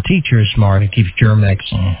maybe her teacher is smart and keeps Germex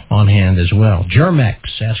on hand as well.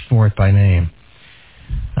 Germex, ask for it by name.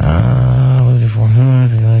 Looking for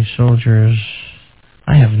soldiers.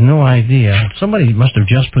 I have no idea. Somebody must have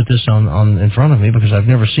just put this on in front of me because I've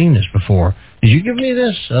never seen this before. Did you give me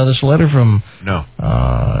this letter from No.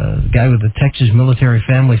 The guy with the Texas Military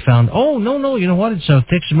Family Foundation? Oh, no, you know what? It's a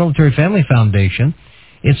Texas Military Family Foundation.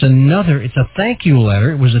 It's a thank you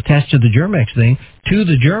letter. It was attached to the Germex thing, to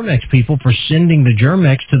the Germex people for sending the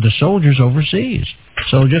Germex to the soldiers overseas.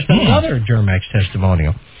 So just another Germex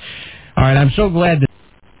testimonial. All right, I'm so glad that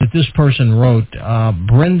this person wrote,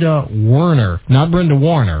 Brenda Werner, not Brenda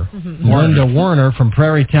Warner, Brenda Werner from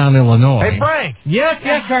Prairie Town, Illinois. Hey, Frank. Yes,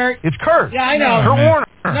 Kurt. It's Kurt. Yeah, I know. Kurt Warner.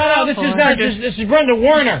 No, this is not. This is Brenda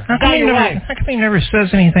Warner. How come he never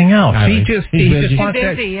says anything else? He just wants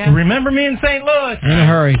that. Yeah. Remember me in St. Louis? In a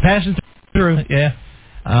hurry. Passing through. Yeah.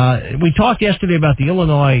 We talked yesterday about the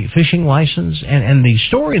Illinois fishing license, and the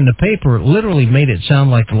story in the paper literally made it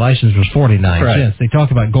sound like the license was 49 cents. They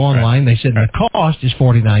talked about go online. They said the cost is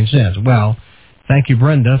 49 cents. Well, thank you,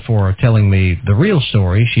 Brenda, for telling me the real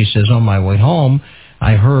story. She says, on my way home,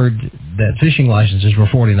 I heard that fishing licenses were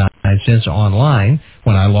 49 cents online.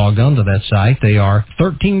 When I logged onto that site, they are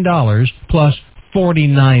 $13 plus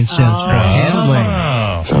 49 cents for handling.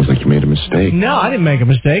 Sounds like you made a mistake. No, I didn't make a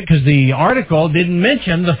mistake because the article didn't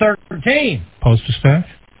mention the 13. Post-dispatch?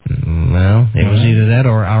 Well, it was either that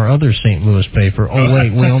or our other St. Louis paper. Oh,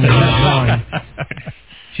 wait, we only have one.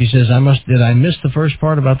 She says, did I miss the first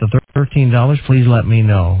part about the $13? Please let me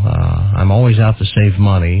know. I'm always out to save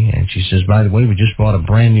money. And she says, by the way, we just bought a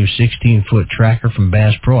brand new 16-foot tracker from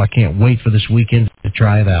Bass Pro. I can't wait for this weekend to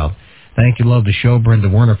try it out. Thank you, love the show, Brenda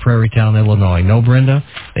Werner, Prairie Town, Illinois. No, Brenda,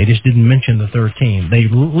 they just didn't mention the 13. They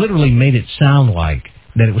literally made it sound like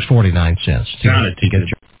that it was 49 cents to get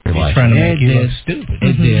your license. Trying to make you look stupid.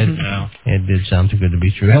 It did. It did sound too good to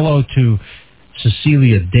be true. Hello to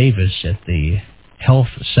Cecilia Davis at the Health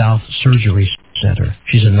South Surgery Center.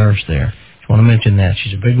 She's a nurse there. Just want to mention that.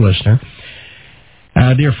 She's a big listener.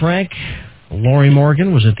 Dear Frank, Lori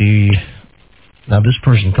Morgan was at the... Now, this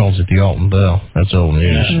person calls it the Alton Bell. That's old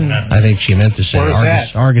news. I think she meant to say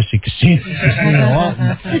Argosy Casino Alton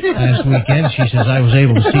last weekend. She says, I was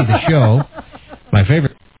able to see the show. My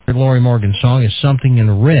favorite Lori Morgan song is Something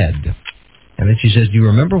in Red. And then she says, do you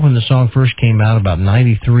remember when the song first came out, about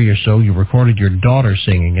 93 or so? You recorded your daughter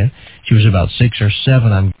singing it. She was about 6 or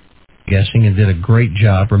 7, I'm guessing and did a great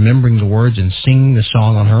job remembering the words and singing the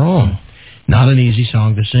song on her own. Not an easy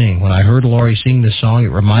song to sing. When I heard Lori sing this song, it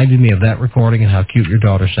reminded me of that recording and how cute your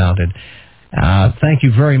daughter sounded. Thank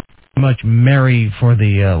you very much, Mary, for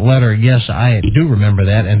the letter. Yes, I do remember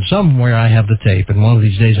that, and somewhere I have the tape, and one of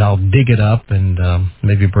these days I'll dig it up and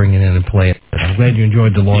maybe bring it in and play it. I'm glad you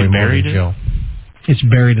enjoyed the Lori Morgan show. It's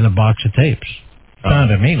buried in a box of tapes.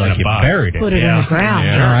 Sounded to me like you buried it. Put it in the ground.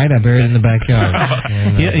 Yeah. All right, I buried it in the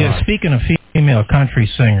backyard. Speaking of female country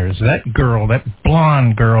singers, that girl, that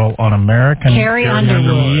blonde girl on American... Carrie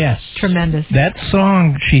Underwood. Yes. Tremendous. That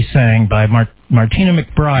song she sang by Martina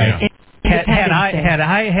McBride... Had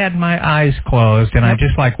I had my eyes closed and I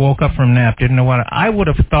just woke up from nap, didn't know what I would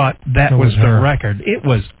have thought that was the record. It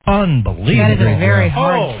was unbelievable. That is a very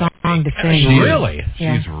hard song to sing. Really?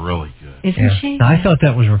 Yeah. She's really good. Isn't she? Now, I thought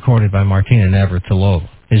that was recorded by Martina Navratilova.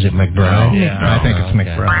 Is it McBride? Yeah, I think it's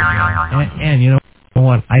McBride. And you know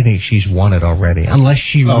what? I think she's won it already. Unless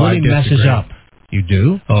she really messes up. You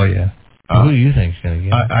do? Oh, yeah. Who do you think's going to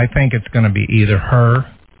get it? I think it's going to be either her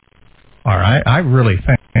or I really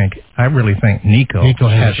think Nico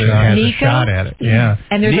has a shot at it. Yeah.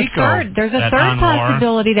 And there's a third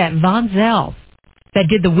possibility that Von Zell that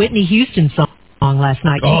did the Whitney Houston song last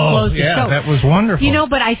night. Closed the show. That was wonderful. You know,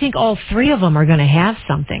 but I think all three of them are going to have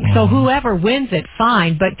something. So whoever wins it,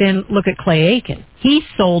 fine. But then look at Clay Aiken. He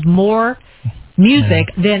sold more music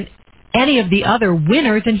than any of the other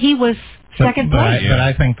winners, and he was second place. But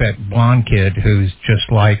I think that blonde kid who's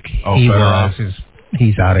just like he was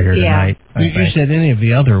he's out of here tonight. You said any of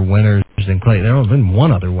the other winners than Clay. There have been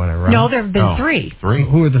one other winner, right? No, there have been three.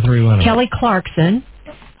 Who are the three winners? Kelly Clarkson,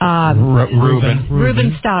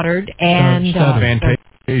 Ruben Stoddard, and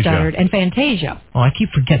Fantasia. Oh, I keep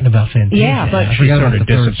forgetting about Fantasia. Yeah, but I forgot about the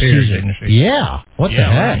third disappeared, season. didn't she? Yeah. What the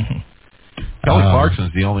heck? Kelly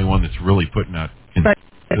Clarkson's the only one that's really putting out.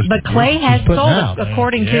 But Clay has sold,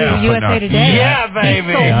 according to USA Today. Yeah, baby.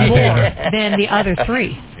 He sold more than the other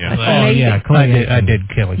three. Yeah. That's amazing. Clay, I did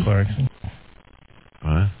Kelly Clarkson.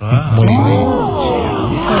 What do you mean?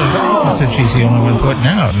 I said she's the only one putting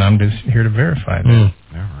out, and I'm just here to verify that.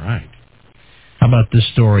 All right. How about this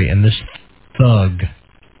story and this thug?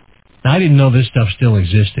 Now, I didn't know this stuff still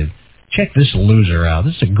existed. Check this loser out.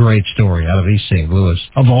 This is a great story out of East St. Louis,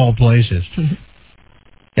 of all places.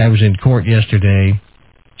 Guy was in court yesterday,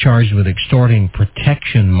 charged with extorting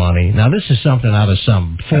protection money. Now, this is something out of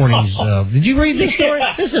some 40s. Did you read this story?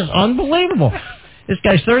 This is unbelievable. This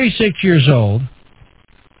guy's 36 years old.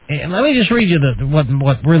 And let me just read you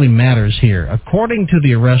what really matters here. According to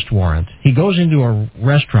the arrest warrant, he goes into a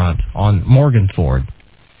restaurant on Morganford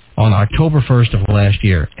on October 1st of last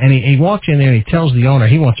year. And he walks in there and he tells the owner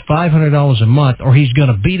he wants $500 a month or he's going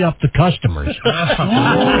to beat up the customers. Beat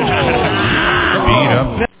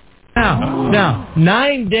up. Now,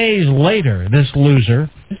 9 days later, this loser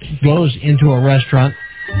goes into a restaurant,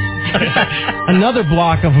 another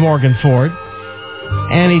block of Morganford,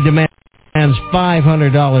 and he demands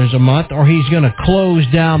 $500 a month or he's going to close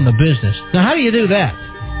down the business. Now, how do you do that?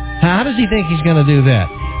 How does he think he's going to do that?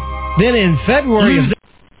 Then in February of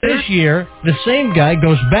this year, the same guy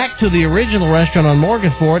goes back to the original restaurant on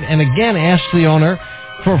Morganford and again asks the owner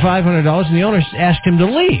for $500, and the owner asks him to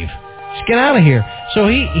leave. Just get out of here. So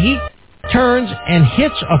he turns and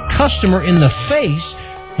hits a customer in the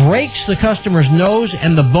face, breaks the customer's nose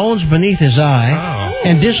and the bones beneath his eye,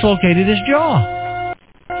 and dislocated his jaw.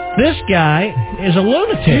 This guy is a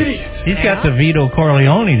lunatic. He's got the Vito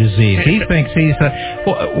Corleone disease. He thinks he's...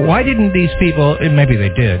 why didn't these people, maybe they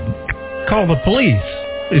did, call the police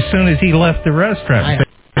as soon as he left the restaurant?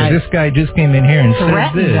 This guy just came in here and said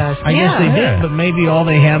this. I guess they did, but maybe all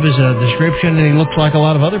they have is a description and he looks like a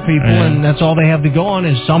lot of other people, and that's all they have to go on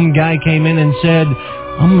is some guy came in and said,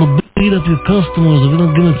 I'm going to beat up your customers if you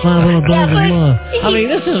don't give me $500 a month. I mean,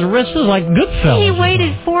 this is like Goodfellas. He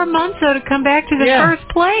waited 4 months, though, to come back to the first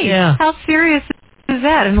place. Yeah. How serious is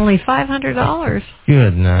that? And only $500.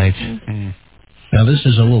 Good night. Now, this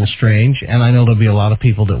is a little strange, and I know there'll be a lot of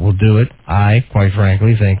people that will do it. I, quite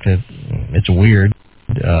frankly, think that it's weird.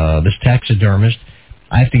 This taxidermist,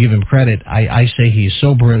 I have to give him credit. I say he's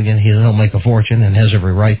so brilliant, he don't make a fortune and has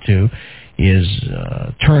every right to, is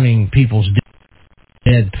turning people's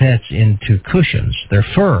dead pets into cushions. Their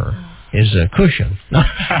fur is a cushion.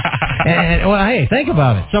 And well, hey, think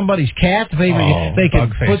about it. Somebody's cat, they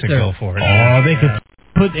could put they could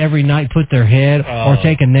put every night, put their head or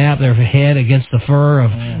take a nap, their head against the fur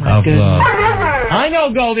of I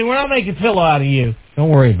know, Goldie, we're not making pillow out of you. Don't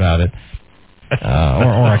worry about it.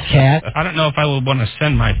 Or a cat. I don't know if I would want to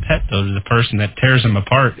send my pet, though, to the person that tears them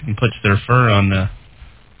apart and puts their fur on the...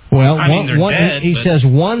 Well, they're dead, he says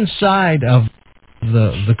one side of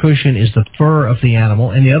the cushion is the fur of the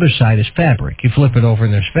animal, and the other side is fabric. You flip it over,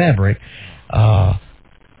 and there's fabric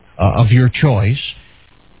of your choice.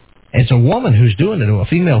 It's a woman who's doing it, a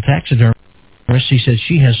female taxidermist. She says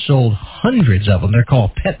she has sold hundreds of them. They're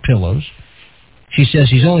called pet pillows. She says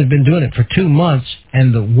she's only been doing it for 2 months,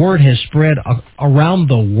 and the word has spread around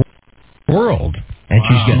the world, and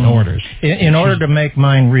she's getting orders. In order to make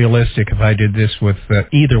mine realistic, if I did this with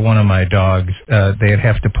either one of my dogs, they'd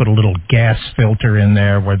have to put a little gas filter in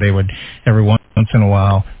there where they would, every once in a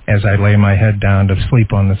while, as I lay my head down to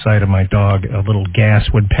sleep on the side of my dog, a little gas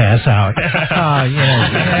would pass out.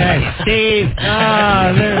 Hey, Steve.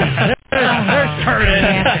 There's Curtis.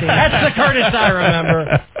 That's the Curtis I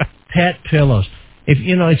remember. Pet pillows. If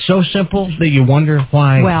it's so simple that you wonder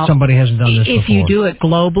why somebody hasn't done this before. If you do it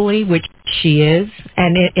globally, which she is,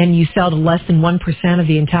 and you sell to less than 1% of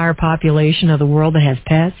the entire population of the world that has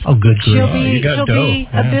pets, good she'll be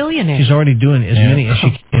a billionaire. She's already doing as many as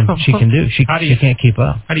she can do. She can't keep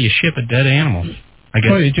up. How do you ship a dead animal? I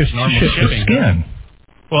guess you just ship the skin.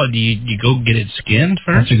 Well, do you go get it skinned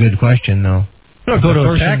first? That's a good question, though. Go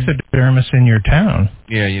to a taxidermist in your town.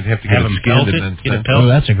 Yeah, you'd have to get it skinned and then Oh,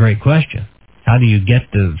 that's a great question. How do you get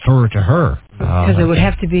the fur to her? Because it would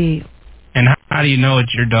have to be. And how do you know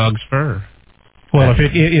it's your dog's fur? Well,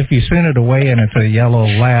 if you send it away and it's a yellow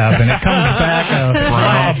lab and it comes back a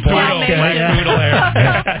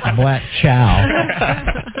black chow.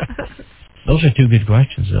 Those are two good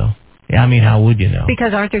questions, though. Yeah, I mean, how would you know?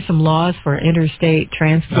 Because aren't there some laws for interstate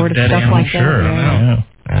transport and stuff animal? like that? Sure, I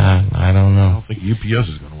don't know. I don't think UPS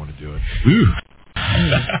is going to want to do it. Ooh.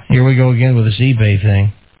 Here we go again with this eBay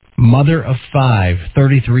thing. Mother of 5,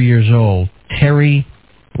 33 years old, Terry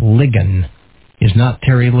Ligon, is not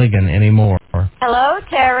Terry Ligon anymore. Hello,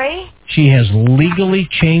 Terry. She has legally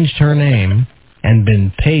changed her name and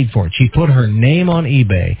been paid for it. She put her name on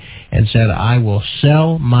eBay and said, I will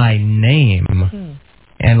sell my name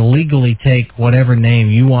and legally take whatever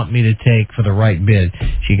name you want me to take for the right bid.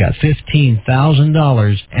 She got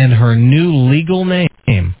 $15,000, and her new legal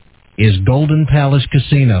name is Golden Palace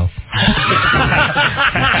Casino.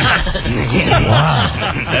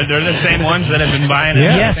 Wow. They're the same ones that have been buying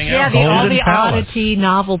everything else. All the oddity,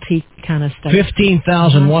 novelty kind of stuff.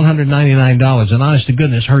 $15,199, and honest to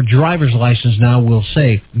goodness, her driver's license now will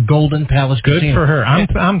say Golden Palace Casino. Good for her.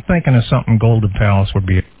 I'm thinking of something Golden Palace would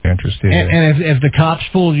be interested in. And if the cops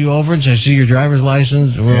pulled you over and said, see your driver's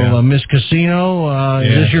license, well, Miss Casino,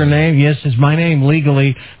 is this your name? Yes, it's my name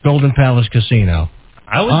legally, Golden Palace Casino.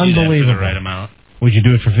 I would do that for the right amount. Would you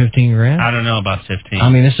do it for $15,000? I don't know about 15. I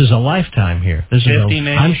mean, this is a lifetime here. This 50 is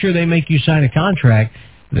maybe? I'm sure they make you sign a contract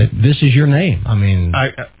that this is your name. I mean,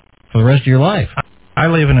 for the rest of your life. I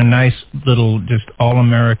live in a nice little, just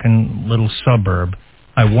all-American little suburb.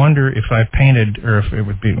 I wonder if I painted, or if it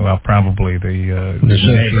would be, probably the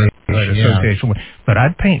association. But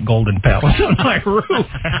I'd paint Golden Palace on my roof.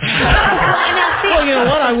 Well, you know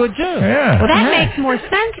what? I would too. Yeah. Well, that makes more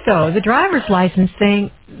sense, though. The driver's license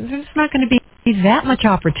thing, there's not going to be that much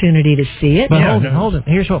opportunity to see it. But hold it.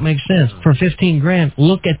 Here's what makes sense. For $15,000,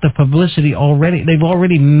 look at the publicity already. They've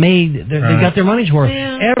already made. They got their money's worth.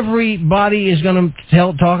 Yeah. Everybody is going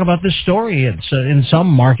to talk about this story. It's in some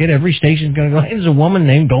market. Every station's going to go, hey, there's a woman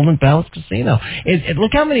named Golden Palace Casino.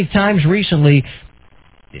 Look how many times recently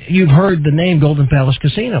you've heard the name Golden Palace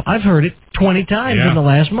Casino. I've heard it 20 times in the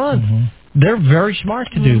last month. Mm-hmm. They're very smart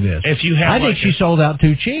to do this. If you have, I think she sold out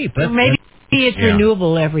too cheap. Maybe it's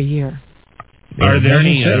renewable every year. Are there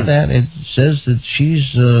any? It says that she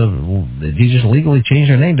just legally changed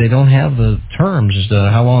her name. They don't have the terms as to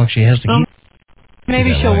how long she has to keep.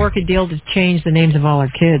 Maybe she'll work a deal to change the names of all her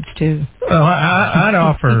kids too. Well, I'd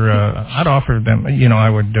offer them. I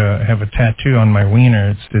would have a tattoo on my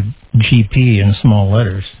wiener. It's the GP in small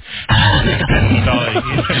letters. The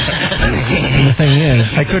thing is,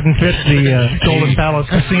 I couldn't fit the Golden Palace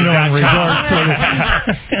Casino and Resort.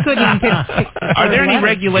 Are there any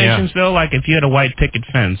regulations though? Like if you had a white picket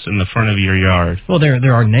fence in the front of your yard? Well,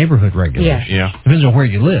 there are neighborhood regulations. Yeah. Depends on where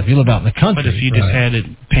you live. You live out in the country. But if you just had it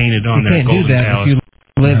painted on there, you can't do that if you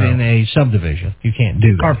live in a subdivision. You can't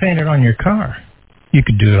do that. Or paint it on your car. You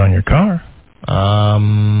could do it on your car.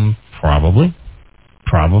 Probably.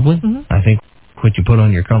 Mm-hmm. I think what you put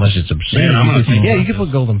on your car, unless it's obscene. You can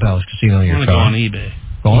put Golden Palace Casino on your car. Go on eBay.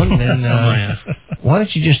 Go on, then why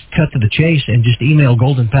don't you just cut to the chase and just email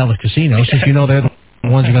Golden Palace Casino, since you know they're the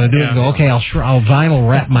ones who are going to do it, and go, okay, I'll vinyl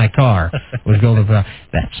wrap my car with Golden Palace.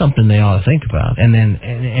 That's something they ought to think about. And then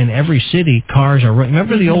in every city, cars are...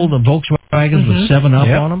 Remember the old Volkswagens with 7-Up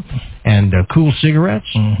on them? And cool cigarettes?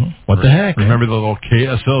 Mm-hmm. What the heck? Remember the little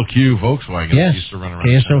KSLQ Volkswagens that used to run around?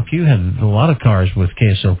 KSLQ had a lot of cars with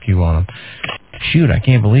KSLQ on them. shoot, I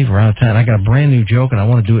can't believe we're out of time. I got a brand new joke, and I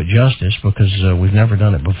want to do it justice because we've never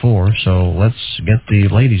done it before. So let's get the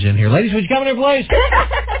ladies in here. Ladies, would you come in here, please?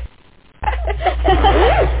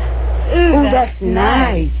 Ooh, that's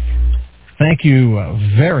nice. Thank you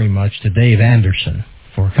very much to Dave Anderson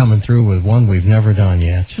for coming through with one we've never done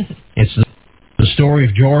yet. It's the story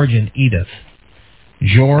of George and Edith.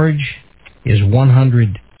 George is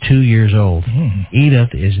 102 years old. Edith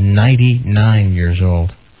is 99 years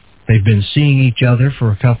old. They've been seeing each other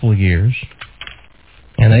for a couple of years,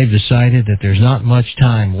 and they've decided that there's not much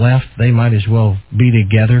time left. They might as well be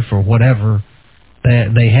together for whatever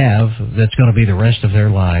they have that's going to be the rest of their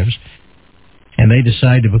lives. And they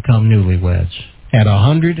decide to become newlyweds at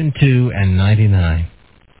 102 and 99.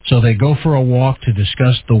 So they go for a walk to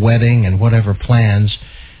discuss the wedding and whatever plans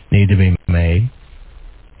need to be made.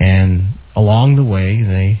 And along the way,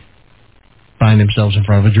 they find themselves in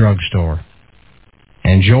front of a drugstore.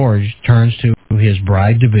 And George turns to his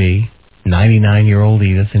bride-to-be, 99-year-old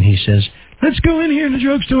Edith, and he says, "Let's go in here in the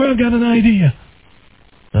drugstore. I've got an idea."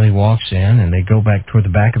 So he walks in, and they go back toward the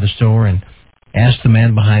back of the store and ask the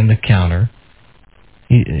man behind the counter.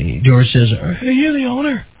 George says, "Are you the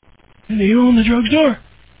owner? Do you own the drugstore?"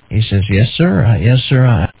 He says, "Yes, sir. Yes, sir,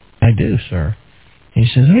 I do, sir." He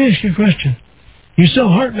says, "Let me ask you a question. You sell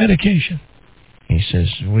heart medication?" He says,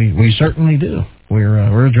 We certainly do. We're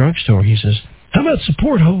a drugstore." He says, "How about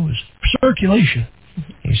support hose for circulation?"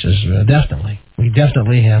 He says, "Definitely. We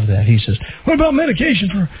definitely have that." He says, "What about medication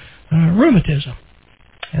for rheumatism?"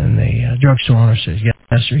 And the drugstore owner says, "Yes,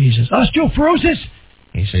 sir." He says, "Osteoporosis?"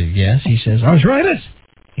 He says, "Yes." He says, "Arthritis?"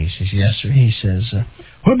 He says, "Yes, sir." He says,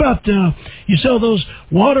 "What about you sell those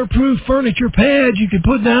waterproof furniture pads you can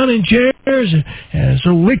put down in chairs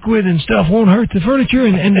so liquid and stuff won't hurt the furniture?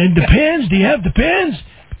 And the pens? Do you have the pens?"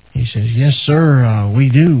 He says, "Yes, sir, we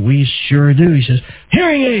do. We sure do." He says,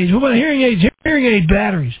 "Hearing aids? What about hearing aids? Hearing aid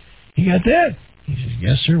batteries? You got that?" He says,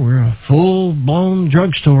 "Yes, sir. We're a full-blown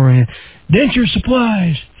drugstore. And denture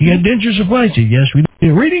supplies? You got denture supplies?" He says, "Yes, we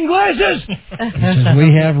do." "Reading glasses?" He says,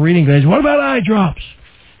 "We have reading glasses." "What about eye drops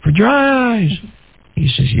for dry eyes?" He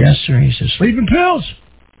says, "Yes, sir." He says, "Sleeping pills?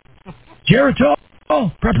 Geritol?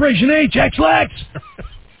 Preparation H, X-Lax?"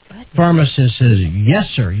 Pharmacist says, "Yes,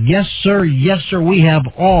 sir. Yes, sir. Yes, sir. We have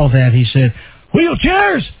all that." He said,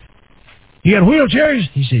 "Wheelchairs? You got wheelchairs?"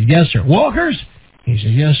 He said, "Yes, sir." "Walkers?" He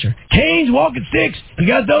said, "Yes, sir." "Canes, walking sticks? You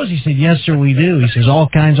got those?" He said, "Yes, sir, we do." He says, "All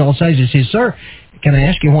kinds, all sizes." He says, "Sir, can I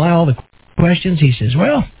ask you why all the questions?" He says,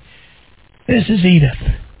 "Well, this is Edith."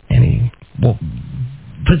 And he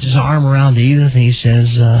puts his arm around Edith, and he says,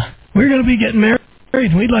 "We're going to be getting married,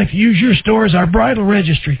 and we'd like to use your store as our bridal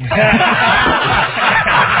registry."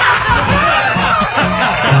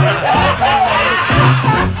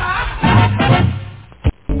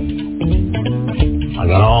 I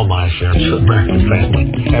got all my insurance for American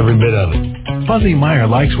Family, every bit of it. Fuzzy Meyer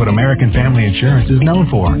likes what American Family Insurance is known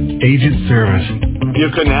for, agent service. You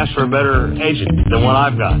couldn't ask for a better agent than what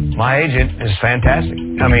I've got. My agent is fantastic.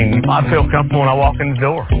 I mean, I feel comfortable when I walk in the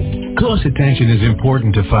door. Close attention is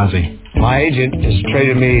important to Fuzzy. My agent has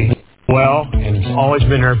treated me well and has always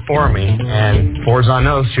been there for me, and as far as I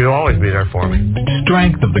know, she'll always be there for me.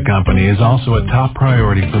 Strength of the company is also a top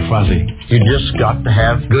priority for Fuzzy. You just got to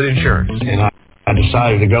have good insurance, and I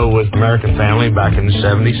decided to go with American Family back in the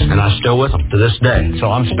 70s, and I'm still with them to this day.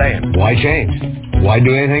 So I'm staying. Why change? Why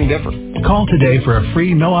do anything different? Call today for a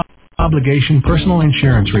free, no-obligation personal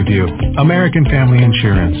insurance review. American Family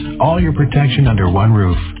Insurance. All your protection under one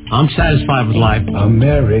roof. I'm satisfied with life.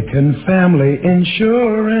 American Family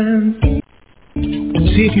Insurance.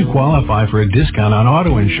 See if you qualify for a discount on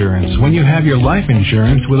auto insurance when you have your life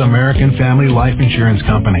insurance with American Family Life Insurance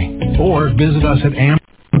Company. Or visit us at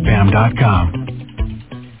amfam.com.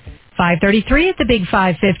 5:33 at the Big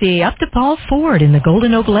 550. Up to Paul Ford in the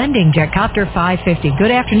Golden Oak Lending Jetcopter 550. Good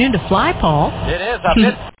afternoon to Fly, Paul. It is a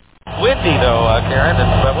bit windy, though, Karen,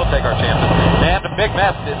 but we'll take our chances. And a big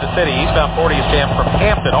mess in the city. Eastbound 40 is jammed from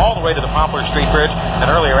Hampton all the way to the Poplar Street Bridge. An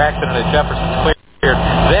earlier accident at Jefferson's cleared.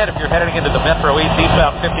 Then, if you're heading into the Metro East,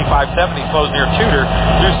 eastbound 5570 slows near Tudor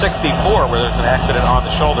through 64, where there's an accident on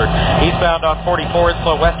the shoulder. Eastbound on 44 is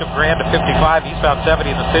slow west of Grand to 55. Eastbound 70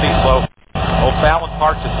 in the city slow. O'Fallon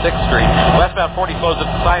Park to 6th Street. Westbound 40 flows at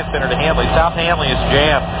the Science Center to Hanley. South Hanley is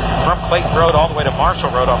jammed from Clayton Road all the way to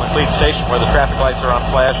Marshall Road on the Cleveland Station, where the traffic lights are on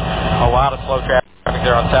flash. A lot of slow traffic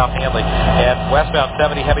there on South Hanley. And westbound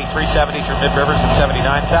 70 heavy 370 through Mid Rivers and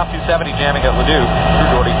 79. South 270 jamming at Ladue through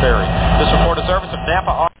Doherty Ferry. This report is service of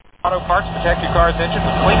Napa Auto Parts. Protect your car's engine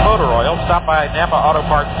with clean motor oil. Stop by Napa Auto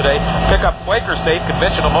Parts today. Pick up Quaker State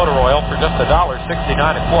conventional motor oil for just $1.69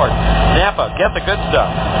 a quart. Napa, get the good stuff.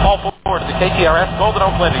 Paul Ford, the KTRS Golden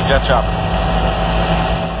Oak Lending Jet Shopper.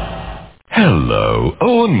 Hello,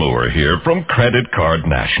 Owen Moore here from Credit Card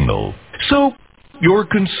National. So, you're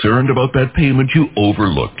concerned about that payment you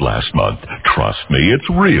overlooked last month. Trust me, it's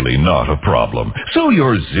really not a problem. So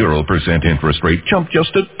your 0% interest rate jumped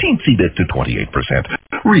just a teensy bit to 28%.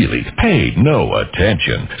 Really paid no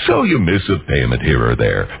attention. So you miss a payment here or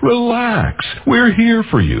there. Relax. We're here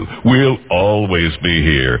for you. We'll always be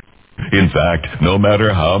here. In fact, no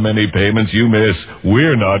matter how many payments you miss,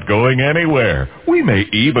 we're not going anywhere. We may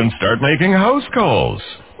even start making house calls.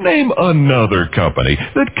 Name another company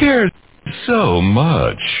that cares so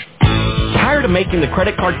much. Tired of making the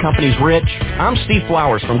credit card companies rich? I'm Steve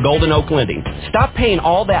Flowers from Golden Oak Lending. Stop paying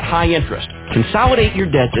all that high interest. Consolidate your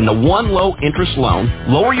debts into one low interest loan,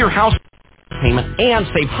 lower your house payment, and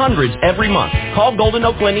save hundreds every month. Call Golden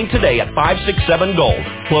Oak Lending today at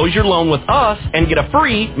 567-GOLD. Close your loan with us and get a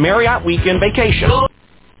free Marriott weekend vacation.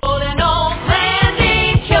 Golden Oak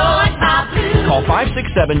Lending, join my blue. Call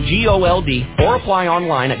 567-GOLD or apply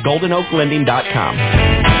online at goldenoaklending.com.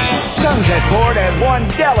 Sunset Ford has one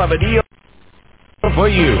hell of a deal for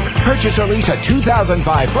you. Purchase or lease a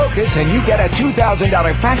 2005 Focus and you get a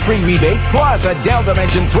 $2,000 factory rebate plus a Dell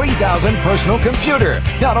Dimension 3000 personal computer.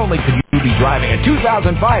 Not only could you be driving a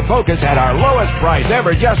 2005 Focus at our lowest price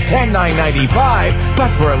ever, just $10,995, but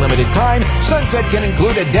for a limited time, Sunset can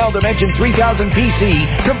include a Dell Dimension 3000 PC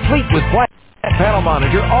complete with panel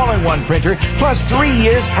monitor, all-in-one printer, plus 3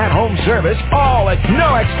 years at-home service, all at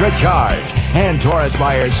no extra charge. And Taurus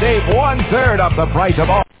buyers save 1/3 off the price of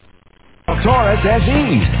all Taurus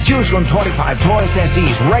SEs. Choose from 25 Taurus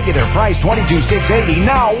SEs, regular price $22,680,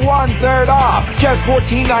 now 1/3 off. Just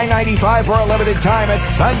 $14,995 for a limited time at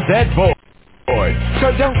Sunset Ford.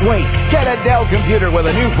 So don't wait. Get a Dell computer with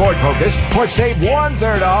a new Ford Focus or save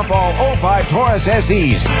 1/3 off all 05 Taurus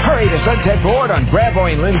SEs. Hurry to Sunset Ford on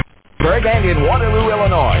Gravois and Lindbergh and in Waterloo,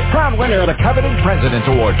 Illinois. Proud winner of the coveted President's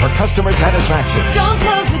Award for customer satisfaction. Don't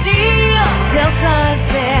close the deal till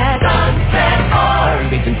sunset. Sunset Ford. Hiring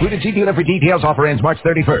dates included. See dealer for details. Offer ends March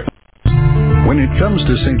 31st. When it comes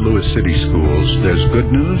to St. Louis City Schools, there's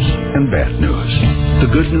good news and bad news. The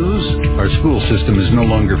good news, our school system is no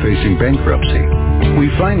longer facing bankruptcy. We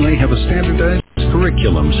finally have a standardized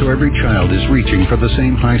curriculum so every child is reaching for the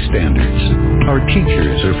same high standards. Our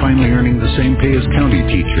teachers are finally earning the same pay as county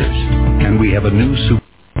teachers. And we have a new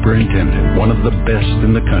superintendent, one of the best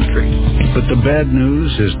in the country. But the bad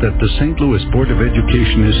news is that the St. Louis Board of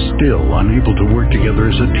Education is still unable to work together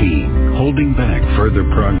as a team, holding back further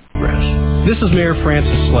progress. This is Mayor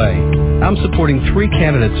Francis Slay. I'm supporting 3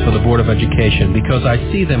 candidates for the Board of Education because I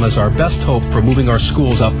see them as our best hope for moving our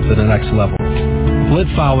schools up to the next level. Flint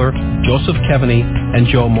Fowler, Joseph Kevaney, and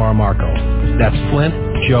Joe Maramarco. That's Flint,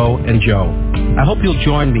 Joe, and Joe. I hope you'll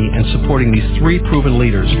join me in supporting these 3 proven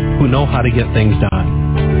leaders who know how to get things done.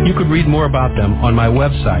 You could read more about them on my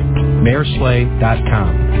website,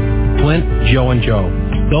 mayorslay.com. Flint, Joe, and Joe.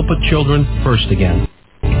 They'll put children first again.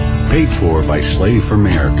 Paid for by Slay for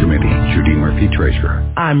Mayor Committee, Judy Murphy, Treasurer.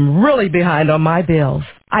 I'm really behind on my bills.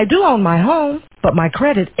 I do own my home, but my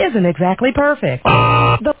credit isn't exactly perfect.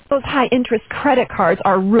 Those high-interest credit cards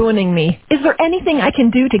are ruining me. Is there anything I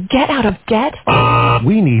can do to get out of debt?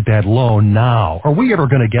 We need that loan now, or we ever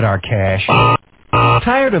going to get our cash.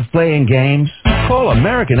 Tired of playing games? Call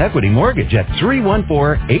American Equity Mortgage at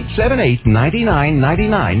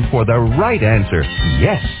 314-878-9999 for the right answer.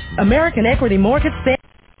 Yes. American Equity Mortgage said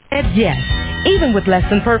yes. Even with less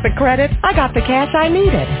than perfect credit, I got the cash I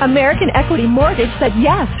needed. American Equity Mortgage said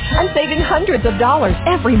yes. I'm saving hundreds of dollars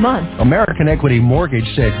every month. American Equity Mortgage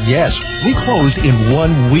said yes. We closed in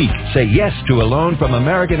 1 week. Say yes to a loan from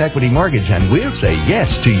American Equity Mortgage, and we'll say yes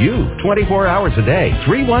to you 24 hours a day.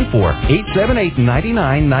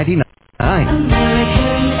 314-878-9999.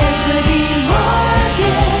 American Equity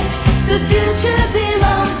Mortgage. The future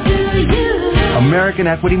belongs to you. American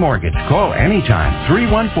Equity Mortgage. Call anytime.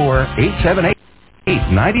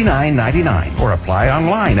 314-878-9999 or apply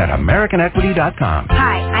online at americanequity.com.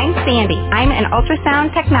 Hi, I'm Sandy. I'm an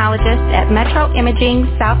ultrasound technologist at Metro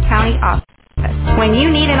Imaging South County office. When you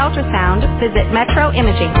need an ultrasound, visit Metro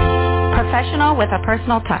Imaging. Professional with a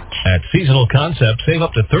personal touch. At Seasonal Concepts, save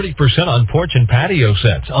up to 30% on porch and patio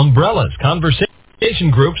sets, umbrellas, conversation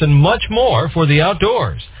groups, and much more for the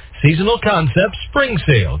outdoors. Seasonal Concepts Spring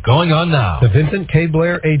Sale going on now. The Vincent K.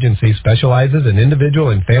 Blair Agency specializes in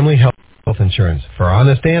individual and family health insurance. For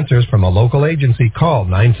honest answers from a local agency, call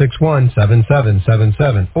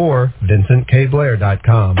 961-7777 or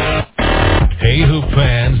vincentkblair.com. Hey, Hoop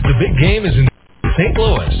fans, the big game is in St.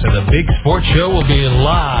 Louis, and the big sports show will be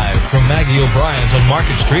live from Maggie O'Brien's on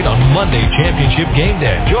Market Street on Monday, Championship Game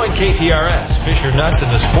Day. Join KTRS, Fisher Nuts,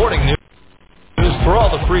 and the Sporting News for all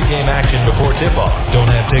the pregame action before tip-off. Don't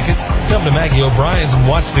have tickets? Come to Maggie O'Brien's and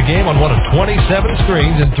watch the game on one of 27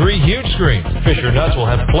 screens and 3 huge screens. Fisher Nuts will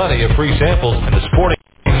have plenty of free samples, and the sporting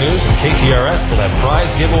news and KTRS will have prize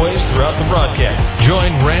giveaways throughout the broadcast.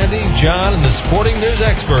 Join Randy, John, and the sporting news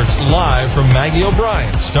experts live from Maggie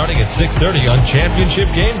O'Brien, starting at 6:30 on Championship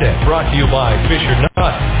Game Day. Brought to you by Fisher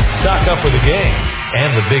Nuts. Stock up for the game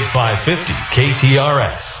and the Big 550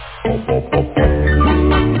 KTRS.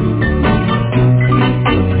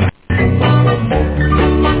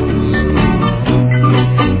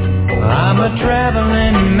 I'm a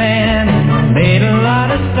traveling man, made a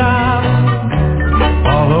lot of stops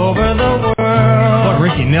all over the world. But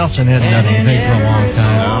Ricky Nelson hadn't done anything for a long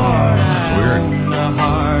time. That's weird.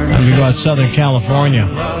 I'm going to go out to Southern California,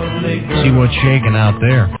 see what's shaking out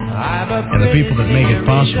there. And the people that make it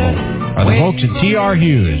possible are the folks at T.R.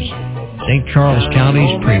 Hughes, St. Charles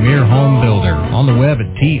County's premier home builder. On the web at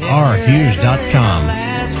trhughes.com.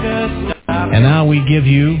 And now we give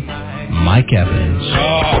you Mike Evans.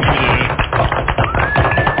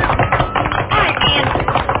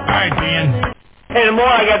 Hey, the more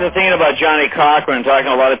I got to thinking about Johnny Cochran, talking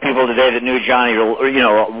to a lot of people today that knew Johnny,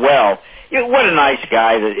 well, what a nice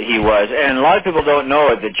guy that he was. And a lot of people don't know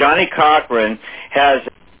it, that Johnny Cochran has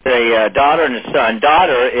a daughter and a son.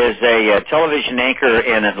 Daughter is a television anchor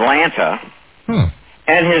in Atlanta,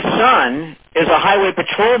 and his son is a highway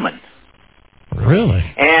patrolman. Really?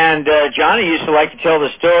 And Johnny used to like to tell the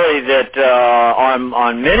story that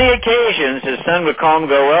on many occasions his son would call him and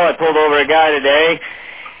go, well, I pulled over a guy today,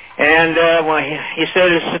 and he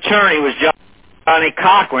said his attorney was Johnny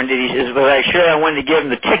Cochran. Was I sure I wanted to give him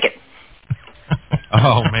the ticket?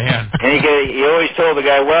 Oh, man. And he always told the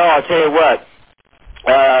guy, well, I'll tell you what.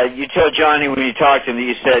 You tell Johnny when you talk to him that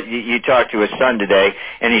you said you talked to his son today,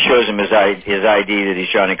 and he shows him his ID that he's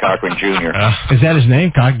Johnny Cochran Jr. Is that his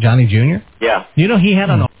name, Johnny Jr.? Yeah. You know, he had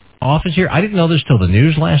an office here. I didn't know this till the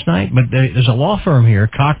news last night, but there's a law firm here,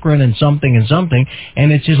 Cochran and something,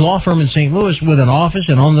 and it's his law firm in St. Louis with an office,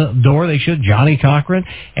 and on the door they showed Johnny Cochran,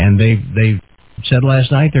 and they said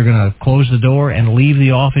last night they're going to close the door and leave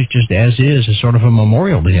the office just as is as sort of a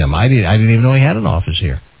memorial to him. I didn't even know he had an office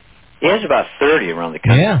here. He has about 30 around the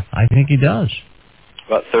country. Yeah, I think he does.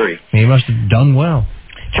 About 30. He must have done well.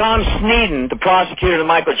 Tom Sneeden, the prosecutor of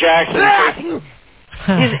Michael Jackson,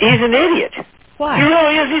 he's an idiot. Why? He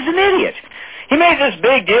really is. He's an idiot. He made this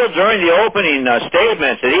big deal during the opening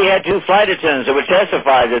statements that he had 2 flight attendants that would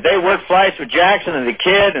testify that they worked flights with Jackson and the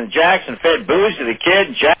kid, and Jackson fed booze to the kid,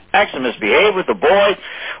 and Jackson misbehaved with the boy.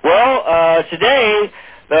 Well, today,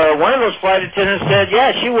 one of those flight attendants said,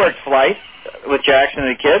 yeah, she worked flight with Jackson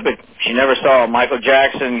and the kid, but she never saw Michael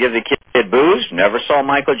Jackson give the kid booze, never saw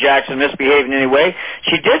Michael Jackson misbehave in any way.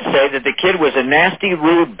 She did say that the kid was a nasty,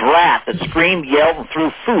 rude brat that screamed, yelled, and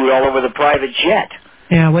threw food all over the private jet.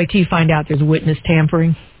 Yeah, wait till you find out there's witness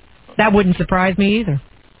tampering. That wouldn't surprise me either.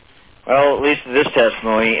 Well, at least this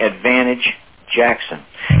testimony, advantage Jackson.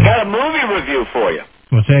 Got a movie review for you.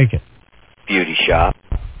 We'll take it. Beauty Shop.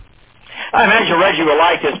 I imagine Reggie will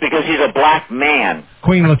like this because he's a black man.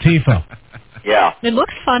 Queen Latifah. Yeah. It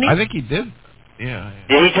looks funny. I think he did. Yeah.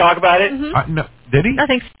 Did he talk about it? Mm-hmm. No, did he? I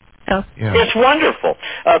think so. Yeah. It's wonderful.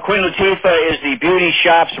 Queen Latifah is the beauty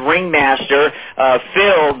shop's ringmaster. The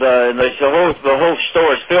whole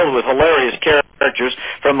store is filled with hilarious characters.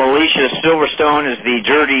 From Alicia Silverstone as the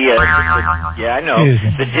dirty,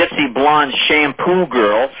 the ditzy blonde shampoo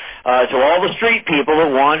girl, to all the street people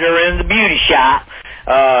who wander in the beauty shop.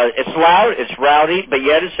 It's loud, it's rowdy, but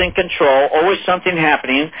yet it's in control. Always something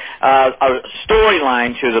happening. A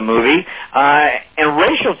storyline to the movie, and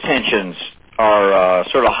racial tensions are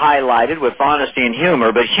sort of highlighted with honesty and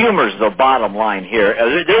humor, but humor's the bottom line here.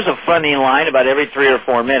 There's a funny line about every 3 or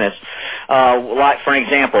 4 minutes. Like, for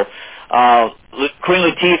example, Queen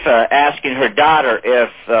Latifah asking her daughter if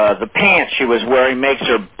the pants she was wearing makes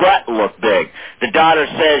her butt look big. The daughter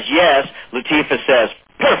says yes. Latifah says,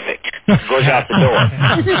 perfect. Goes out the door.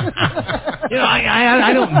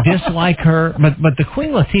 I don't dislike her, but the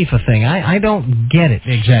Queen Latifah thing, I don't get it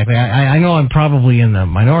exactly. I know I'm probably in the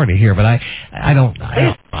minority here, but I don't.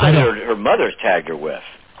 Her mother's tagged her with.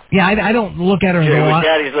 Yeah, I don't look at her and She go, was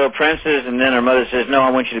Daddy's little princess, and then her mother says, no, I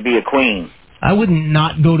want you to be a queen. I wouldn't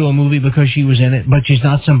not go to a movie because she was in it, but she's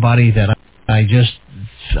not somebody that I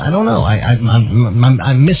don't know.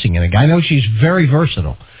 I'm missing it. I know she's very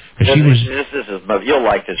versatile. You'll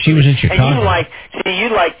like this. She was in Chicago. And you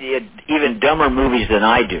like even dumber movies than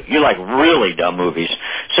I do. You like really dumb movies,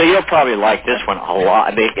 so you'll probably like this one a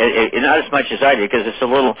lot. Not as much as I do because it's a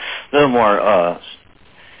little more.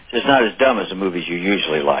 It's not as dumb as the movies you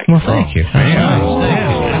usually like. Well, thank you. Wow.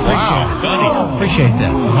 Appreciate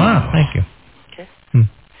that. Wow, thank you. Okay.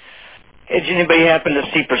 Did anybody happen to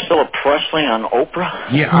see Priscilla Presley on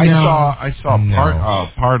Oprah? Yeah, I saw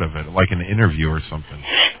part of it, like an interview or something.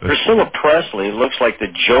 Priscilla Presley looks like the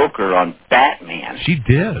Joker on Batman. She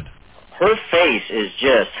did. Her face is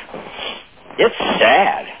just, it's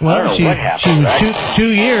sad. Well, I don't know what happened. She was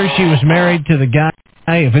 2 years, she was married to the guy.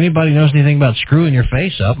 If anybody knows anything about screwing your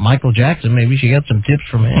face up, Michael Jackson, maybe she got some tips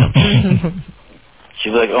from him. She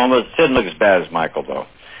almost didn't look as bad as Michael, though.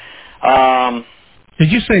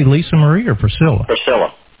 Did you say Lisa Marie or Priscilla?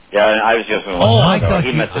 Priscilla. Yeah, I was just going to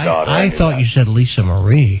he met the daughter. I thought you said Lisa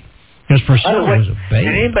Marie. Because Priscilla was a baby.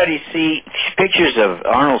 Did anybody see pictures of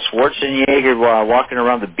Arnold Schwarzenegger while walking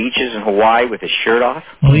around the beaches in Hawaii with his shirt off?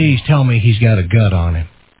 Please tell me he's got a gut on him.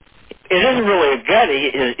 It isn't really a gut.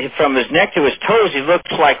 From his neck to his toes, he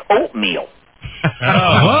looks like oatmeal.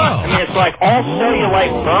 I mean, it's like all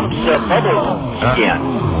cellulite bumps of bubble skin.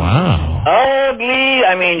 Wow. Ugly.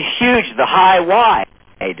 I mean, huge. The high Y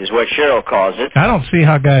is what Cheryl calls it. I don't see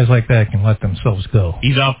how guys like that can let themselves go.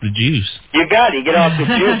 He's off the juice. You got it. You get off the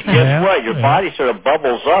juice. Guess what? Your body sort of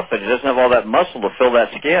bubbles up, and it doesn't have all that muscle to fill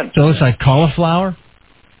that skin. So it looks like cauliflower?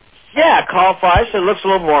 Yeah, cauliflower. So it looks a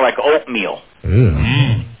little more like oatmeal.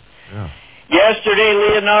 Yeah. Yesterday,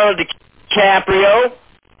 Leonardo DiCaprio,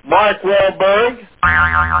 Mark Wahlberg,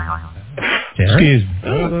 Excuse me.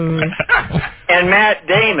 and Matt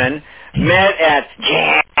Damon met at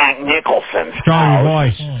Jack Nicholson's Strong house.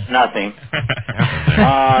 voice. Nothing.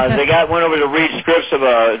 They went over to read scripts of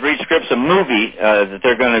a movie that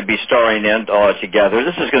they're going to be starring in together.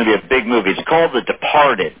 This is going to be a big movie. It's called The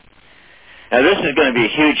Departed. Now, this is going to be a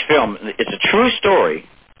huge film. It's a true story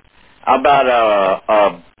about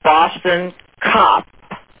a Boston cop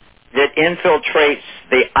that infiltrates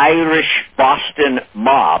the Irish Boston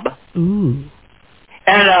mob. Ooh.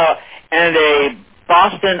 And a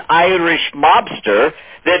Boston Irish mobster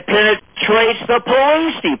that penetrates the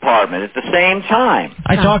police department at the same time.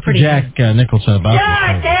 I talked to Jack Nicholson about this. Yeah,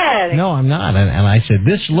 I did. No, I'm not. And I said,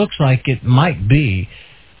 this looks like it might be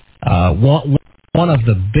one of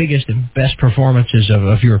the biggest and best performances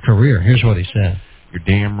of your career. Here's what he said. You're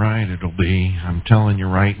damn right it'll be. I'm telling you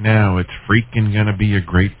right now, it's freaking going to be a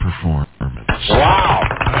great performance. Wow.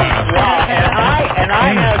 And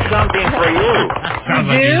I have something for you.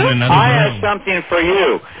 I have something for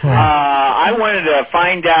you. I wanted to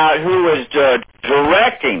find out who was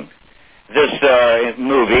directing this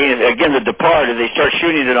movie. Again, The Departed. They start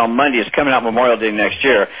shooting it on Monday. It's coming out Memorial Day next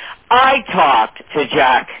year. I talked to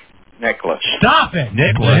Jack Nicholas. Stop it.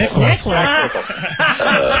 Nicholas. I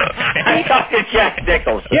talked to Jack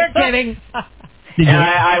Nicholas. You're kidding. And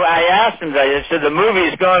I asked him, I said, the movie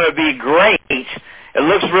is going to be great. It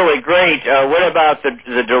looks really great. What about the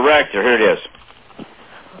director? Here it is.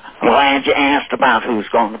 Glad you asked about who's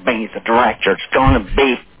going to be the director. It's going to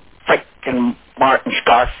be frickin' Martin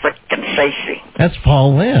Scorsese. That's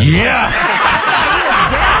Paul Lynn. Yeah.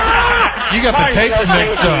 You got the tapes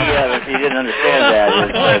mixed up. If you didn't understand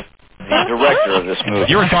that, the director of this movie.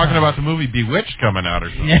 You were talking about the movie Bewitched coming out or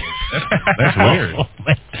something. That's weird.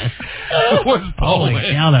 It was Paul Lynn.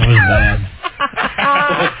 Yeah, that was bad.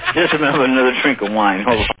 Just remember another drink of wine.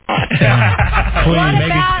 Hold on.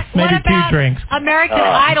 Please, maybe 2 drinks. American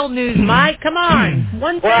Idol news, Mike. Come on.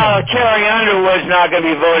 Well, Carrie Underwood's not going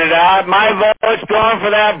to be voted out. My vote's going for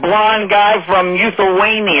that blonde guy from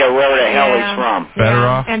Lithuania, wherever the hell he's from. Better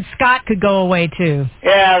off. And Scott could go away, too.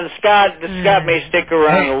 Yeah, Scott may stick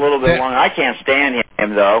around a little bit longer. I can't stand him,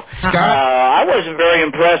 though. Scott? I wasn't very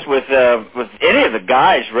impressed with any of the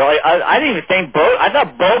guys, really. I didn't even think Bo. I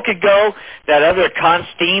thought Bo could go. That other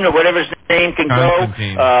Constantine or whatever his name can go.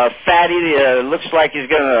 Fatty looks like he's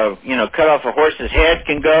going to cut off a horse's head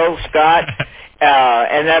can go. Scott.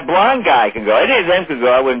 And that blonde guy can go. Any of them could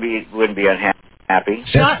go. I wouldn't be unhappy.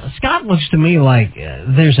 Scott looks to me like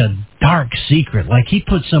there's a dark secret. Like he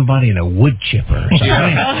put somebody in a wood chipper or something.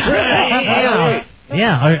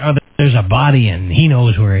 Yeah. There's a body and he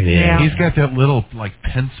knows where it is. Yeah. He's got that little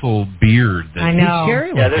pencil beard. I know.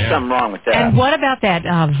 Yeah, there's something wrong with that. And what about that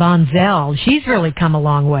Von Zell? She's really come a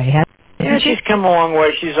long way, hasn't she? Yeah, she's come a long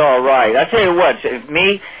way. She's all right. I tell you what,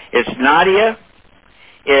 it's Nadia,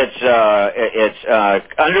 it's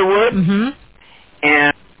Underwood,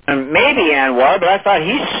 and maybe Anwar, but I thought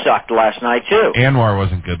he sucked last night too. Anwar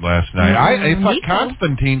wasn't good last night. I thought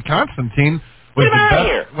Constantine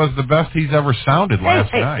was the best he's ever sounded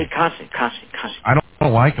last night. Hey, Constantine. I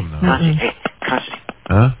don't like him though. Constantine.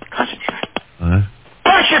 Huh? Constantine.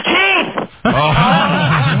 Brush your teeth! Do you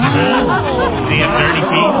have dirty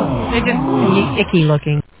teeth? They're just icky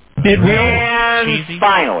looking. And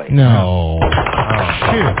finally. No.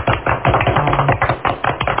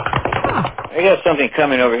 I got something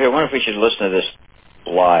coming over here. I wonder if we should listen to this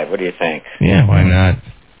live. What do you think? Yeah, why not?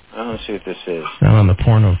 Let's see what this is. Not on the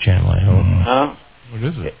porno channel, I hope. Huh? What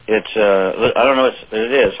is it? It's I don't know what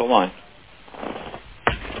it is. Hold on.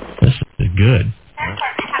 This is good. How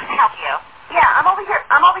can I help you? Yeah, I'm over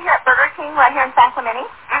here at Burger King right here in San Clemente.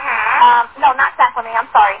 No, not San Clemente.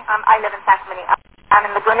 I'm sorry. I live in San Clemente. I'm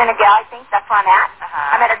in Laguna Niguel, I think. That's where I'm at.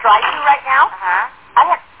 I'm at a drive-thru right now.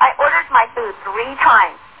 I ordered my food 3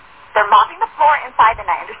 times. They're mopping the floor inside, and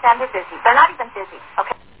I understand they're busy. They're not even busy.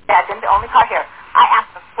 Okay, I've been the only car here. I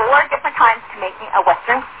asked them 4 different times to make me a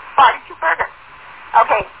Western barbecue burger.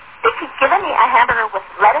 Okay, they keep giving me a hamburger with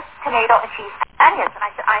lettuce, tomato, and cheese, and onions, and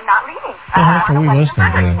I said, I'm not leaving. What the heck are we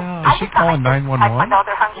listening to? Is she calling 911?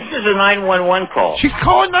 This is a 911 call. She's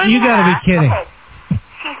calling 911? You got to be kidding. Okay.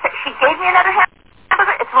 She gave me another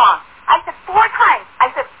hamburger. It's wrong. I said 4 times. I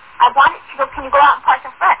said, I want it. She goes, can you go out and park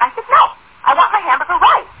in front? I said, no. I want my hamburger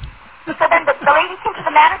right. So then the lady came to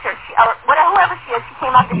the manager, whoever she is, she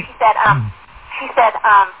came up and she said,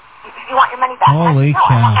 you want your money back? Holy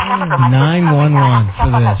cow. 911 for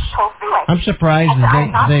this. I'm surprised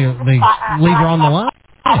that they leave her on the line.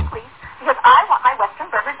 Please, because I want my Western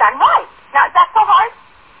burger done right. Now, is that so hard?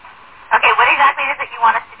 Okay, what exactly is it you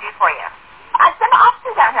want us to do for you? I send the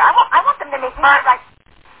officers down here. I want them to make me right.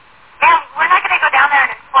 Ma'am, we're not going to go down there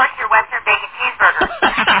and enforce your Western bacon cheeseburger.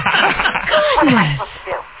 What am I supposed to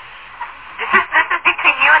do? This is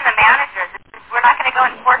between you and the manager. We're not going to go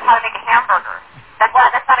enforce how to make a hamburger. That's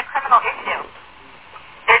not a criminal issue.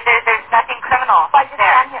 There's nothing criminal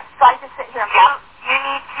there. So I just sit here and you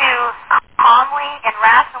need to calmly and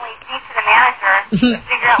rationally speak to the manager and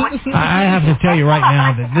figure out what you I have to tell you right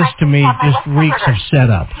now that this to me just reeks of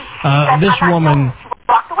setup. This woman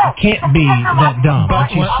can't be that dumb, but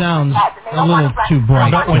she sounds a little too bright.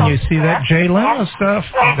 But when you see that Jay Leno stuff,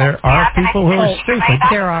 there are people who are stupid.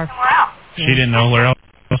 There are. She didn't know where else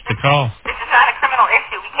to call. This is not a criminal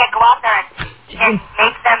issue. We can't go out there and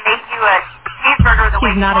make you a cheeseburger the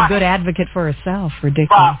way you want. She's not a good advocate for herself.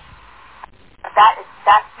 Ridiculous. Well,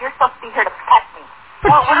 you're supposed to be here to protect me.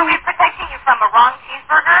 Well, what are we protecting you from? A wrong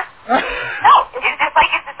cheeseburger? No. Is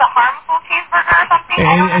this a harmful cheeseburger or something?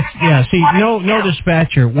 No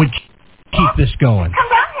dispatcher would keep this going. Come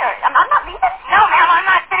down here. I'm not leaving. No, ma'am, I'm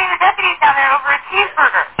not sending the deputies down there over a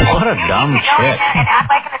cheeseburger. What a dumb you chick. And act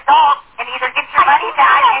like an adult and either get your money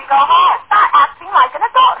back and go home. Not acting like an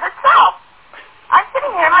adult herself. I'm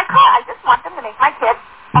sitting here in my car. I just want them to make my kids.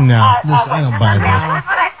 No, I don't buy this.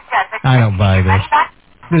 I don't buy this.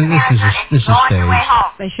 This is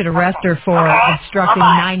staged. They should arrest her for obstructing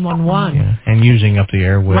 911. Yeah, and using up the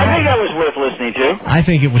airwaves. I think that was worth listening to. I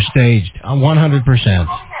think it was staged, 100%.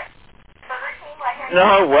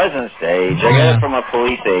 No, it wasn't staged. I got it from a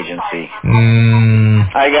police agency.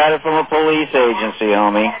 I got it from a police agency,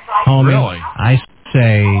 homie. Really? I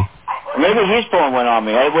say... Maybe he's pulling one on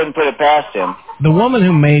me. I wouldn't put it past him. The woman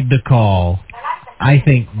who made the call, I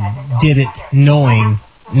think, did it knowing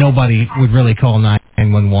nobody would really call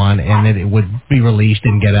 911 and that it would be released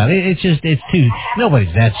and get out. It's too...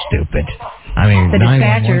 Nobody's that stupid. I mean, the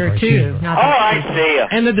dispatcher, too. I see you.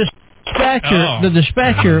 And the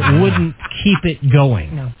dispatcher wouldn't keep it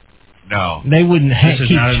going. No. They wouldn't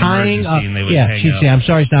keep tying up. She'd say, I'm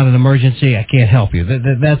sorry, it's not an emergency. I can't help you.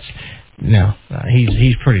 That's... No,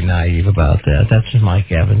 he's pretty naive about that. That's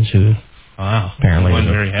Mike Evans, who apparently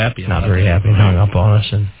wasn't very happy. Not very happy. And hung up on us,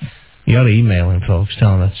 and you ought to email him, folks,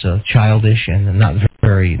 telling us childish and not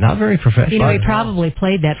very professional. You know, he probably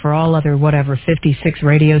played that for all other 56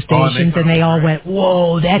 radio stations, and they all went,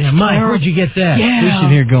 "Whoa, that's Mike, where'd you get that?" Yeah. We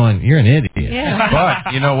sit here going, "You're an idiot." Yeah.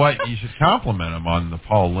 But you know what? You should compliment him on the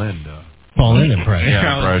Paul Lynde impression.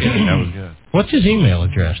 Yeah, impression. That was good. What's his email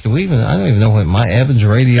address? I don't even know what my Evans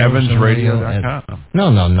Radio. EvansRadio.com.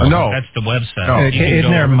 No. That's the website. No.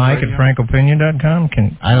 Isn't there Mike at frankopinion.com?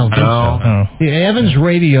 I don't think so. Yeah,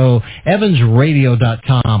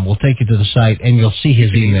 EvansRadio.com will take you to the site, and you'll see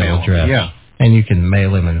his email address. Yeah. And you can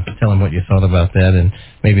mail him and tell him what you thought about that, and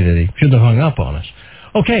maybe that he shouldn't have hung up on us.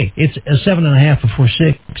 Okay, it's 7:05 before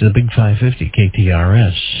 6, the Big 550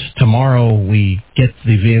 KTRS. Tomorrow we get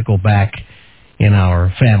the vehicle back in our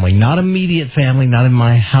family. Not immediate family, not in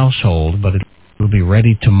my household, but it will be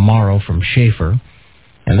ready tomorrow from Schaefer.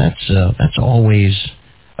 And that's always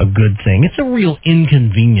a good thing. It's a real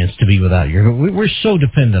inconvenience to be without we're so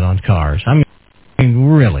dependent on cars. I mean,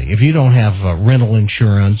 really, if you don't have rental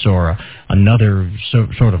insurance or another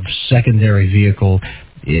sort of secondary vehicle,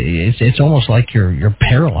 it's almost like you're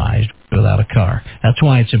paralyzed without a car. That's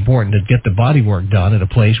why it's important to get the body work done at a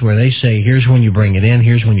place where they say, here's when you bring it in,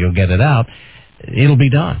 here's when you'll get it out. It'll be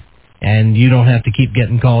done. And you don't have to keep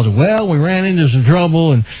getting calls, well, we ran into some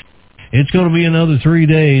trouble, and it's going to be another 3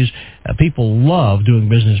 days. People love doing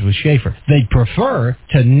business with Schaefer. They'd prefer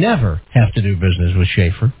to never have to do business with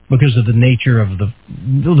Schaefer because of the nature of the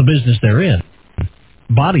business they're in.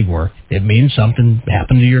 Body work, it means something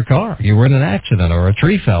happened to your car. You were in an accident or a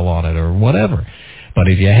tree fell on it or whatever. But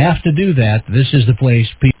if you have to do that, this is the place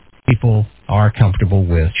people are comfortable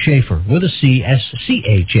with. Schaefer, with a C,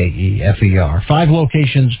 S-C-H-A-E-F-E-R. 5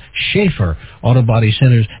 locations, Schaefer Auto Body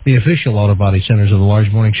Centers, the official auto body centers of the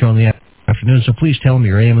large morning show in the afternoon. So please tell them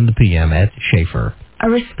your AM and the PM at Schaefer. A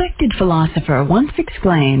respected philosopher once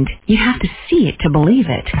exclaimed, "You have to see it to believe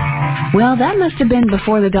it." Well, that must have been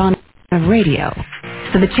before the dawn of radio.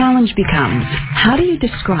 So the challenge becomes, how do you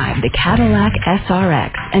describe the Cadillac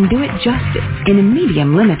SRX and do it justice in a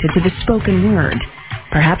medium limited to the spoken word?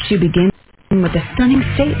 Perhaps you begin with a stunning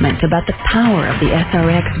statement about the power of the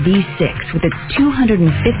SRX V6 with its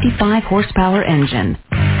 255 horsepower engine,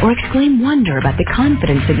 or exclaim wonder about the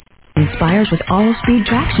confidence it inspires with all-speed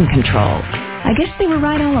traction control. I guess they were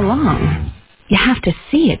right all along. You have to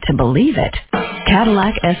see it to believe it.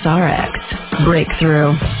 Cadillac SRX.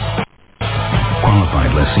 Breakthrough.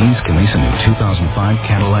 Qualified lessees can lease a new 2005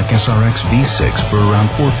 Cadillac SRX V6 for around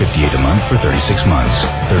 $458 a month for 36 months.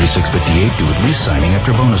 $3658 due with lease signing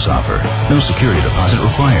after bonus offer. No security deposit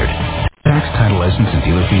required. Tax, title, license, and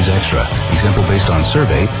dealer fees extra. Example based on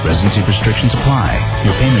survey. Residency restrictions apply.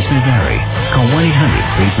 Your payments may vary. Call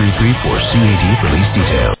 1-800-333-4CAD for lease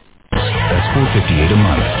details. That's $458 a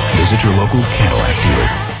month. Visit your local Cadillac dealer.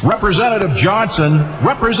 Representative Johnson.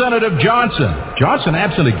 Representative Johnson. Johnson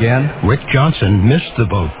absent again. Rick Johnson missed the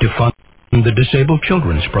vote to fund the Disabled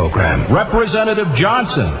Children's Program. Representative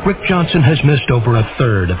Johnson. Rick Johnson has missed over a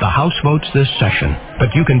third of the House votes this session,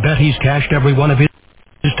 but you can bet he's cashed every one of his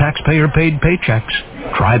taxpayer-paid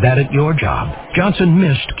paychecks. Try that at your job. Johnson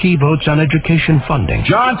missed key votes on education funding.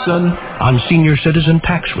 Johnson. On senior citizen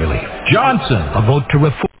tax relief. Johnson. A vote to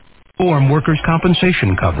reform workers'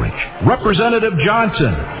 compensation coverage. Representative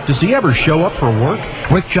Johnson. Does he ever show up for work?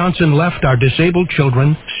 Rick Johnson left our disabled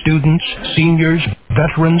children, students, seniors,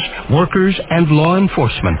 veterans, workers, and law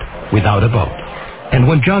enforcement without a vote. And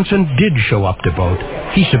when Johnson did show up to vote,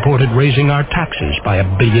 he supported raising our taxes by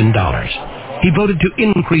 $1 billion. He voted to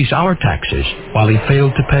increase our taxes while he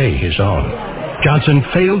failed to pay his own. Johnson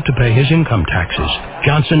failed to pay his income taxes.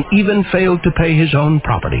 Johnson even failed to pay his own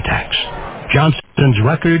property tax. Johnson's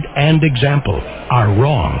record and example are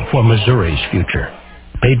wrong for Missouri's future.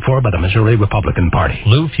 Paid for by the Missouri Republican Party.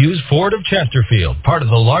 Lou Fuse Ford of Chesterfield, part of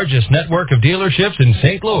the largest network of dealerships in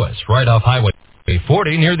St. Louis, right off Highway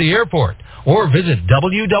 40 near the airport. Or visit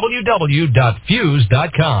www.fuse.com.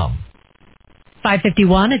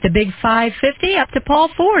 551 at the Big 550, up to Paul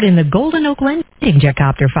Ford in the Golden Oak Lending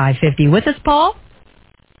Jetcopter 550. With us, Paul?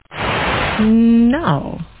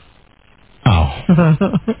 No. Oh.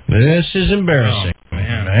 This is embarrassing. Oh,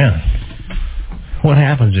 man. What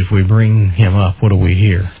happens if we bring him up? What do we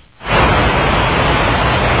hear? Well,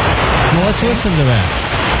 let's listen to that.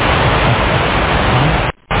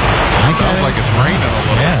 Sounds like it's raining a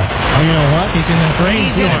little. Yeah. Oh, you know what? He's in that rain.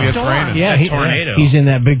 Maybe it's raining. Yeah, tornado. He's in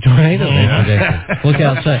that big tornado. Look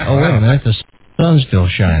outside. Oh, wait a minute. The sun's still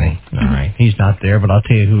shining. All right. He's not there, but I'll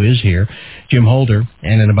tell you who is here. Jim Holder.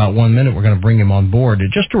 And in about 1 minute, we're going to bring him on board.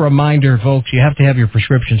 Just a reminder, folks, you have to have your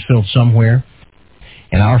prescriptions filled somewhere.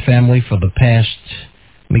 In our family, for the past,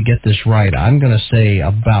 let me get this right, I'm going to say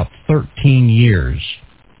about 13 years,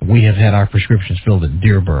 we have had our prescriptions filled at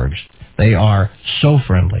Deerberg's. They are so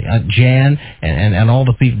friendly. Jan and all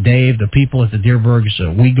the people, Dave, the people at the Deerbergs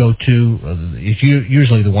we go to, it's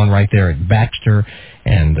usually the one right there at Baxter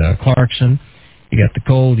and Clarkson. You got the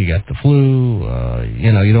cold, you got the flu,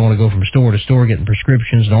 you don't want to go from store to store getting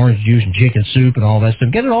prescriptions and orange juice and chicken soup and all that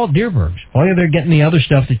stuff. Get it all at Deerbergs. While you're there getting the other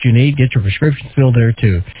stuff that you need, get your prescriptions filled there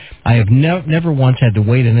too. I have never once had to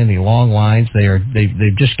wait in any long lines.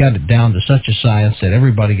 They've just got it down to such a science that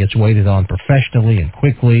everybody gets waited on professionally and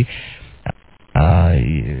quickly.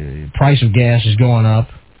 Price of gas is going up.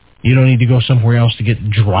 You don't need to go somewhere else to get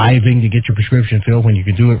driving to get your prescription filled when you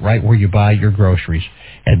can do it right where you buy your groceries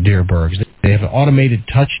at Deerberg's. They have an automated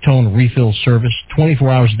touch-tone refill service 24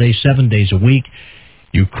 hours a day, 7 days a week.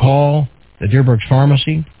 You call the Deerberg's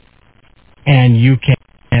pharmacy, and you can,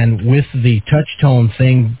 with the touch-tone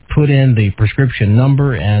thing, put in the prescription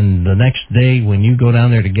number, and the next day when you go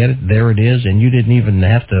down there to get it, there it is, and you didn't even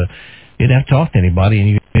have to... You'd have to talk to anybody, and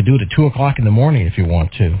you can do it at 2 o'clock in the morning if you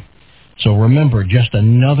want to. So remember, just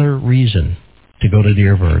another reason to go to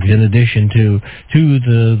Deerberg's, in addition to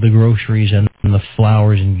the groceries and the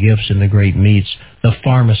flowers and gifts and the great meats, the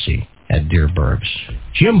pharmacy at Deerberg's.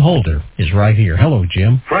 Jim Holder is right here. Hello,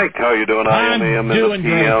 Jim. Frank, how you doing? I am AM and the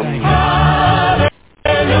PM.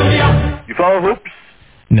 You follow hoops?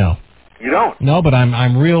 No. You don't? No, but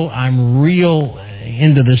I'm real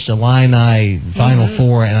into this Illini Final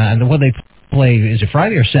Four, and what they play, is it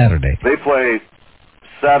Friday or Saturday? They play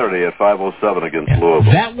Saturday at 5:07 against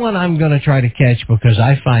Louisville. That one I'm going to try to catch because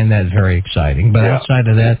I find that very exciting, but outside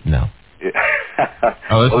of that, no.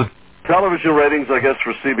 Well, television ratings, I guess,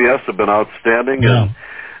 for CBS have been outstanding. Yeah. And,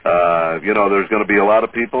 there's going to be a lot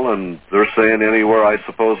of people, and they're saying anywhere, I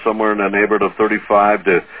suppose, somewhere in the neighborhood of $35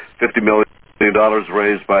 to $50 million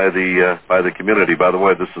raised by the community. By the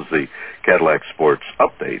way, this is the Cadillac Sports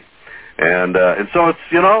Update. And so it's,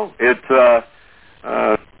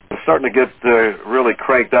 starting to get really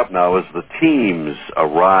cranked up now as the teams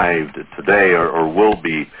arrived today or will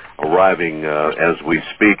be arriving as we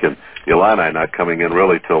speak. And the Illini not coming in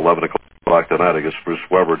really till 11 o'clock tonight. I guess Bruce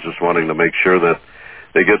Weber just wanting to make sure that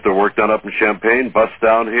they get their work done up in Champaign, bust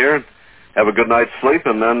down here, have a good night's sleep,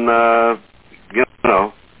 and then,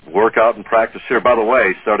 work out and practice here. By the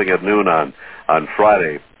way, starting at noon on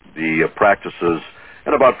Friday, the practices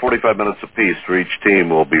in about 45 minutes apiece for each team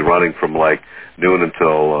will be running from like noon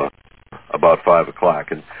until about 5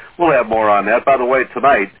 o'clock. And we'll have more on that. By the way,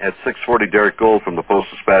 tonight at 6:40, Derek Gould from the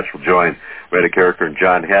Post-Dispatch will join Randy Carricker and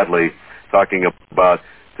John Hadley talking about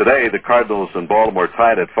today the Cardinals and Baltimore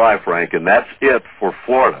tied at 5, Frank, and that's it for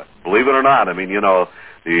Florida. Believe it or not, I mean,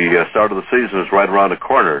 the start of the season is right around the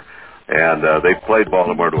corner. And they played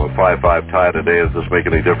Baltimore to a 5-5 tie today. Does this make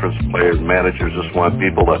any difference? Players and managers just want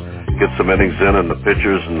people to get some innings in, and the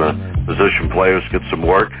pitchers and the position players get some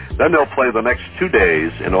work. Then they'll play the next 2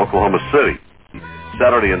 days in Oklahoma City,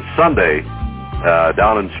 Saturday and Sunday,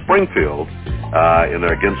 down in Springfield,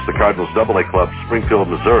 against the Cardinals AA club, Springfield,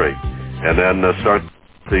 Missouri, and then start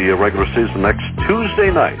the regular season next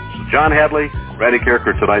Tuesday night. So John Hadley, Randy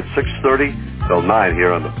Carricker tonight, 6:30 till 9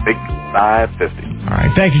 here on the Big 550. All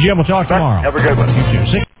right. Thank you, Jim. We'll talk tomorrow. Have a great one. You too.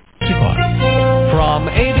 6 o'clock. From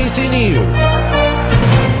ABC News,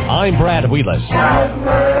 I'm Brad Wheelis.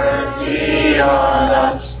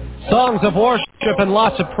 Songs of worship and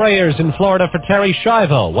lots of prayers in Florida for Terry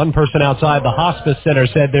Schiavo. One person outside the hospice center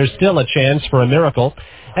said there's still a chance for a miracle.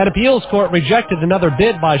 An appeals court rejected another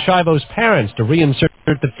bid by Schiavo's parents to reinsert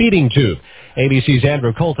the feeding tube. ABC's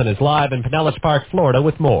Andrew Colton is live in Pinellas Park, Florida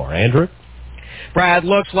with more. Andrew? Brad,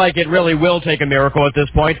 looks like it really will take a miracle at this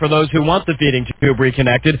point for those who want the feeding tube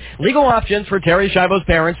reconnected. Legal options for Terry Schiavo's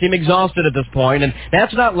parents seem exhausted at this point, and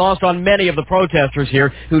that's not lost on many of the protesters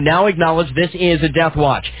here who now acknowledge this is a death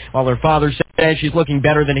watch. While her father says she's looking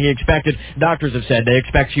better than he expected, doctors have said they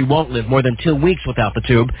expect she won't live more than 2 weeks without the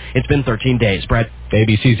tube. It's been 13 days. Brad?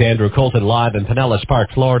 ABC's Andrew Colton live in Pinellas Park,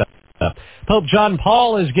 Florida. Pope John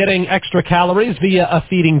Paul is getting extra calories via a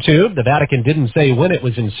feeding tube. The Vatican didn't say when it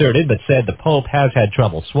was inserted, but said the Pope has had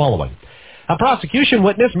trouble swallowing. A prosecution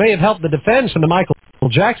witness may have helped the defense in the Michael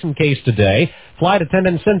Jackson case today. Flight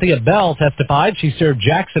attendant Cynthia Bell testified she served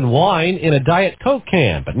Jackson wine in a Diet Coke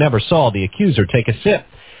can, but never saw the accuser take a sip.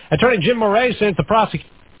 Attorney Jim Murray says the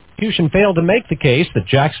prosecution failed to make the case that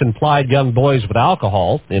Jackson plied young boys with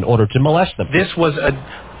alcohol in order to molest them. This was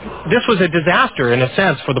a disaster, in a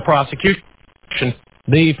sense, for the prosecution.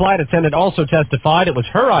 The flight attendant also testified it was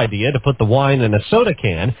her idea to put the wine in a soda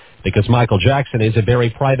can because Michael Jackson is a very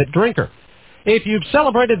private drinker. If you've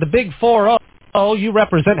celebrated the Big 4-0, you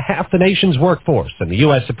represent half the nation's workforce, and the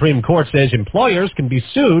U.S. Supreme Court says employers can be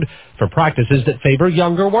sued for practices that favor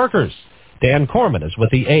younger workers. Dan Corman is with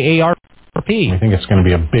the AARP. I think it's going to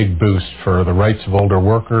be a big boost for the rights of older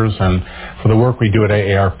workers and for the work we do at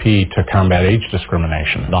AARP to combat age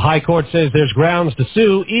discrimination. The High Court says there's grounds to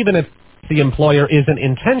sue even if the employer isn't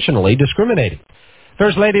intentionally discriminating.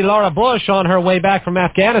 First Lady Laura Bush on her way back from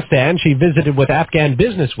Afghanistan. She visited with Afghan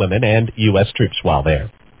businesswomen and U.S. troops while there.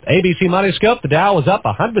 ABC Money Scope, the Dow is up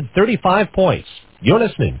 135 points. You're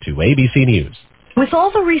listening to ABC News. With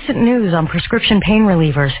all the recent news on prescription pain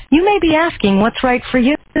relievers, you may be asking what's right for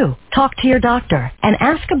you. Talk to your doctor and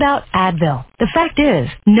ask about Advil. The fact is,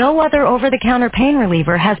 no other over-the-counter pain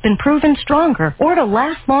reliever has been proven stronger or to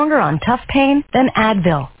last longer on tough pain than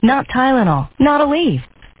Advil. Not Tylenol, not Aleve.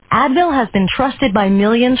 Advil has been trusted by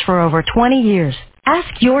millions for over 20 years.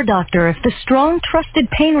 Ask your doctor if the strong, trusted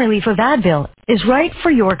pain relief of Advil is right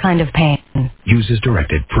for your kind of pain. Use as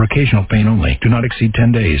directed. For occasional pain only. Do not exceed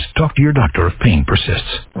 10 days. Talk to your doctor if pain persists.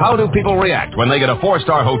 How do people react when they get a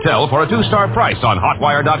 4-star hotel for a 2-star price on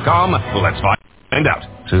hotwire.com? Let's find out.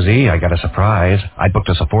 Susie, I got a surprise. I booked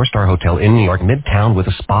us a 4-star hotel in New York, Midtown, with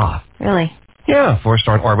a spa. Really? Yeah,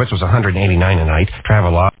 4-star in Orbitz was $189 a night.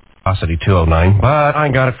 Travelocity $209, but I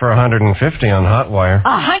got it for $150 on Hotwire.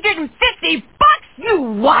 $150? You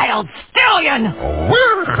wild stallion!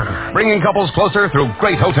 Bringing couples closer through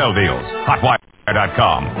great hotel deals. Hotwire.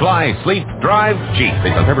 Hotwire.com. Fly, sleep, drive, Jeep.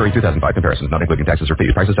 Based on February 2005 comparisons, not including taxes or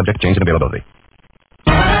fees. Prices subject to change in availability.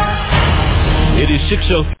 It is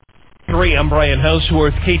 6:03. I'm Brian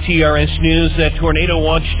Houseworth, KTRS News. That tornado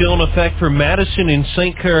watch still in effect for Madison and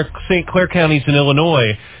St. Clair counties in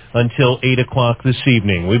Illinois until 8 o'clock this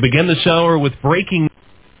evening. We begin this hour with breaking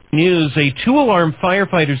news. A 2-alarm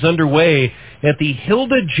firefighter is underway at the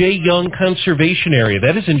Hilda J. Young Conservation Area.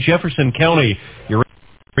 That is in Jefferson County.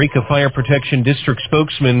 Eureka Fire Protection District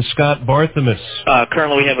spokesman Scott Barthelmess.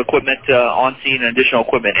 Currently we have equipment on scene and additional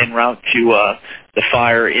equipment en route to the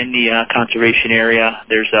fire in the conservation area.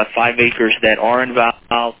 There's 5 acres that are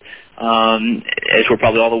involved. As we're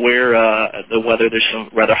probably all aware, the weather, there's some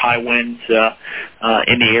rather high winds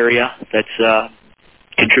in the area that's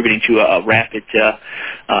contributing to a rapid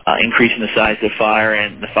increase in the size of the fire,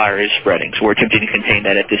 and the fire is spreading. So we're attempting to contain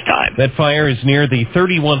that at this time. That fire is near the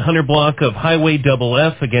 3100 block of Highway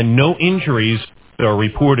FF. Again, no injuries are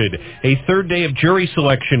reported. A third day of jury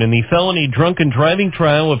selection in the felony drunken driving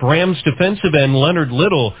trial of Rams defensive end Leonard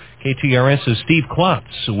Little. KTRS's Steve Klotz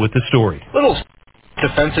with the story. Little's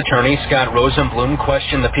defense attorney Scott Rosenblum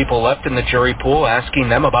questioned the people left in the jury pool, asking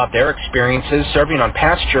them about their experiences serving on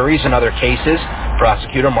past juries and other cases.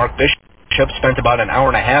 Prosecutor Mark Bishop spent about an hour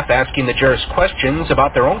and a half asking the jurors questions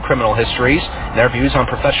about their own criminal histories and their views on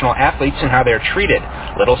professional athletes and how they're treated.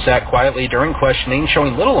 Little sat quietly during questioning,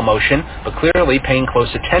 showing little emotion, but clearly paying close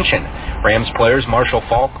attention. Rams players Marshall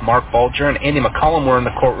Falk, Mark Bulger, and Andy McCollum were in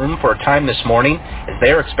the courtroom for a time this morning, as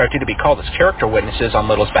they are expected to be called as character witnesses on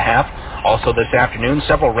Little's behalf. Also this afternoon,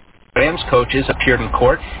 several Rams coaches appeared in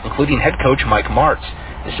court, including head coach Mike Martz.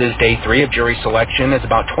 This is day 3 of jury selection, as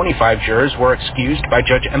about 25 jurors were excused by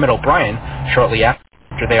Judge Emmett O'Brien shortly after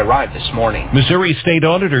they arrived this morning. Missouri State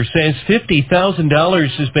Auditor says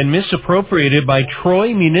 $50,000 has been misappropriated by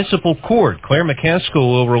Troy Municipal Court. Claire McCaskill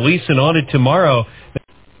will release an audit tomorrow.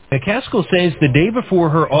 McCaskill says the day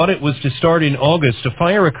before her audit was to start in August, a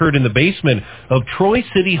fire occurred in the basement of Troy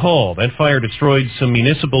City Hall. That fire destroyed some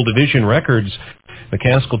municipal division records.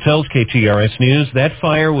 McCaskill tells KTRS News that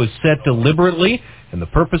fire was set deliberately, and the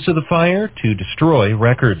purpose of the fire, to destroy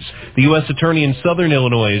records. The U.S. Attorney in Southern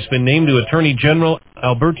Illinois has been named to Attorney General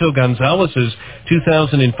Alberto Gonzalez's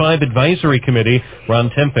 2005 Advisory Committee. Ron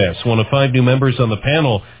Tempest, one of 5 new members on the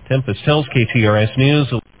panel. Tempest tells KTRS News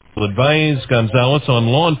will advise Gonzalez on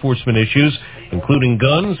law enforcement issues, including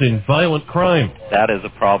guns and violent crime. That is a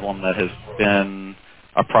problem that has been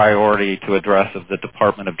a priority to address of the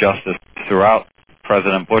Department of Justice throughout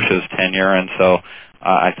President Bush's tenure, and so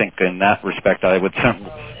I think in that respect I would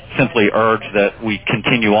simply urge that we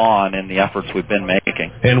continue on in the efforts we've been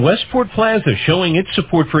making. And Westport Plaza showing its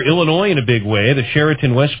support for Illinois in a big way. The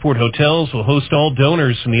Sheraton Westport Hotels will host all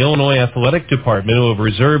donors from the Illinois Athletic Department who have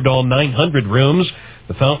reserved all 900 rooms.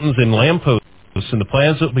 The fountains and lampposts in the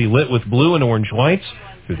plaza will be lit with blue and orange lights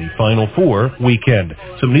through the Final Four weekend.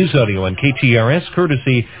 Some news audio on KTRS,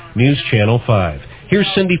 courtesy News Channel 5. Here's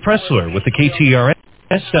Cindy Pressler with the KTRS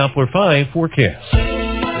Doppler 5 forecast.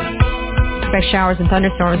 Expect showers and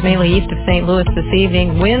thunderstorms mainly east of St. Louis this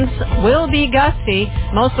evening. Winds will be gusty,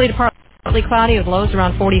 mostly to partly cloudy with lows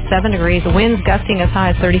around 47 degrees. The winds gusting as high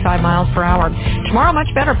as 35 miles per hour. Tomorrow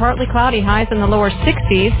much better, partly cloudy, highs in the lower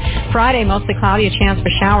 60s. Friday mostly cloudy, a chance for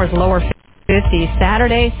showers, lower 50s.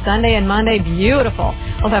 Saturday, Sunday, and Monday, beautiful.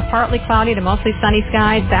 We'll have partly cloudy to mostly sunny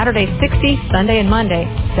skies. Saturday, 60, Sunday and Monday,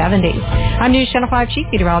 70s. I'm News Channel 5 Chief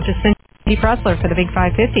Meteorologist Cindy Pressler for the Big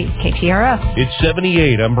 550, KTRS. It's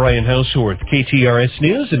 78. I'm Brian Houseworth, KTRS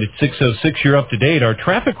News, and it's 6:06. You're up to date. Our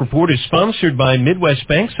traffic report is sponsored by Midwest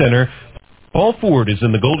Bank Center. Paul Ford is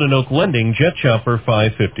in the Golden Oak Lending Jet Chopper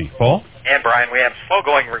 550. Paul? And Brian, we have slow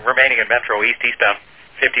going remaining in Metro East, eastbound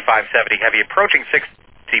 5570, heavy approaching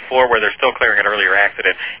 64 where they're still clearing an earlier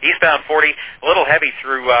accident. Eastbound 40, a little heavy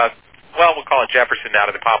through, we'll call it Jefferson now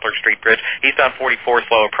to the Poplar Street Bridge. Eastbound 44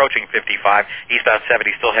 slow approaching 55. Eastbound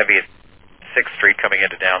 70 still heavy at 6th Street coming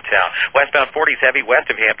into downtown. Westbound 40 is heavy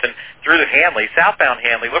west of Hampton through the Hanley. Southbound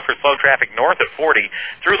Hanley, look for slow traffic north of 40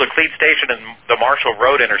 through Laclede Station and the Marshall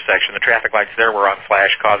Road intersection. The traffic lights there were on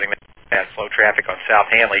flash, causing that slow traffic on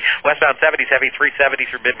South Hanley. Westbound 70 is heavy, 370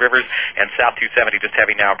 through Mid Rivers, and South 270 just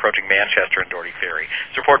heavy now approaching Manchester and Doherty Ferry.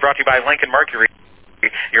 This report brought to you by Lincoln Mercury.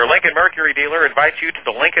 Your Lincoln Mercury dealer invites you to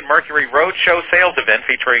the Lincoln Mercury Roadshow sales event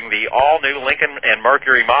featuring the all-new Lincoln and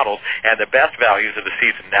Mercury models and the best values of the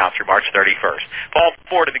season now through March 31st. Paul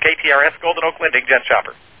Ford at the KTRS Golden Oak Lending Jet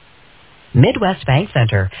Chopper. Midwest Bank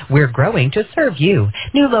Center. We're growing to serve you.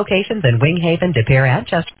 New locations in Wing Haven, De Pere, and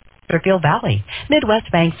Chesterfield Valley.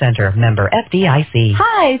 Midwest Bank Center, member FDIC.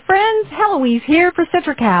 Hi, friends. Heloise here for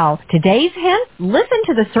Citrical. Today's hint, listen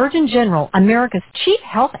to the Surgeon General, America's chief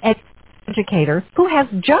health expert, educator who has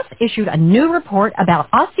just issued a new report about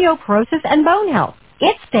osteoporosis and bone health.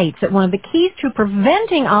 It states that one of the keys to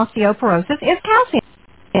preventing osteoporosis is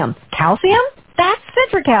calcium. Calcium? That's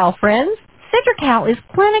Citracal, friends. Citracal is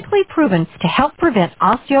clinically proven to help prevent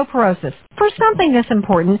osteoporosis. For something this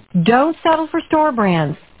important, don't settle for store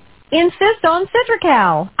brands. Insist on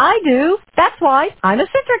Citracal. I do. That's why I'm a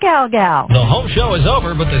Citracal gal. The home show is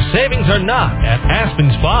over, but the savings are not at Aspen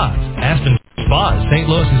Spas. Aspen Spas, St.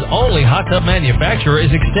 Louis's only hot tub manufacturer,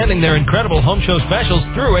 is extending their incredible home show specials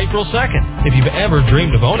through April 2nd. If you've ever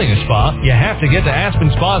dreamed of owning a spa, you have to get to Aspen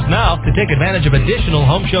Spas now to take advantage of additional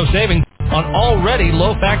home show savings on already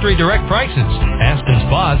low factory direct prices. Aspen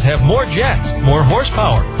Spas have more jets, more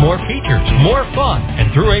horsepower, more features, more fun,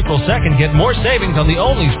 and through April 2nd, get more savings on the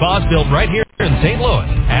only spas built right here in St. Louis.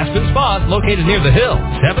 Aspen Spas, located near the Hill,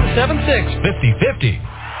 776-5050.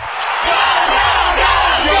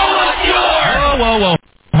 Whoa.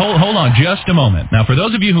 Hold on just a moment. Now, for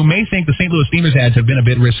those of you who may think the St. Louis Steamers ads have been a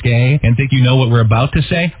bit risque and think you know what we're about to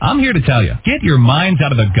say, I'm here to tell you, get your minds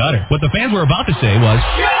out of the gutter. What the fans were about to say was...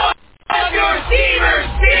 Your Steamers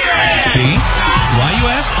spirit! See? Why, you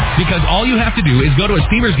ask? Because all you have to do is go to a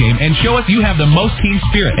Steamers game and show us you have the most team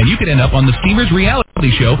spirit, and you could end up on the Steamers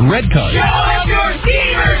reality show, Red Card. Show us your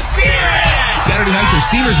Steamers spirit! Saturday nights are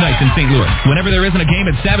Steamers nights in St. Louis. Whenever there isn't a game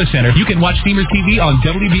at Savage Center, you can watch Steamers TV on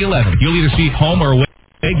WB11. You'll either see home or away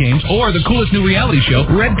games or the coolest new reality show,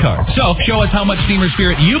 Red Card. So, show us how much Steamer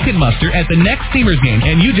spirit you can muster at the next Steamers game,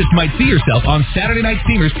 and you just might see yourself on Saturday Night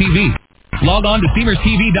Steamers TV. Log on to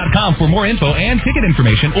SteamersTV.com for more info and ticket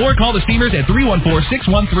information, or call the Steamers at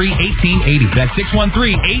 314-613-1880. That's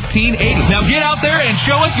 613-1880. Now get out there and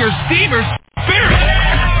show us your Steamers spirit!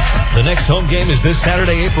 The next home game is this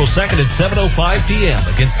Saturday, April 2nd at 7:05 p.m.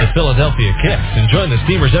 against the Philadelphia Kicks. And join the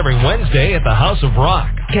Steamers every Wednesday at the House of Rock.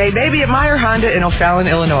 Okay, baby at Meyer Honda in O'Fallon,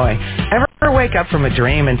 Illinois. Ever wake up from a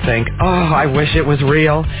dream and think, oh, I wish it was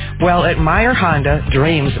real? Well, at Meyer Honda,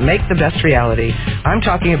 dreams make the best reality. I'm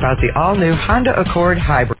talking about the all-new Honda Accord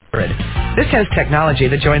Hybrid. This has technology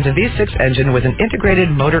that joins a V6 engine with an integrated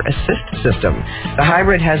motor assist system. The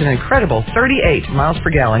hybrid has an incredible 38 miles per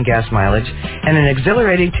gallon gas mileage and an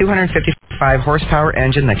exhilarating 255 horsepower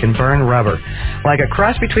engine that can burn rubber. Like a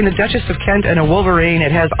cross between the Duchess of Kent and a Wolverine,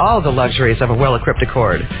 it has all the luxuries of a well-equipped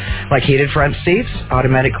Accord, like heated front seats,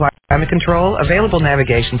 automatic climate control, available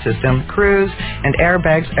navigation system, cruise, and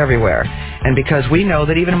airbags everywhere. And because we know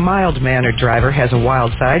that even a mild-mannered driver has a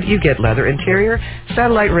wild side, you get leather interior,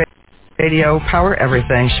 satellite radio, power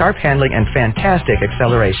everything, sharp handling, and fantastic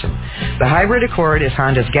acceleration. The Hybrid Accord is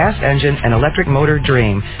Honda's gas engine and electric motor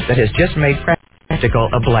dream that has just made practical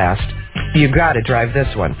a blast. You gotta drive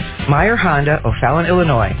this one. Meyer Honda, O'Fallon,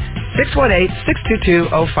 Illinois.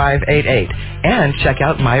 618-622-0588. And check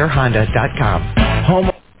out MeyerHonda.com.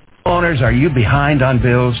 Homeowners, are you behind on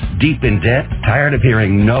bills, deep in debt, tired of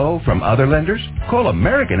hearing no from other lenders? Call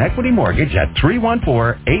American Equity Mortgage at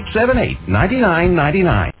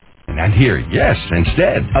 314-878-9999. And hear yes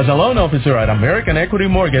instead. As a loan officer at American Equity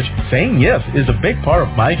Mortgage, saying yes is a big part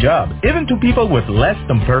of my job, even to people with less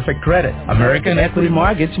than perfect credit. American Equity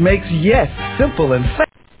Mortgage makes yes simple and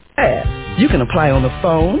fast. You can apply on the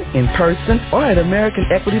phone, in person, or at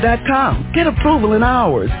AmericanEquity.com. Get approval in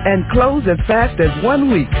hours and close as fast as 1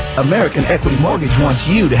 week. American Equity Mortgage wants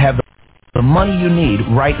you to have the money you need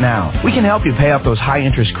right now. We can help you pay off those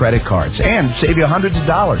high-interest credit cards and save you hundreds of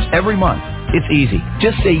dollars every month. It's easy.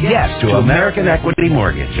 Just say yes to American Equity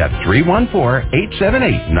Mortgage at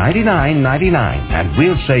 314-878-9999, and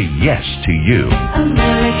we'll say yes to you.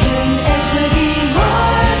 American Equity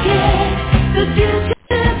Mortgage, the future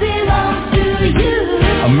belongs to you.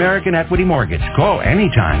 American Equity Mortgage. Call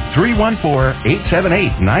anytime,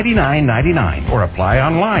 314-878-9999, or apply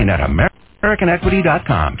online at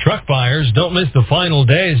AmericanEquity.com. Truck buyers, don't miss the final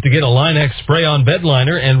days to get a Line-X spray-on bed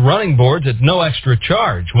liner and running boards at no extra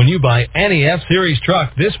charge when you buy any F-Series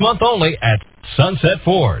truck this month only at Sunset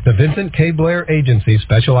Ford. The Vincent K. Blair Agency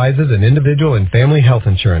specializes in individual and family health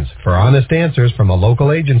insurance. For honest answers from a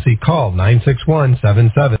local agency, call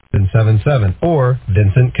 961-7777 or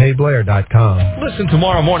vincentkblair.com. Listen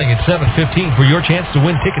tomorrow morning at 7:15 for your chance to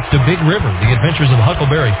win tickets to Big River, The Adventures of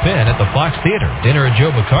Huckleberry Finn at the Fox Theater, dinner at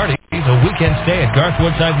Joe Bacardi's, a weekend stay at Garth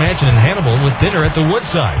Woodside Mansion in Hannibal with dinner at the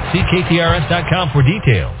Woodside. See KTRS.com for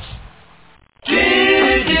details.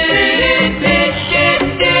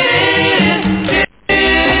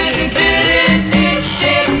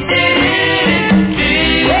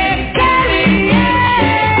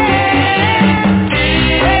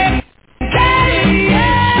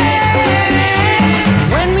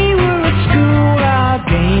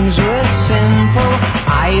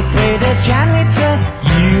 Played a janitor,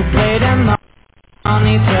 you played a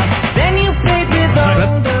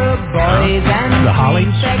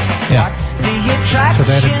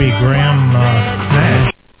be Graham Nash.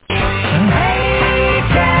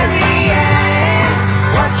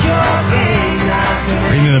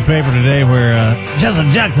 Reading the paper today where Jesse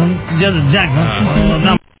Jackson,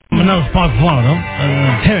 Domino's Park, Florida,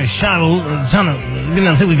 Terry Schottle trying to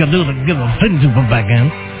see what we can do to get the signature put back in.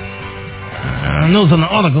 Notice in the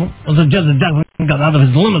article that Jesse Jackson got out of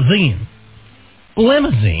his limousine.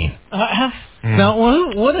 Limousine? Now,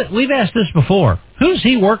 we've asked this before. Who's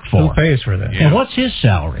he work for? Who pays for that? And what's his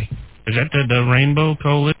salary? Is that the Rainbow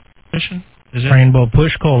Coalition? Is that Rainbow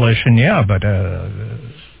Push Coalition, yeah, but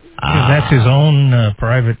that's his own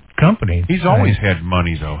private company. He's always had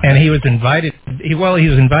money, though. And he was invited. He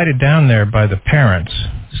was invited down there by the parents,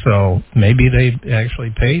 so maybe they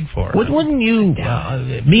actually paid for it. Wouldn't you,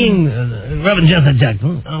 being Reverend Jesse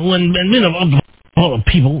Jackson, when all the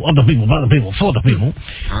people, other people, by the people, for the people,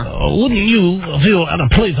 wouldn't you feel at a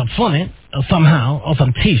place of funny somehow, or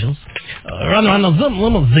some teachers, running around a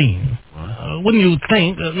limousine? Wouldn't you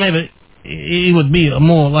think that maybe it would be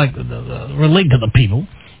more like relate to the people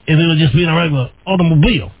if it would just be in a regular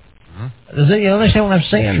automobile? Does that, you understand what I'm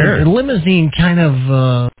saying? Sure. The limousine kind of,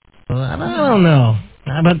 I don't know.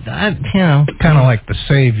 But, kind of like the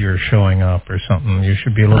Savior showing up or something. You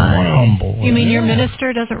should be a little more humble. You mean your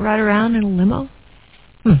minister doesn't ride around in a limo?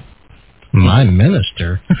 My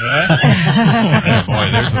minister? I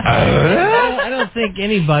don't think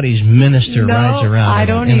anybody's minister rides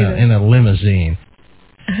around in a limousine.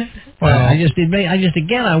 Well, I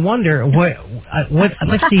wonder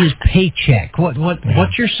let's see his paycheck.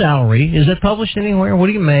 What's your salary? Is it published anywhere? What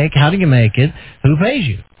do you make? How do you make it? Who pays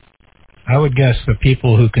you? I would guess the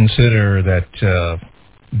people who consider that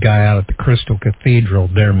guy out at the Crystal Cathedral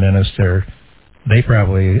their minister, they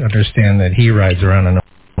probably understand that he rides around in a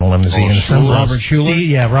limousine. Robert Schuller?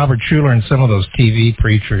 Yeah, Robert Schuller and some of those TV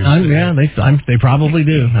preachers. Yeah, they probably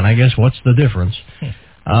do. And I guess what's the difference?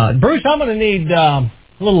 Bruce, I'm going to need a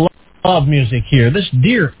little love music here. This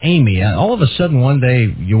Dear Amy, all of a sudden one day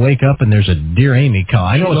you wake up and there's a Dear Amy call.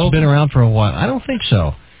 I know it's been around for a while. I don't think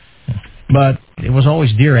so. But it was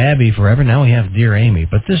always Dear Abby forever. Now we have Dear Amy.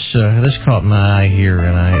 But this caught my eye here,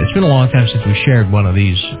 and it's been a long time since we shared one of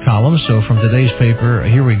these columns. So from today's paper,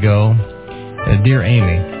 here we go, Dear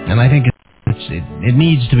Amy, and I think it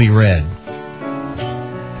needs to be read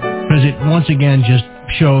because it once again just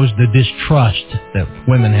shows the distrust that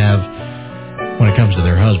women have when it comes to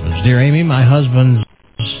their husbands. Dear Amy, my husband's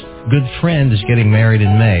good friend is getting married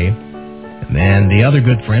in May. And the other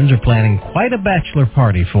good friends are planning quite a bachelor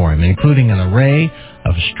party for him, including an array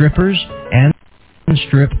of strippers and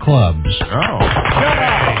strip clubs.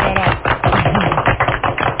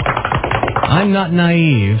 I'm not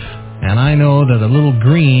naive, and I know that a little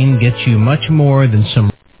green gets you much more than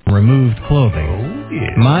some removed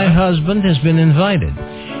clothing. My husband has been invited,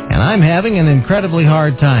 and I'm having an incredibly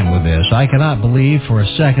hard time with this. I cannot believe for a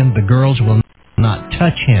second the girls will not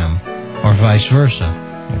touch him, or vice versa.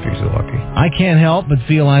 If he's lucky. I can't help but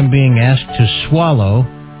feel I'm being asked to swallow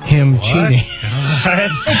him cheating.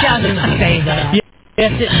 It doesn't say that.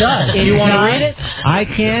 Yes, it does. You want to read it? I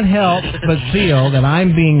can't help but feel that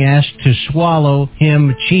I'm being asked to swallow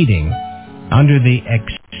him cheating under the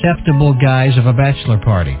acceptable guise of a bachelor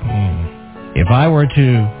party. If I were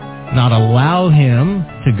to not allow him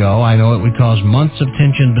to go, I know it would cause months of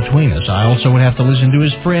tension between us. I also would have to listen to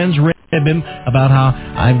his friends rib him about how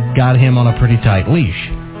I've got him on a pretty tight leash.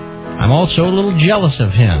 I'm also a little jealous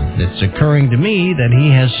of him. It's occurring to me that he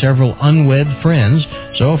has several unwed friends,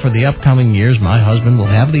 so for the upcoming years, my husband will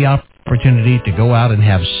have the opportunity to go out and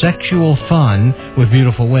have sexual fun with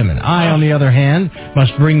beautiful women. I, on the other hand,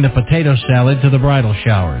 must bring the potato salad to the bridal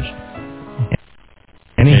showers.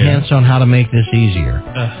 Any hints on how to make this easier?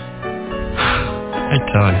 I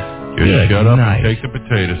tell you. Just shut up and take the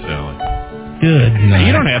potato salad. Good night.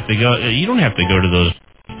 You don't have to go. You don't have to go to those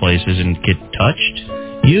places and get touched.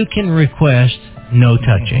 You can request no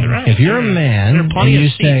touching. Right. If you're a man and you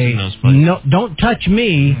say, "No, don't touch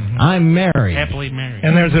me," I'm married. Happily married.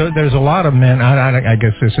 And there's a lot of men. I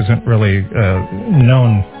guess this isn't really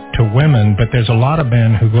known to women, but there's a lot of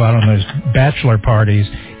men who go out on those bachelor parties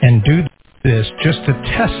and do this just to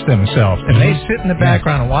test themselves. And they sit in the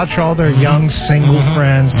background and watch all their young single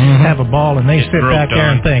friends have a ball, and they sit back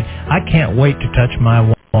there and think, "I can't wait to touch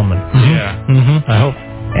my woman." Yeah. I hope.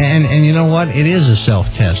 And you know what? It is a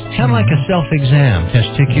self-test. Kind of like a self-exam,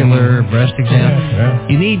 testicular breast exam. Yeah.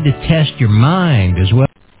 You need to test your mind as well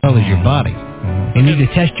as your body. You need to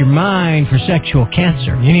test your mind for sexual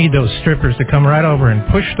cancer. You need those strippers to come right over and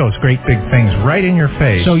push those great big things right in your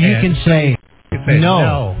face. So you can say,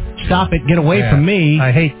 no, stop it, get away from me.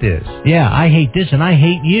 I hate this. Yeah, I hate this and I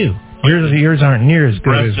hate you. Yours aren't near as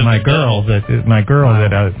good as my girl. That is going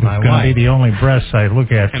to be the only breasts I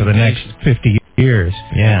look at for the next 50 years.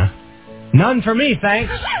 Yeah. None for me,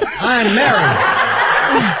 thanks. I'm married.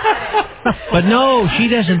 But no, she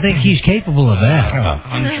doesn't think he's capable of that.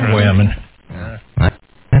 Women.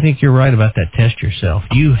 I think you're right about that. Test yourself.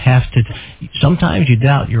 You have to. Sometimes you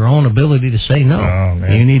doubt your own ability to say no. Oh,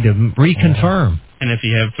 man. You need to reconfirm. And if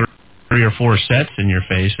you have 3 or 4 sets in your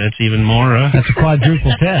face, that's even more. That's a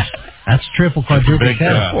quadruple test. That's triple quadruple Big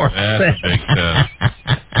test. test. That's a big test.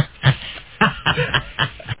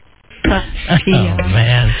 Oh,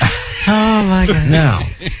 man. Oh, my God. Now,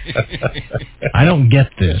 I don't get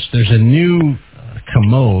this. There's a new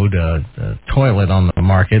commode toilet on the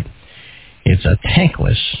market. It's a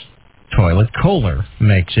tankless toilet. Kohler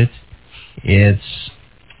makes it.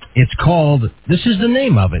 It's called, this is the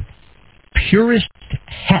name of it, Purist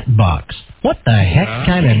Hat Box. What the heck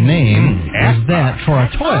kind of name is that for a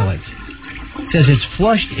toilet? It says it's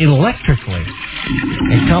flushed electrically.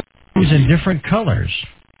 It comes in different colors.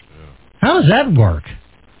 How does that work?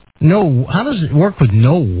 How does it work with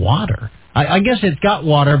no water? I guess it's got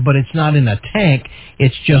water, but it's not in a tank.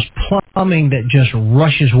 It's just plumbing that just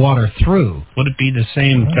rushes water through. Would it be the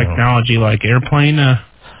same technology like airplane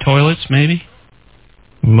toilets, maybe?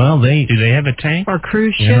 Well, do they have a tank? Or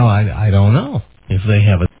cruise ship? You know, I don't know if they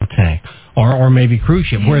have a tank. Or maybe cruise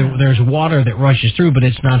ship, where there's water that rushes through, but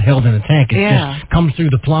it's not held in a tank. It just comes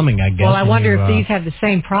through the plumbing, I guess. Well, I wonder if these have the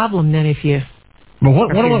same problem then if you... But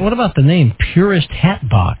what about the name Purist Hat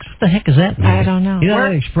Box? What the heck is that mean? I don't know. You know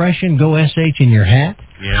that expression, go SH in your hat?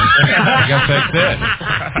 Yeah, I guess that's it.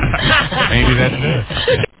 Maybe that's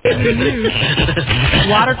it.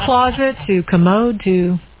 Water closet to commode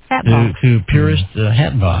to hat box. To Purist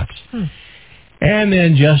Hat Box. And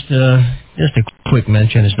then just a quick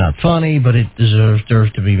mention. It's not funny, but it deserves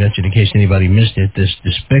to be mentioned in case anybody missed it. This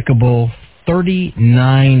despicable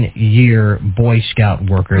 39-year Boy Scout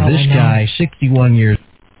worker. This guy, 61 years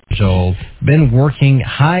old, been working,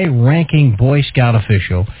 high-ranking Boy Scout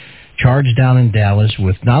official, charged down in Dallas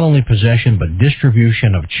with not only possession but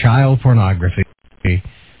distribution of child pornography.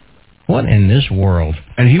 What in this world?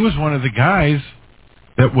 And he was one of the guys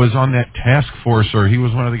that was on that task force, or he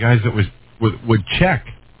was one of the guys that would check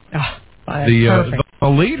the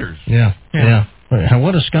leaders. Yeah.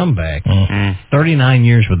 What a scumbag. 39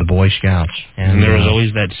 years with the Boy Scouts. And there was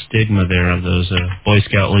always that stigma there of those Boy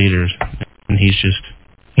Scout leaders. And he's just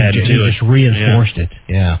added to it. He just reinforced it.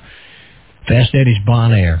 Yeah. Fast Eddie's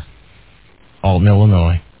Bon Air, Alton,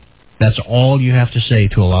 Illinois. That's all you have to say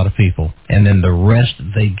to a lot of people. And then the rest,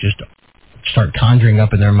 they just start conjuring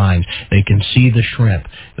up in their minds. They can see the shrimp.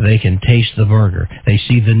 They can taste the burger. They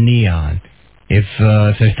see the neon. If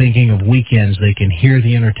they're thinking of weekends, they can hear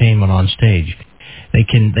the entertainment on stage. They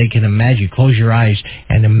can imagine, close your eyes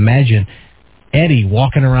and imagine Eddie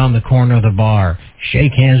walking around the corner of the bar.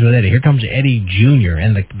 Shake hands with Eddie. Here comes Eddie Jr.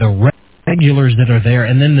 and the regulars that are there,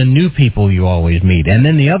 and then the new people you always meet. And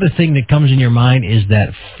then the other thing that comes in your mind is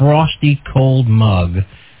that frosty cold mug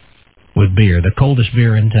with beer, the coldest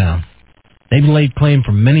beer in town. They've laid claim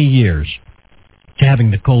for many years to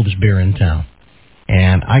having the coldest beer in town.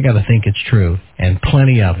 And I got to think it's true, and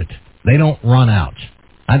plenty of it. They don't run out.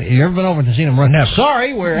 You ever been over to see them run? Never.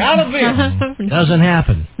 Sorry, we're out of beer. Doesn't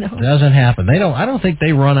happen. No. Doesn't happen. I don't think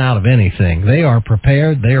they run out of anything. They are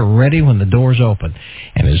prepared. They are ready when the doors open.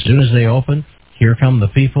 And as soon as they open, here come the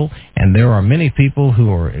people. And there are many people who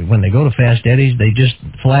are, when they go to Fast Eddie's, they just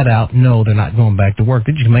flat out know they're not going back to work.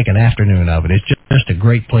 They just make an afternoon of it. It's just a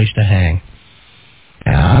great place to hang.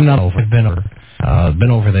 I'm not over. I've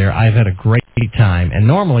been over there. I've had a great time, and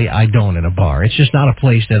normally I don't in a bar. It's just not a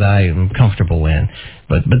place that I am comfortable in.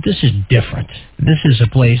 But this is different. This is a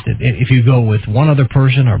place that if you go with one other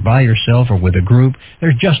person or by yourself or with a group,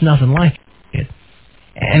 there's just nothing like it.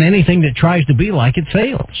 And anything that tries to be like it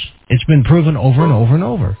fails. It's been proven over and over and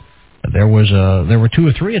over. There were 2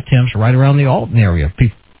 or 3 attempts right around the Alton area.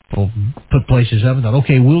 People put places up and thought,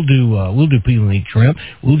 okay, we'll do peel and eat shrimp,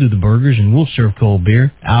 we'll do the burgers, and we'll serve cold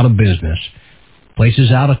beer. Out of business.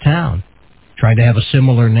 Places out of town tried to have a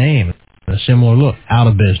similar name, a similar look. Out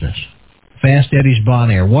of business. Fast Eddie's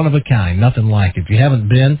Bon Air, one of a kind, nothing like it. If you haven't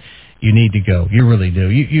been, you need to go. You really do.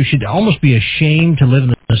 You should almost be ashamed to live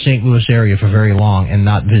in the St. Louis area for very long and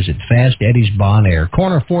not visit Fast Eddie's Bon Air,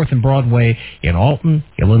 corner 4th and Broadway in Alton,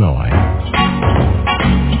 Illinois.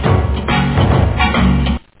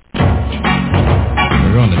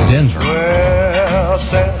 We're going to Denver. Well,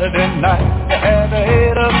 Saturday night at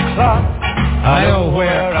 8 o'clock. I know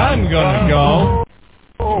where I'm gonna go.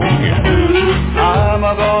 I'm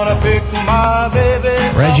gonna pick my baby.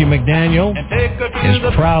 Reggie McDaniel is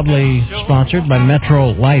proudly sponsored by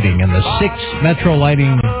Metro Lighting and the 6 Metro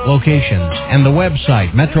Lighting locations and the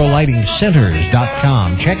website,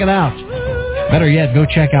 metrolightingcenters.com. Check it out. Better yet, go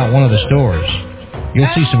check out one of the stores. You'll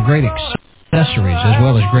see some great accessories as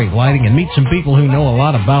well as great lighting and meet some people who know a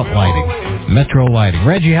lot about lighting. Metro Lighting.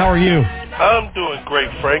 Reggie, how are you? I'm doing great,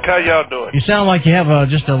 Frank. How y'all doing? You sound like you have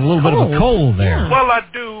just a little bit of a cold there. Well, I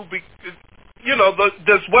do. Because,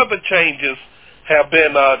 this weather changes have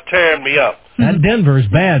been tearing me up. And Denver is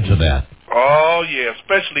bad for that. Oh, yeah,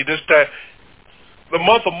 especially this time. The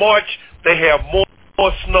month of March, they have more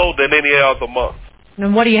snow than any other month.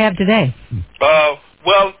 And what do you have today?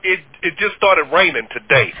 Well, it just started raining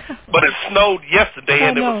today, but it snowed yesterday,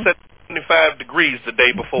 and it was 75 degrees the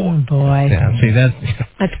day before. Oh, boy. Yeah, see,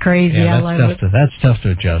 that's crazy. Yeah, that's tough to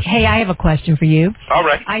adjust. Hey, I have a question for you. All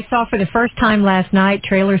right. I saw for the first time last night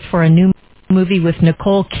trailers for a new movie with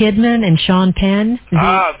Nicole Kidman and Sean Penn.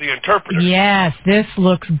 The Interpreter. Yes, this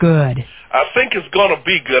looks good. I think it's going to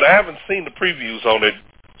be good. I haven't seen the previews on it,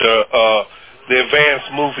 the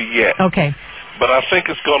advanced movie yet. Okay. But I think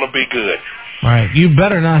it's going to be good. All right. You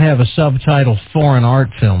better not have a subtitled foreign art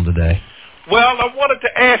film today. Well, I wanted to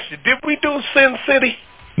ask you, did we do Sin City?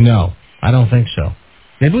 No, I don't think so.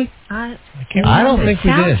 Did we? I don't think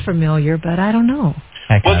we did. It sounds familiar, but I don't know.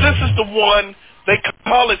 Well, this is the one, they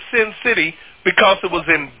call it Sin City because it was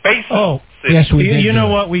in Basin City. Yes, we did. You know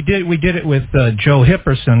what? We did it with Joe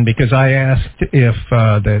Hipperson because I asked if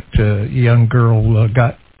that young girl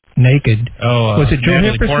got naked. Was it Joe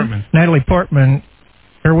Natalie Hipperson? Portman. Natalie Portman.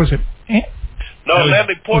 Or was it? No,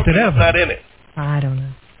 Natalie Portman's not in it. I don't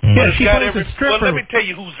know. Yeah, she plays a stripper. Well, let me tell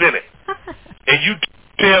you who's in it. And you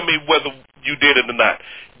tell me whether you did it or not.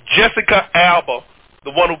 Jessica Alba, the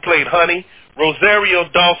one who played Honey, Rosario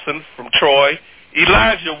Dawson from Troy,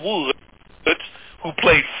 Elijah Woods, who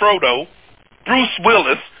played Frodo, Bruce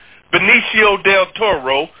Willis, Benicio del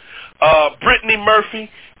Toro, Brittany Murphy,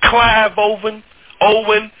 Clive Owen,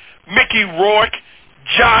 Mickey Rourke,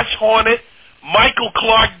 Josh Hornet, Michael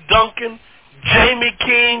Clark Duncan, Jamie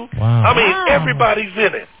King. Wow. I mean, everybody's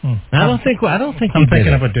in it. I don't think I'm we did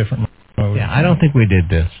thinking it. of a different movie. Yeah, I don't think we did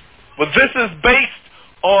this. Well, this is based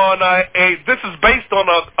on a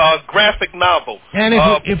graphic novel. And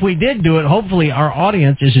if we did do it, hopefully our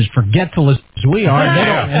audience is as forgetful as we are,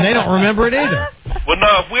 and they don't remember it either. Well,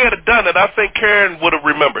 no, if we had done it, I think Karen would have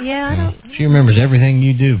remembered. Yeah, I don't. She remembers everything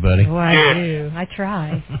you do, buddy. Well, I do. I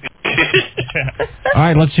try. All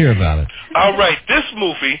right, let's hear about it. All right, this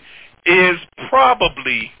movie is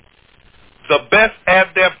probably the best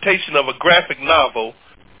adaptation of a graphic novel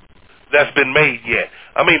that's been made yet.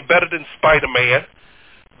 I mean, better than Spider-Man,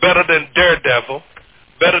 better than Daredevil,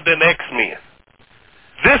 better than X-Men.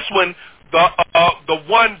 This one, the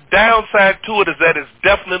one downside to it is that it's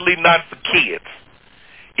definitely not for kids.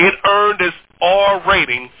 It earned its R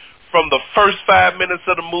rating from the first 5 minutes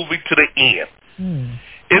of the movie to the end.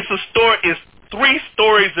 It's a story. It's 3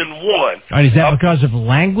 stories in one. All right, is that because of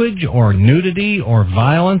language or nudity or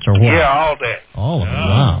violence or what? Yeah, all that. All of it.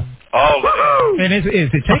 Wow. All of that. And is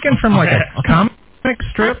it taken from like a comic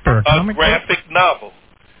strip or a comic graphic novel?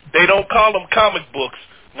 They don't call them comic books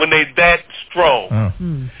when they're that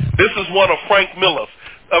strong. This is one of Frank Miller's.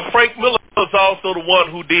 Frank Miller was also the one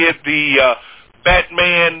who did the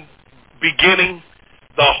Batman Beginning,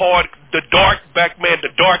 the Dark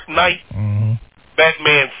Knight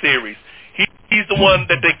Batman series. He's the one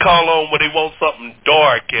that they call on when they want something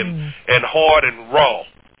dark and hard and raw.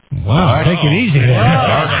 Wow, take it easy there.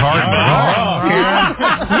 Dark, hard, and raw.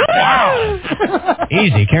 Wow.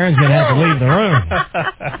 Easy. Karen's going to have to leave the room.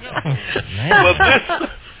 Well,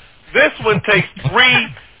 this one takes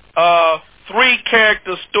three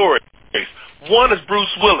character stories. One is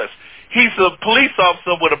Bruce Willis. He's a police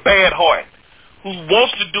officer with a bad heart who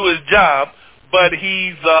wants to do his job, but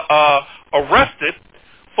he's arrested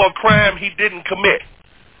for a crime he didn't commit.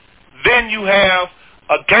 Then you have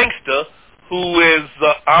a gangster who is,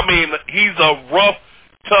 he's a rough,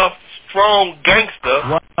 tough, strong gangster.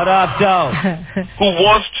 What up, Joe? Who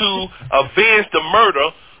wants to avenge the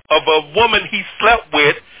murder of a woman he slept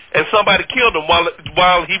with, and somebody killed him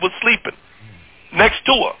while he was sleeping next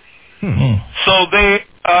to her. So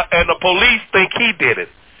and the police think he did it.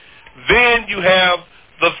 Then you have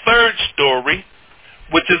the third story,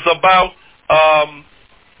 which is about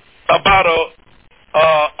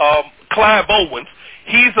Clive Owens.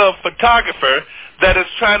 He's a photographer that is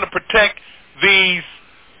trying to protect these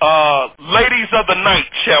ladies of the night,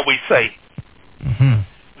 shall we say,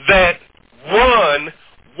 that run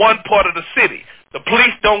one part of the city. The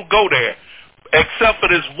police don't go there, except for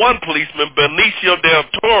this one policeman, Benicio del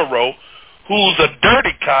Toro, who's a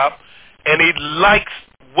dirty cop, and he likes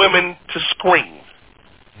women to scream.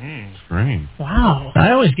 Scream. Wow.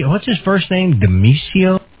 I always get, what's his first name?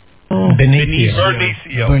 Benicio?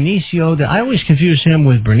 Benicio. I always confuse him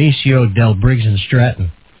with Benicio del Briggs and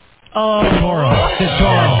Stratton. Oh, Toro. See,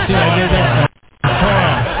 I did that.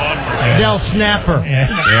 Toro. Del Snapper.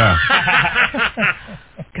 Yeah.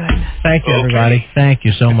 Goodness. Thank you, everybody. Thank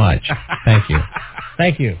you so much. Thank you.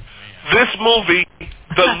 Thank you. This movie,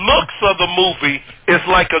 the looks of the movie is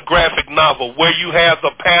like a graphic novel where you have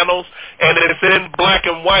the panels and it's in black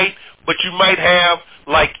and white, but you might have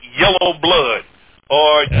like yellow blood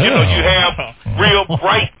or, you have real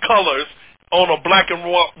bright colors on a black and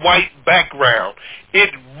white background.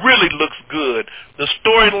 It really looks good. The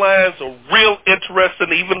storylines are real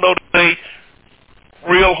interesting, even though they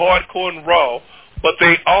real hardcore and raw, but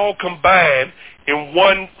they all combine in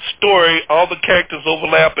one story. All the characters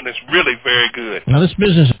overlap, and it's really very good. Now, this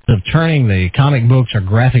business of turning the comic books or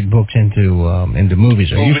graphic books into movies,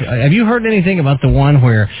 have you heard anything about the one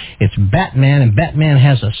where it's Batman and Batman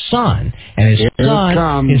has a son, and his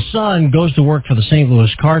son goes to work for the St.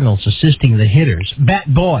 Louis Cardinals assisting the hitters?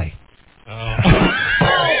 Bat Boy. See what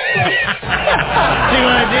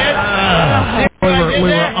I did? We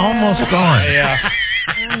were almost gone. I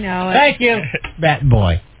know it. Thank you. Bat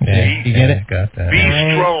Boy. Yeah, you get it? Got that. Be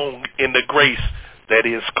strong in the grace that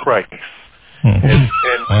is Christ. Don't bring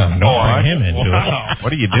him into it.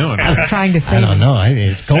 What are you doing? I was trying to say. I don't know.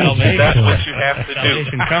 It's cold. That's what you have to do.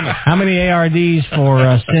 How many ARDs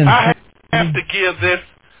for Sin? I have to give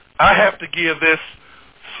this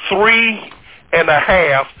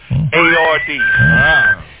 3.5 ARDs.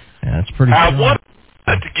 Wow. Yeah, that's pretty strong. I wanted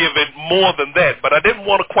to give it more than that, but I didn't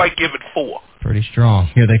want to quite give it 4. Pretty strong.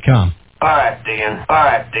 Here they come. All right, Dan. All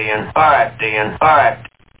right, Dan. All right, Dan. All right.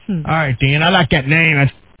 All right, Dan. I like that name.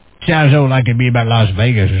 It sounds like it'd be about Las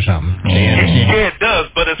Vegas or something. Yeah, it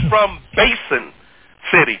does, but it's from Basin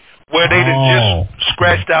City, where they just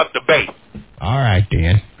scratched out the bay. All right,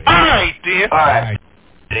 Dan. All right, Dan. All right,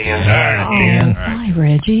 Dan. All right, Dan. Bye,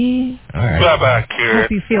 Reggie. All right. Bye-bye, Karen.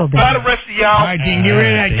 Hope you feel better. Bye, the rest of y'all. All right, Dan. Get rid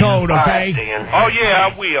of that cold, okay? All right, Dan. Oh, yeah,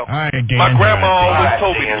 I will. All right, Dan. My grandma always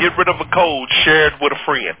told me Dan. to get rid of a cold, share it with a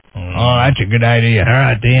friend. Oh, that's a good idea. All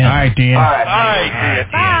right, Dan. All right, Dan. All right,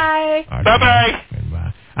 Dan. Bye. Bye-bye.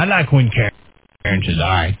 Goodbye. I like when Karen says, all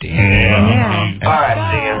right, Dan. Yeah. All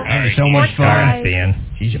right, Dan. That is so much fun. All right, Dan.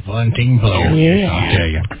 She's a fun team player. Yeah. I'll tell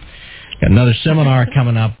you. Got another seminar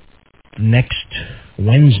coming up next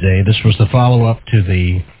Wednesday. This was the follow-up to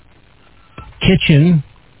the kitchen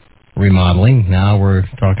remodeling. Now we're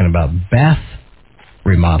talking about bath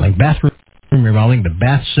remodeling. Bathroom remodeling, the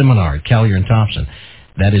Bath Seminar at Collier and Thompson.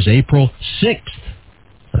 That is April 6th.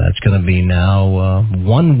 So that's going to be now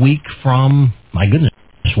 1 week from, my goodness,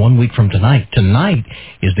 1 week from tonight. Tonight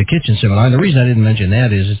is the kitchen seminar. And the reason I didn't mention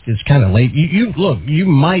that is it's kind of late. You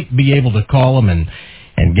might be able to call them and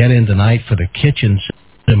get in tonight for the kitchen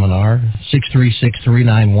seminar,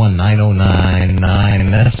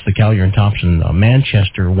 636-391-9099. That's the Collier and Thompson,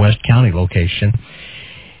 Manchester, West County location.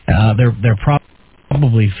 They're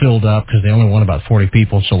probably filled up because they only want about 40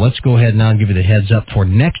 people. So let's go ahead now and give you the heads up for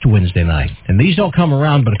next Wednesday night. And these don't come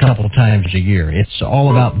around but a couple of times a year. It's all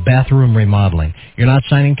about bathroom remodeling. You're not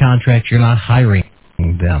signing contracts. You're not hiring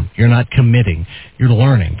them. You're not committing. You're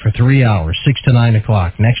learning for 3 hours, 6 to 9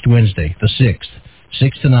 o'clock, next Wednesday, the 6th.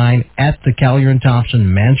 6 to 9 at the Collier and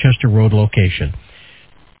Thompson Manchester Road location.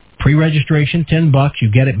 Pre-registration, $10. You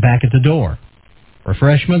get it back at the door.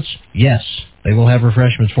 Refreshments? Yes. They will have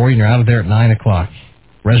refreshments for you, and you're out of there at 9 o'clock.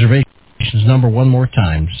 Reservations number one more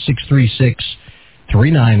time,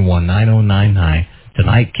 636-391-9099.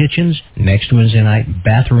 Tonight, kitchens. Next Wednesday night,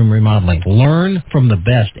 bathroom remodeling. Learn from the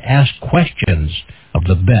best. Ask questions of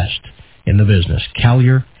the best in the business.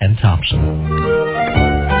 Collier and Thompson.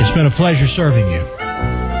 It's been a pleasure serving you.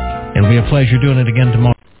 It'll be a pleasure doing it again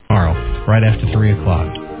tomorrow, right after 3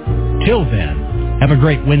 o'clock. Till then, have a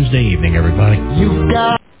great Wednesday evening, everybody. You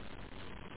got